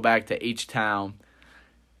then they go back to H-Town,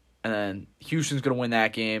 and then Houston's going to win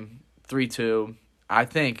that game 3-2. I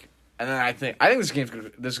think this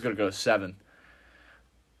is going to go 7.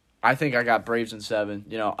 I think I got Braves in 7.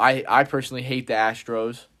 You know, I personally hate the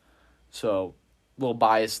Astros, so a little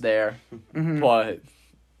bias there. Mm-hmm. But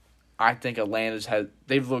I think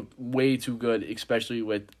they've looked way too good, especially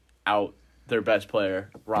without their best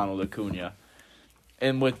player, Ronald Acuna.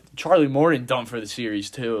 And with Charlie Morton done for the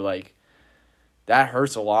series too, like that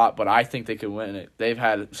hurts a lot, but I think they could win it. They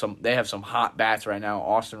have some hot bats right now.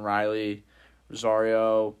 Austin Riley,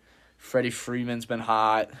 Rosario, Freddie Freeman's been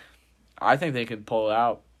hot. I think they can pull it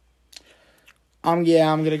out. I'm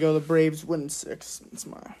gonna go the Braves winning 6. It's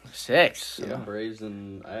my 6. Yeah. Braves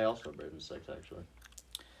and I also have Braves in 6 actually.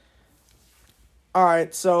 All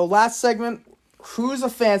right. So last segment, who's a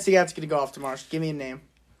fancy guy that's gonna go off tomorrow? Just give me a name.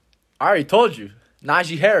 I already told you,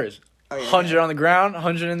 Najee Harris, Oh, yeah, 100 on the ground,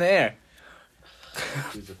 100 in the air.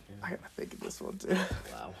 I gotta think of this one too.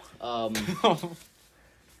 Wow.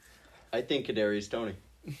 I think Kadarius Toney.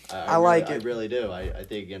 I like it. I really do. I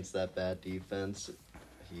think against that bad defense,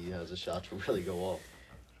 he has a shot to really go off.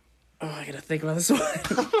 Oh, I gotta think about this one.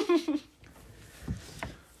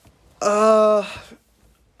 I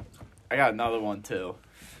got another one too.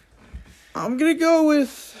 I'm gonna go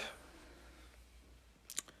with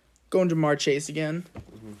going Jamar Chase again.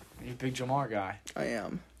 You a big Jamar guy. I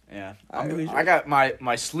am. Yeah. I I got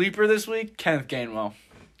my sleeper this week, Kenneth Gainwell.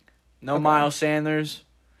 No Okay. Miles Sanders.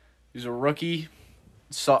 He's a rookie.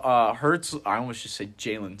 Hurts, I almost just said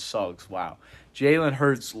Jalen Suggs. Wow. Jalen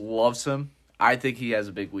Hurts loves him. I think he has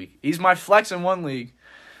a big week. He's my flex in one league.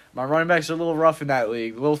 My running backs are a little rough in that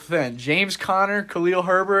league, a little thin. James Conner, Khalil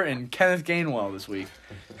Herbert, and Kenneth Gainwell this week.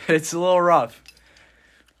 It's a little rough.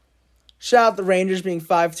 Shout out the Rangers being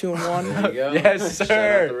 5-2-1. There you go. Yes, sir.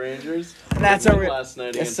 Shout out the Rangers. And that's our last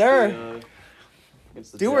night. Yes, against sir.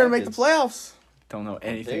 against the Dude, we're gonna make the Jackets. playoffs. Don't know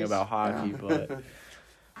anything Thanks. about hockey, but...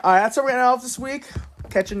 All right, that's our we're gonna off this week.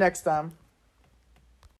 Catch you next time.